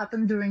does that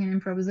happen during an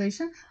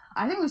improvisation?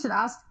 I think we should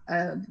ask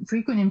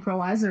frequent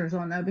improvisers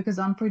on that, because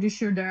I'm pretty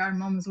sure there are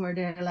moments where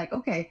they're like,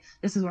 okay,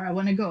 this is where I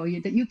want to go.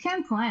 You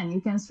can plan,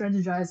 you can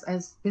strategize,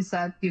 as we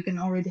said. You can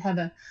already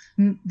have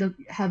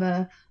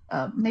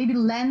maybe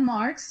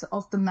landmarks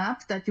of the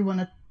map that you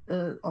want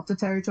to of the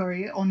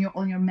territory on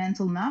your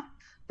mental map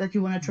that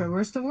you want to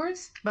traverse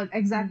towards, but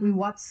exactly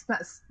what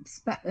steps,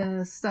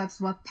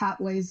 what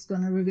pathway is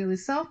going to reveal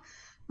itself.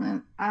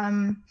 It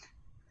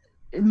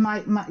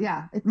might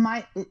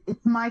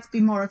be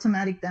more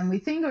automatic than we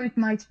think, or it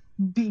might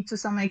be to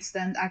some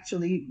extent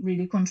actually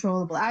really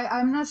controllable.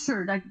 I'm not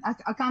sure. Like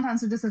I can't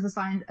answer this as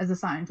a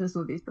scientist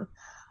with it, but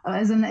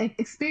as an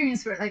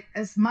experience,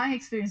 as my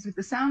experience with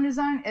the sound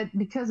design,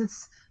 because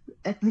it's,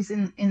 at least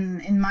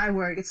in my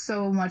work, it's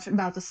so much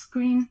about the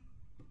screen,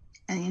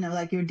 and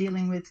like you're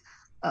dealing with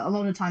a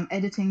lot of time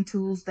editing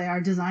tools. They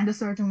are designed a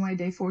certain way.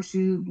 They force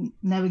you to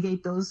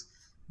navigate those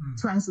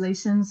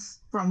translations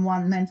from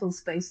one mental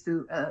space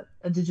to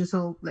a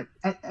digital, like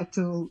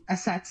actual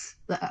assets.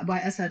 By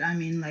asset, I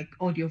mean like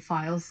audio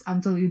files,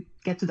 until you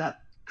get to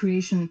that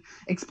creation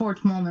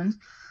export moment.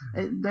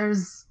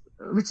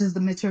 Which is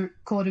the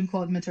quote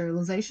unquote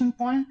materialization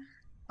point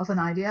of an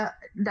idea.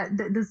 That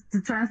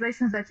the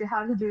translations that you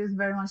have to do is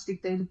very much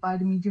dictated by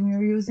the medium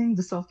you're using,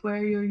 the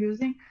software you're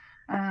using.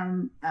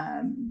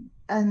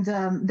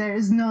 There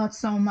is not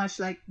so much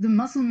like the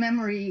muscle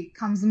memory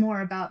comes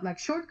more about like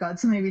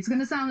shortcuts. Maybe it's going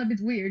to sound a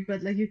bit weird,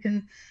 but like if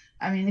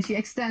you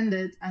extend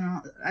it,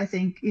 I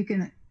think you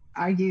can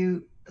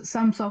argue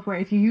some software,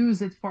 if you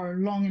use it for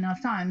long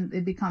enough time,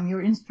 it become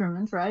your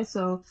instrument, right?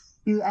 So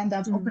you end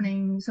up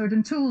opening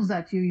certain tools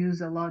that you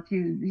use a lot.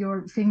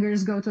 Your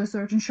fingers go to a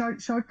certain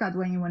shortcut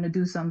when you want to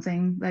do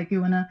something, like you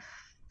want to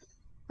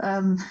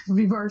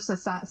reverse a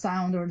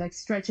sound or like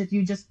stretch it.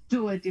 You just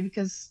do it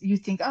because you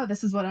think, oh,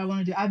 this is what I want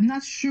to do. I'm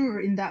not sure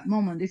in that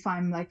moment if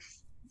I'm like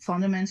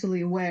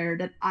fundamentally aware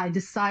that I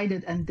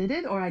decided and did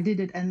it, or I did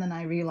it and then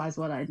I realized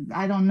what I did.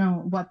 I don't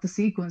know what the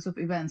sequence of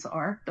events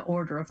are, the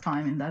order of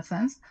time in that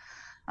sense.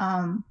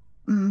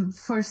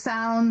 For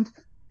sound,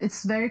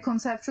 it's very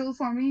conceptual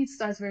for me. It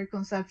starts very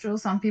conceptual.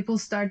 Some people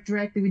start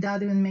directly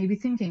without even maybe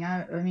thinking.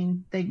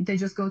 They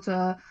just go to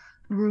a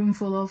room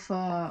full of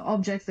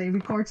objects, they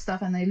record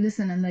stuff and they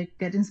listen and they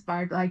get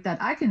inspired like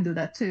that. I can do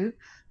that too,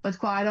 but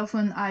quite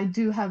often I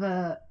do have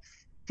a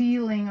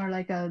feeling or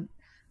like a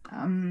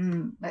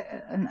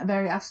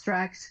very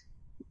abstract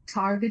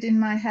target in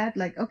my head,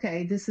 like,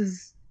 okay,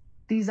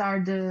 these are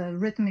the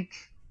rhythmic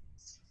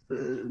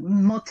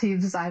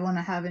motifs I want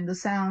to have in the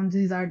sound.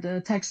 These are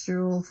the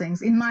textural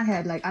things in my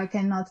head. Like I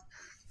cannot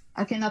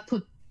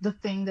put the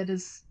thing that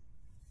is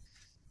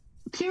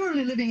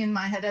purely living in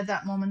my head at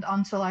that moment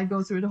until I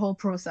go through the whole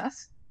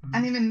process.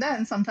 And even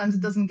then, sometimes it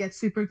doesn't get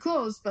super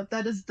close, but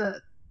that is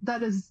the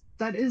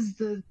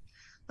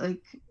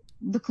like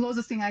the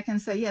closest thing I can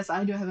say, yes,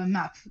 I do have a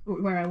map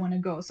where I want to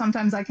go.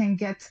 Sometimes I can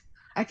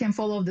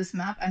follow this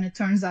map and it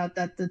turns out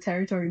that the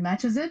territory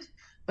matches it,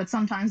 but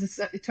sometimes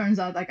it turns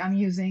out like I'm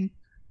using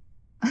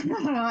I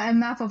don't know, a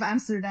map of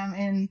Amsterdam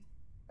in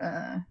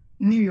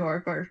New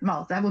York, or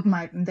well, they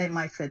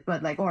might fit,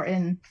 but like, or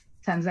in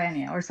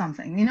Tanzania or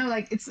something,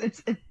 like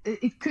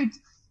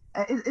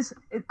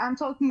I'm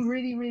talking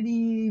really,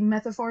 really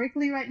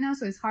metaphorically right now,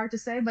 so it's hard to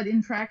say, but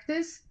in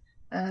practice,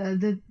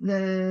 in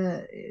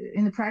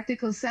the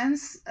practical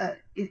sense,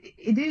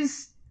 it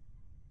is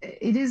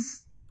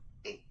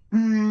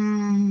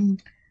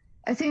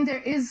I think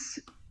there is,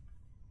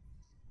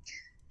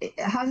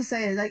 how to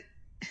say it, like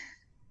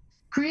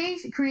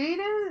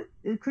creativity,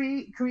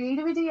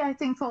 I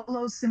think,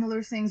 follows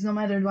similar things no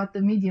matter what the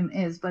medium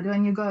is. But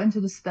when you go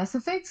into the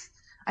specifics,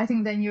 I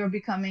think then you're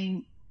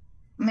becoming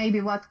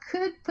maybe what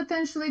could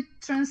potentially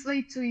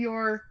translate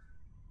to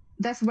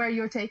that's where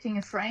you're taking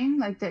a frame,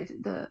 like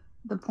the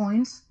the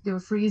points, you're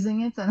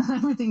freezing it, and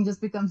everything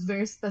just becomes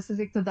very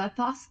specific to that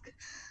task.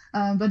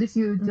 But if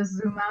you just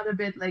zoom out a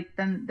bit, like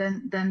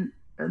then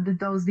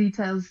those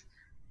details,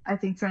 I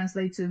think,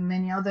 translate to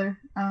many other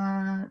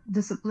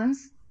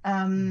disciplines.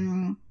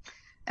 And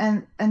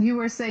you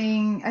were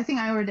saying, I think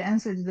I already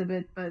answered it a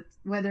bit, but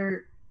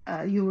whether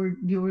you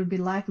would be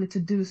likely to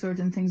do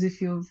certain things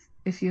if you've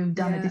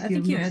done it, if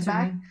you look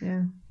back.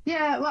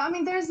 Yeah. Well, I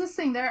mean, there's this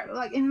thing there,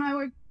 like in my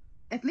work,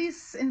 at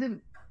least in the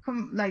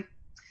like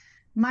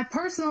my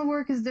personal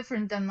work is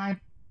different than my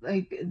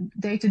like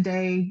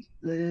day-to-day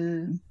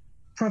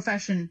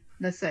profession.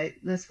 Let's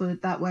put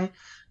it that way.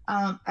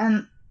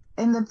 And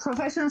in the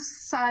professional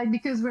side,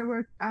 because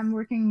I'm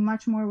working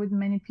much more with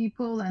many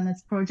people and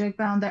it's project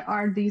bound, there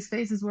are these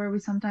phases where we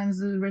sometimes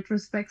do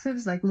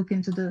retrospectives, like look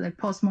into the like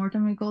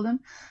post-mortem, we call them.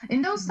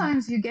 In those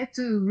times you get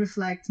to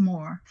reflect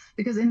more,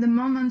 because in the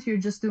moment you're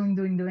just doing.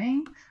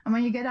 And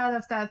when you get out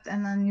of that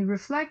and then you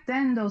reflect,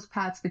 then those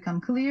paths become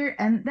clear.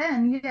 And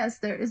then yes,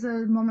 there is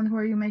a moment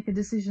where you make a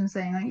decision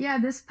saying like, yeah,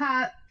 this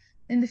path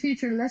in the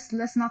future,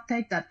 let's not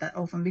take that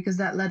often, because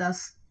that led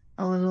us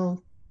a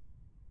little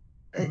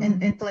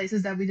in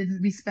places that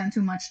we spent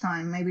too much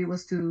time. Maybe it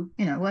was too,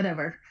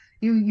 whatever.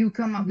 You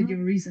come up with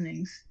your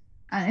reasonings,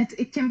 and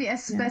it can be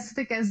as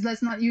specific as,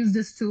 let's not use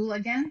this tool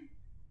again,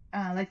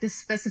 like this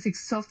specific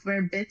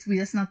software bit,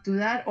 let's not do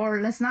that.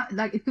 Or let's not,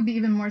 like, it could be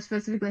even more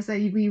specific. Let's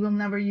say we will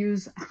never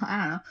use, I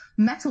don't know,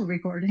 metal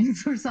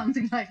recordings or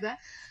something like that.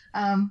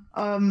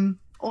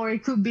 Or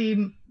it could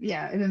be,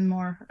 even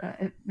more,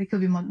 it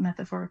could be more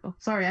metaphorical.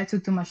 Sorry, I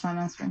took too much time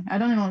answering. I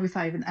don't know if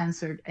I even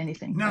answered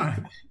anything.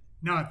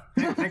 No,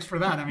 thanks for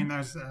that. I mean, I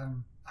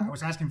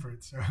was asking for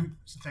it, so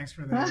thanks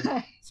for the answer.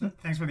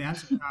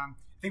 I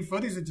think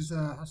Fodis just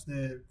has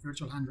the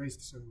virtual hand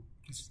raised, so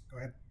please go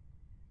ahead.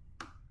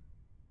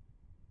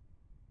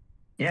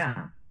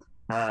 Yeah.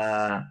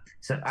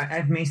 So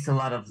I've missed a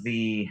lot of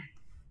the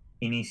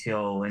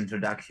initial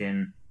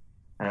introduction.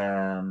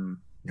 I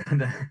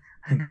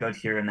got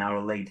here an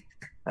hour late,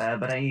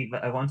 but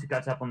I want to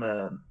catch up on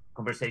the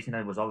conversation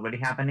that was already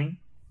happening,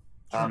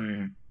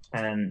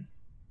 and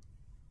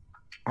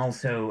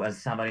also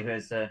as somebody who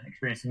has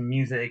experience in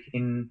music,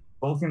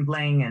 both in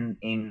playing and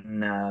in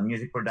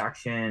music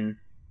production,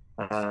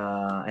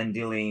 and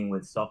dealing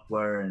with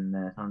software and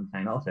sound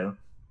design also.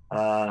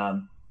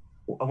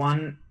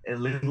 One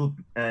little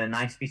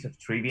nice piece of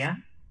trivia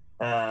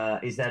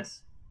is that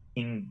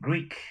in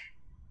Greek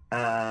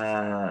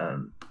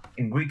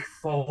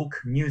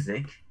folk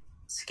music,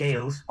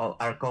 scales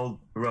are called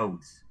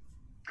roads.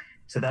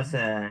 So that's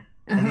an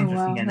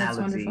interesting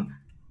analogy. That's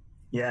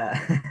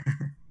yeah.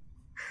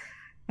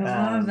 I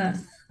love that.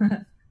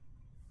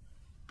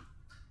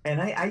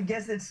 And I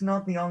guess it's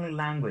not the only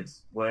language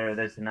where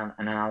there's an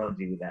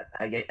analogy with that.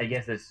 I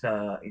guess there's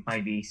it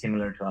might be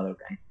similar to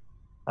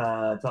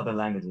other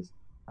languages.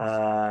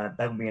 That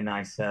would be a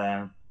nice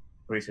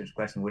research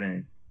question,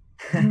 wouldn't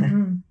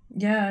it?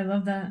 Yeah, I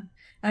love that.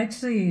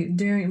 Actually,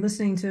 during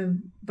listening to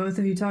both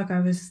of you talk, I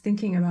was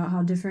thinking about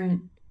how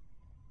different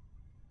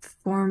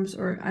forms,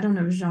 or I don't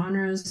know,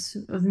 genres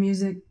of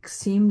music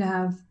seem to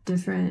have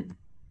different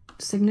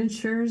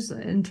signatures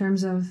in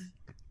terms of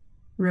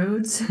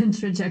roads and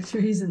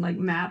trajectories and like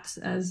maps,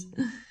 as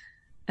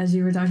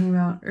you were talking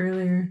about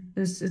earlier.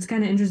 It's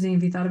kind of interesting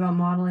if you thought about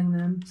modeling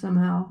them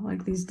somehow,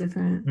 like these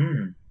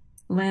different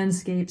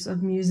landscapes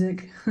of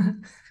music.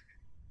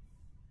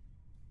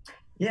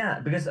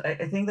 Yeah, because I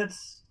think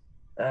that's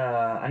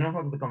I don't know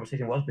how the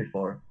conversation was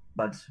before,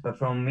 but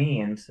from me,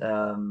 and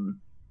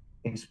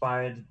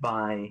inspired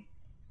by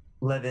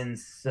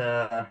Levin's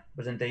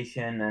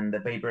presentation and the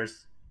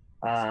papers,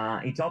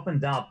 it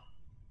opened up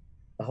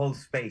a whole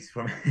space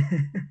from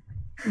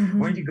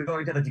when you go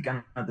into that you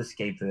cannot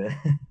escape it.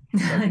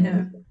 I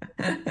know.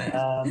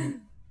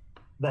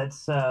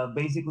 That's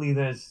basically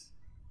there's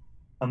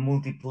a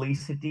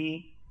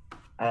multiplicity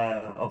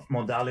of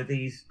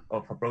modalities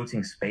of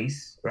approaching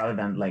space rather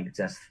than like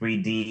just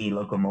 3D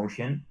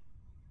locomotion,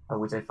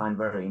 which I find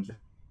very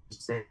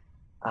interesting.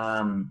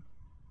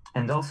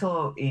 And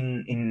also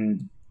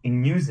in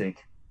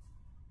music,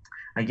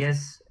 I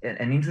guess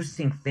an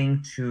interesting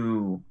thing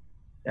to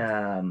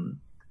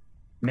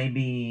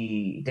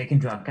maybe take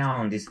into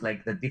account is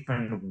like the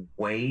different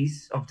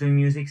ways of doing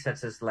music,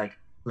 such as like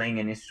playing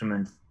an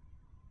instrument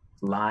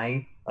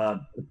live,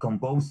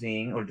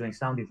 composing or doing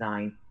sound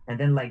design, and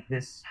then like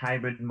this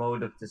hybrid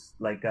mode of just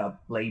like a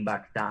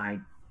playback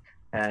type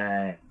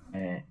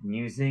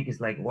music is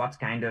like, what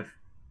kind of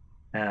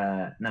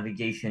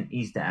navigation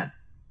is that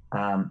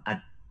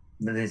at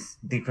these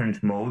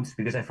different modes?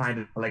 Because I find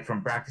it, like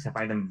from practice, I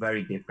find them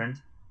very different.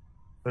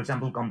 For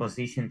example,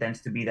 composition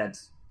tends to be that,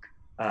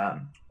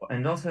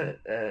 and also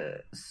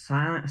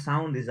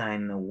sound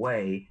design in a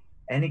way,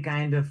 any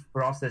kind of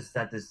process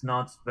that is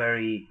not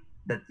very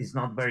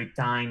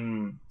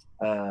time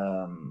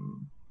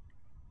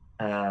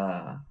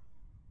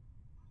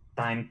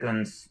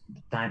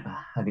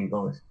how do you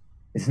call it?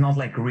 It's not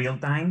like real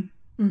time,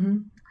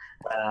 and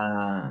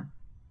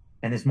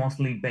it's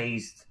mostly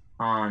based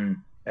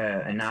on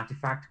an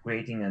artifact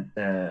creating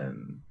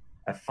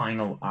a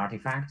final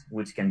artifact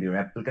which can be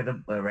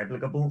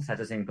replicable, such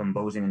as in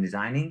composing and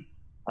designing.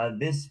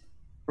 This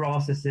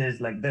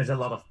processes, like there's a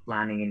lot of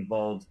planning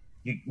involved.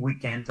 We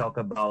can talk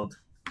about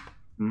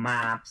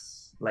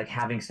maps, like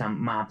having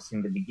some maps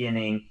in the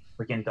beginning.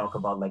 We can talk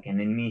about like an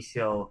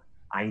initial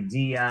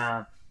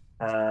idea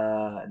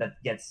that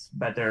gets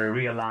better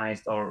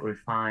realized or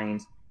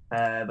refined.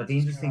 But the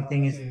interesting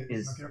thing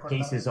is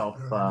cases of,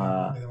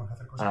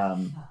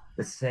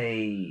 let's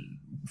say,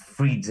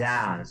 free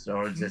jazz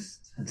or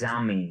just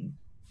jamming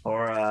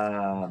or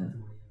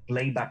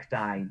playback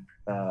type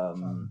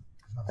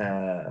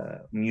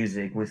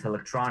music with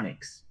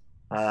electronics,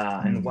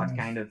 and what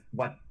kind of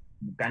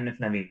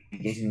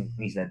navigation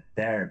is that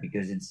there,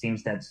 because it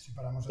seems that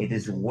it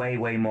is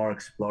way more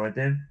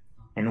explorative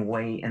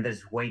and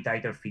there's way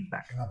tighter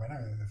feedback.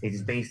 It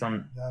is based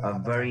on a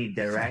very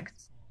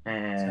direct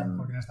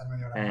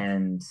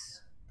and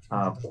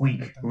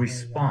quick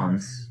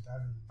response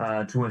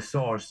to a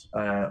source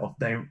of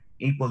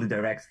equally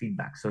direct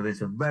feedback. So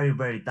there's a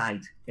very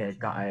tight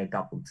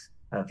coupled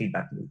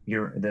feedback loop.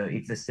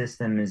 If the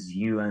system is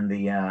you and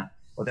the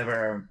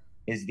whatever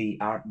is the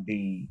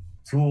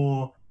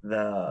tool,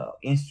 the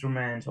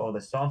instrument, or the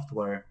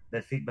software,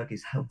 the feedback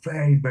is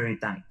very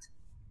tight.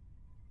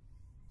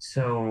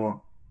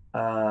 So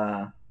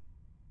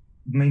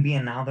maybe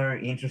another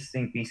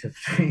interesting piece of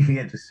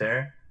trivia to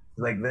share,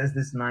 like there's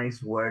this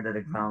nice word that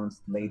I found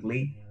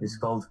lately. It's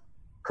called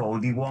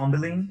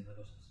codewombling,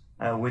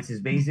 which is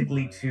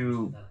basically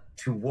to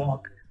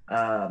walk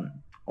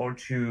or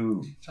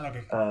to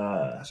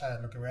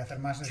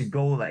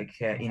go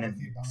like in a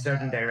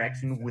certain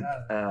direction with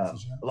a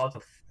lot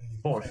of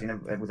force,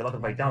 with a lot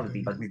of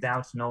vitality, but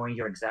without knowing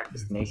your exact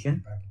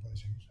destination.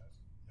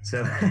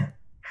 So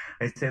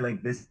I'd say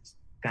like this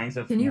kinds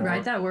of. Can you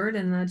write that word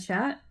in the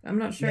chat? I'm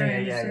not sure.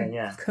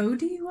 Yeah.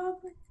 Cody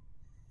wobbling?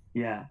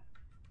 Yeah.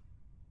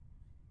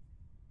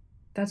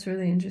 That's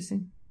really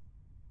interesting.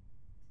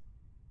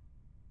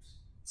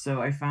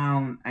 So I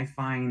find.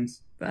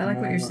 But I like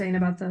what you're saying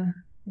about the.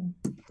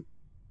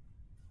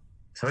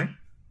 Sorry?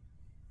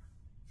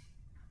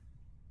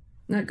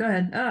 No, go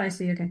ahead. Oh, I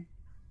see. Okay.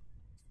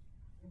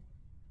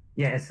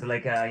 Yeah, it's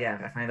like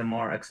I find the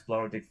more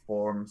explorative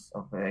forms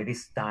of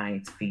this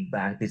tight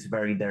feedback, these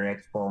very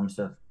direct forms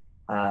of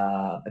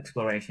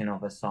exploration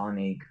of a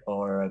sonic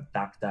or a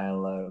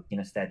tactile or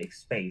kinesthetic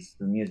space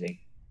to music,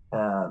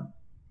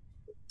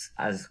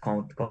 as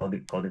called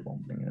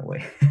bombing in a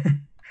way.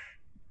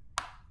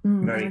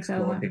 Very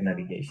explorative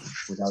navigation.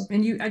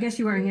 And I guess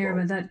you weren't here,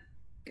 but that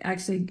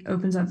actually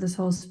opens up this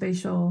whole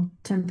spatial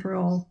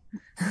temporal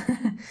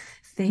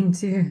thing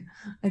too,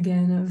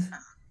 again of.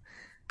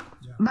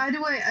 Yeah. By the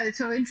way,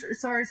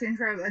 sorry to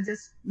interrupt.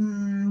 Just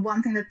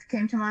one thing that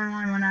came to my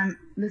mind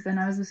when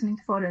I was listening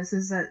to photos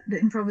is that the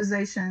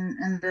improvisation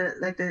and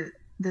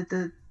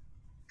the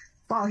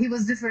well, he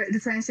was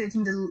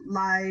differentiating the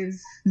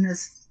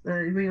liveness,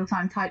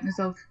 real-time tightness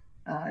of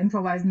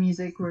improvised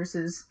music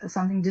versus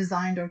something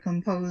designed or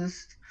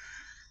composed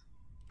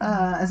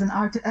as an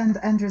art and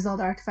end result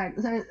artifact.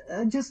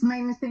 That just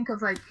made me think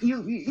of like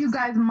you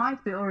guys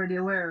might be already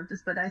aware of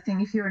this, but I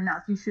think if you're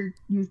not,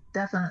 you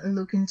definitely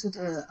look into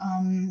the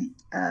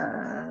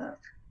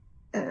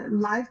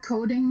live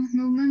coding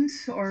movement,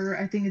 or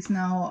I think it's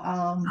now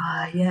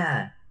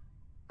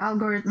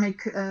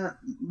algorithmic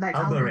like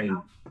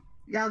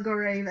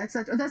algorithm,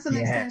 etc. That's an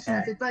extension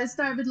of it, but it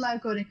started with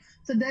live coding.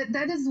 So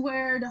that is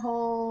where the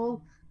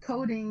whole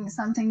coding,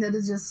 something that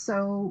is just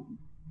so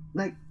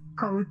like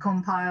code,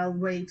 compile,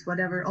 wait,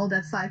 whatever, all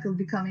that cycle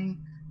becoming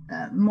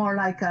more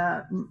like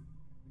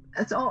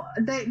it's all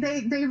they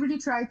really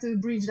try to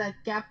bridge that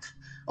gap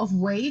of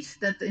wait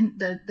that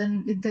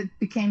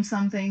became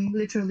something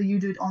literally you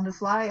do it on the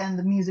fly and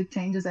the music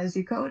changes as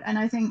you code. And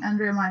I think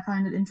Andrea might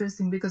find it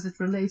interesting because it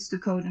relates to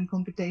code and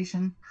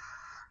computation.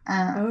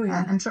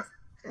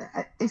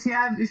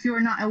 If you're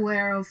not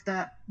aware of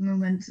that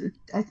movement,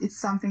 it's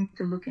something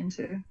to look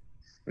into.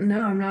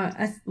 No, I'm not.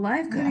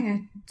 Live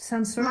coding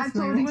sounds sort of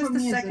familiar. What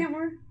was the second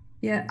word?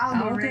 Yeah,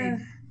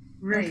 algorithm.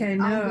 Okay,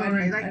 no,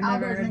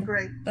 algorithmic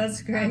rate.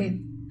 That's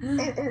great.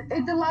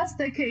 In the last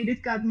decade,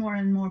 it got more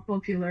and more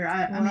popular.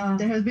 I mean,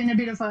 there has been a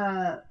bit of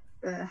a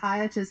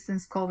hiatus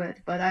since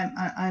COVID, but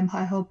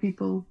I hope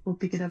people will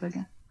pick it up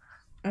again.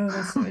 Oh,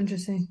 that's so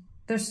interesting.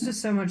 There's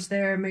just so much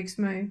there. It makes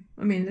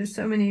there's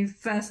so many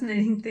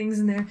fascinating things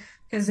in there,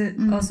 because it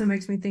also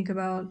makes me think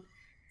about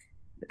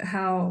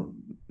how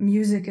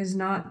music is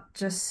not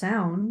just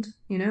sound,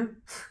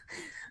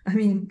 I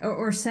mean,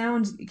 or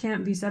sound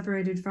can't be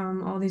separated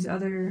from all these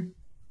other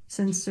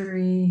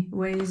sensory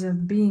ways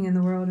of being in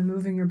the world and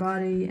moving your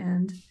body,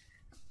 and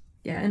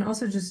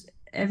also just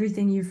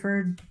everything you've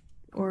heard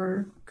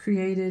or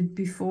created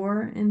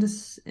before in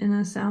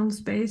a sound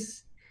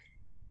space,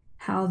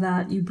 how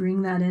that you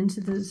bring that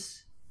into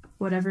this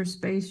whatever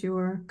space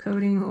you're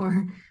coding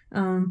or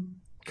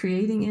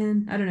creating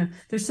in. I don't know.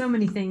 There's so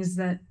many things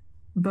that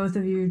both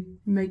of you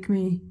make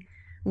me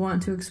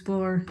want to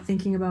explore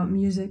thinking about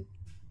music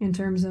in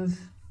terms of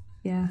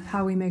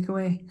how we make a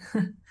way.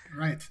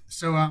 Right.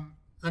 So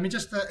let me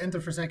just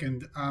enter for a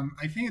second.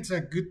 I think it's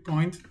a good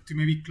point to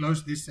maybe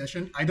close this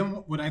session.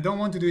 What I don't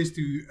want to do is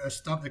to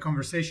stop the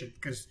conversation,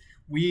 because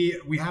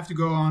we have to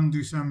go on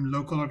do some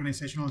local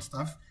organizational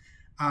stuff.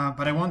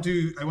 But I want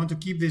to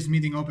keep this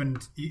meeting open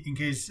in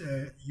case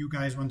you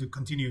guys want to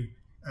continue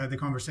the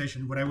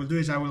conversation. What I will do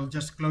is I will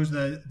just close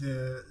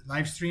the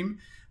live stream,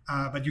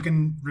 but you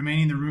can remain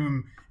in the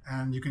room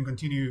and you can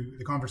continue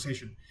the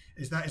conversation.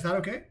 Is that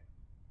okay?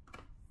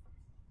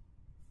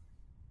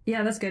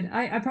 Yeah, that's good.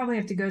 I probably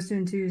have to go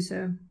soon too,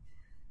 so.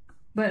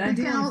 But I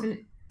do want to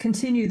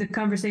continue the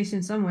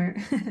conversation somewhere.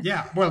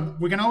 Yeah, well,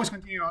 we can always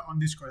continue on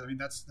Discord. I mean,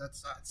 that's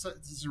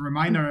a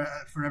reminder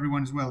for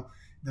everyone as well,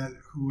 that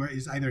who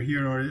is either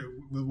here or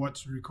will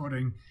watch the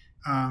recording,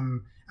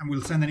 and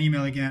we'll send an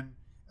email again.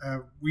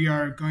 We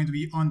are going to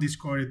be on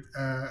Discord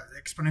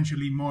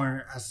exponentially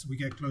more as we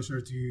get closer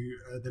to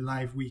the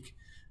live week.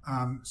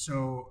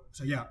 So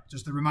yeah,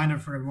 just a reminder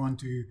for everyone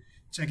to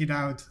check it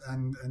out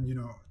and you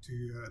know,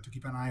 to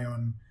keep an eye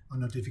on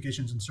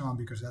notifications and so on,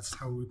 because that's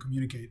how we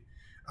communicate.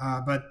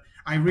 But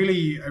I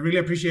really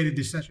appreciated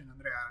this session,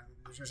 Andrea.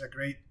 This was a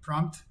great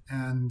prompt,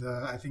 and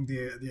I think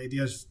the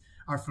ideas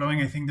are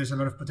flowing. I think there's a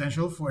lot of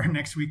potential for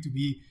next week to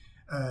be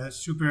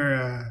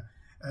super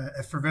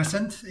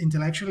effervescent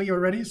intellectually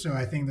already. So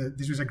I think that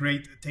this was a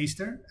great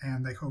taster,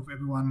 and I hope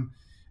everyone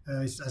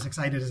is as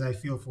excited as I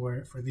feel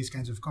for these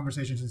kinds of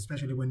conversations,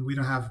 especially when we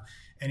don't have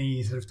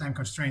any sort of time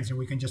constraints and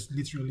we can just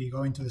literally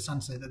go into the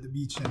sunset at the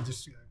beach and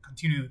just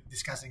continue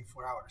discussing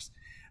for hours.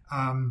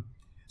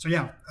 So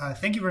yeah,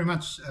 thank you very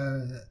much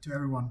to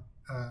everyone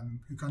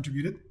who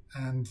contributed,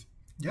 and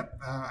yep,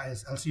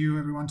 I'll see you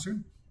everyone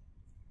soon.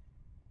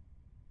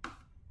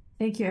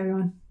 Thank you,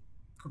 everyone.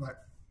 Goodbye.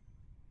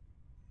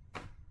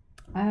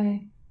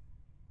 Bye.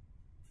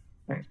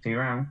 All right, see you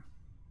around.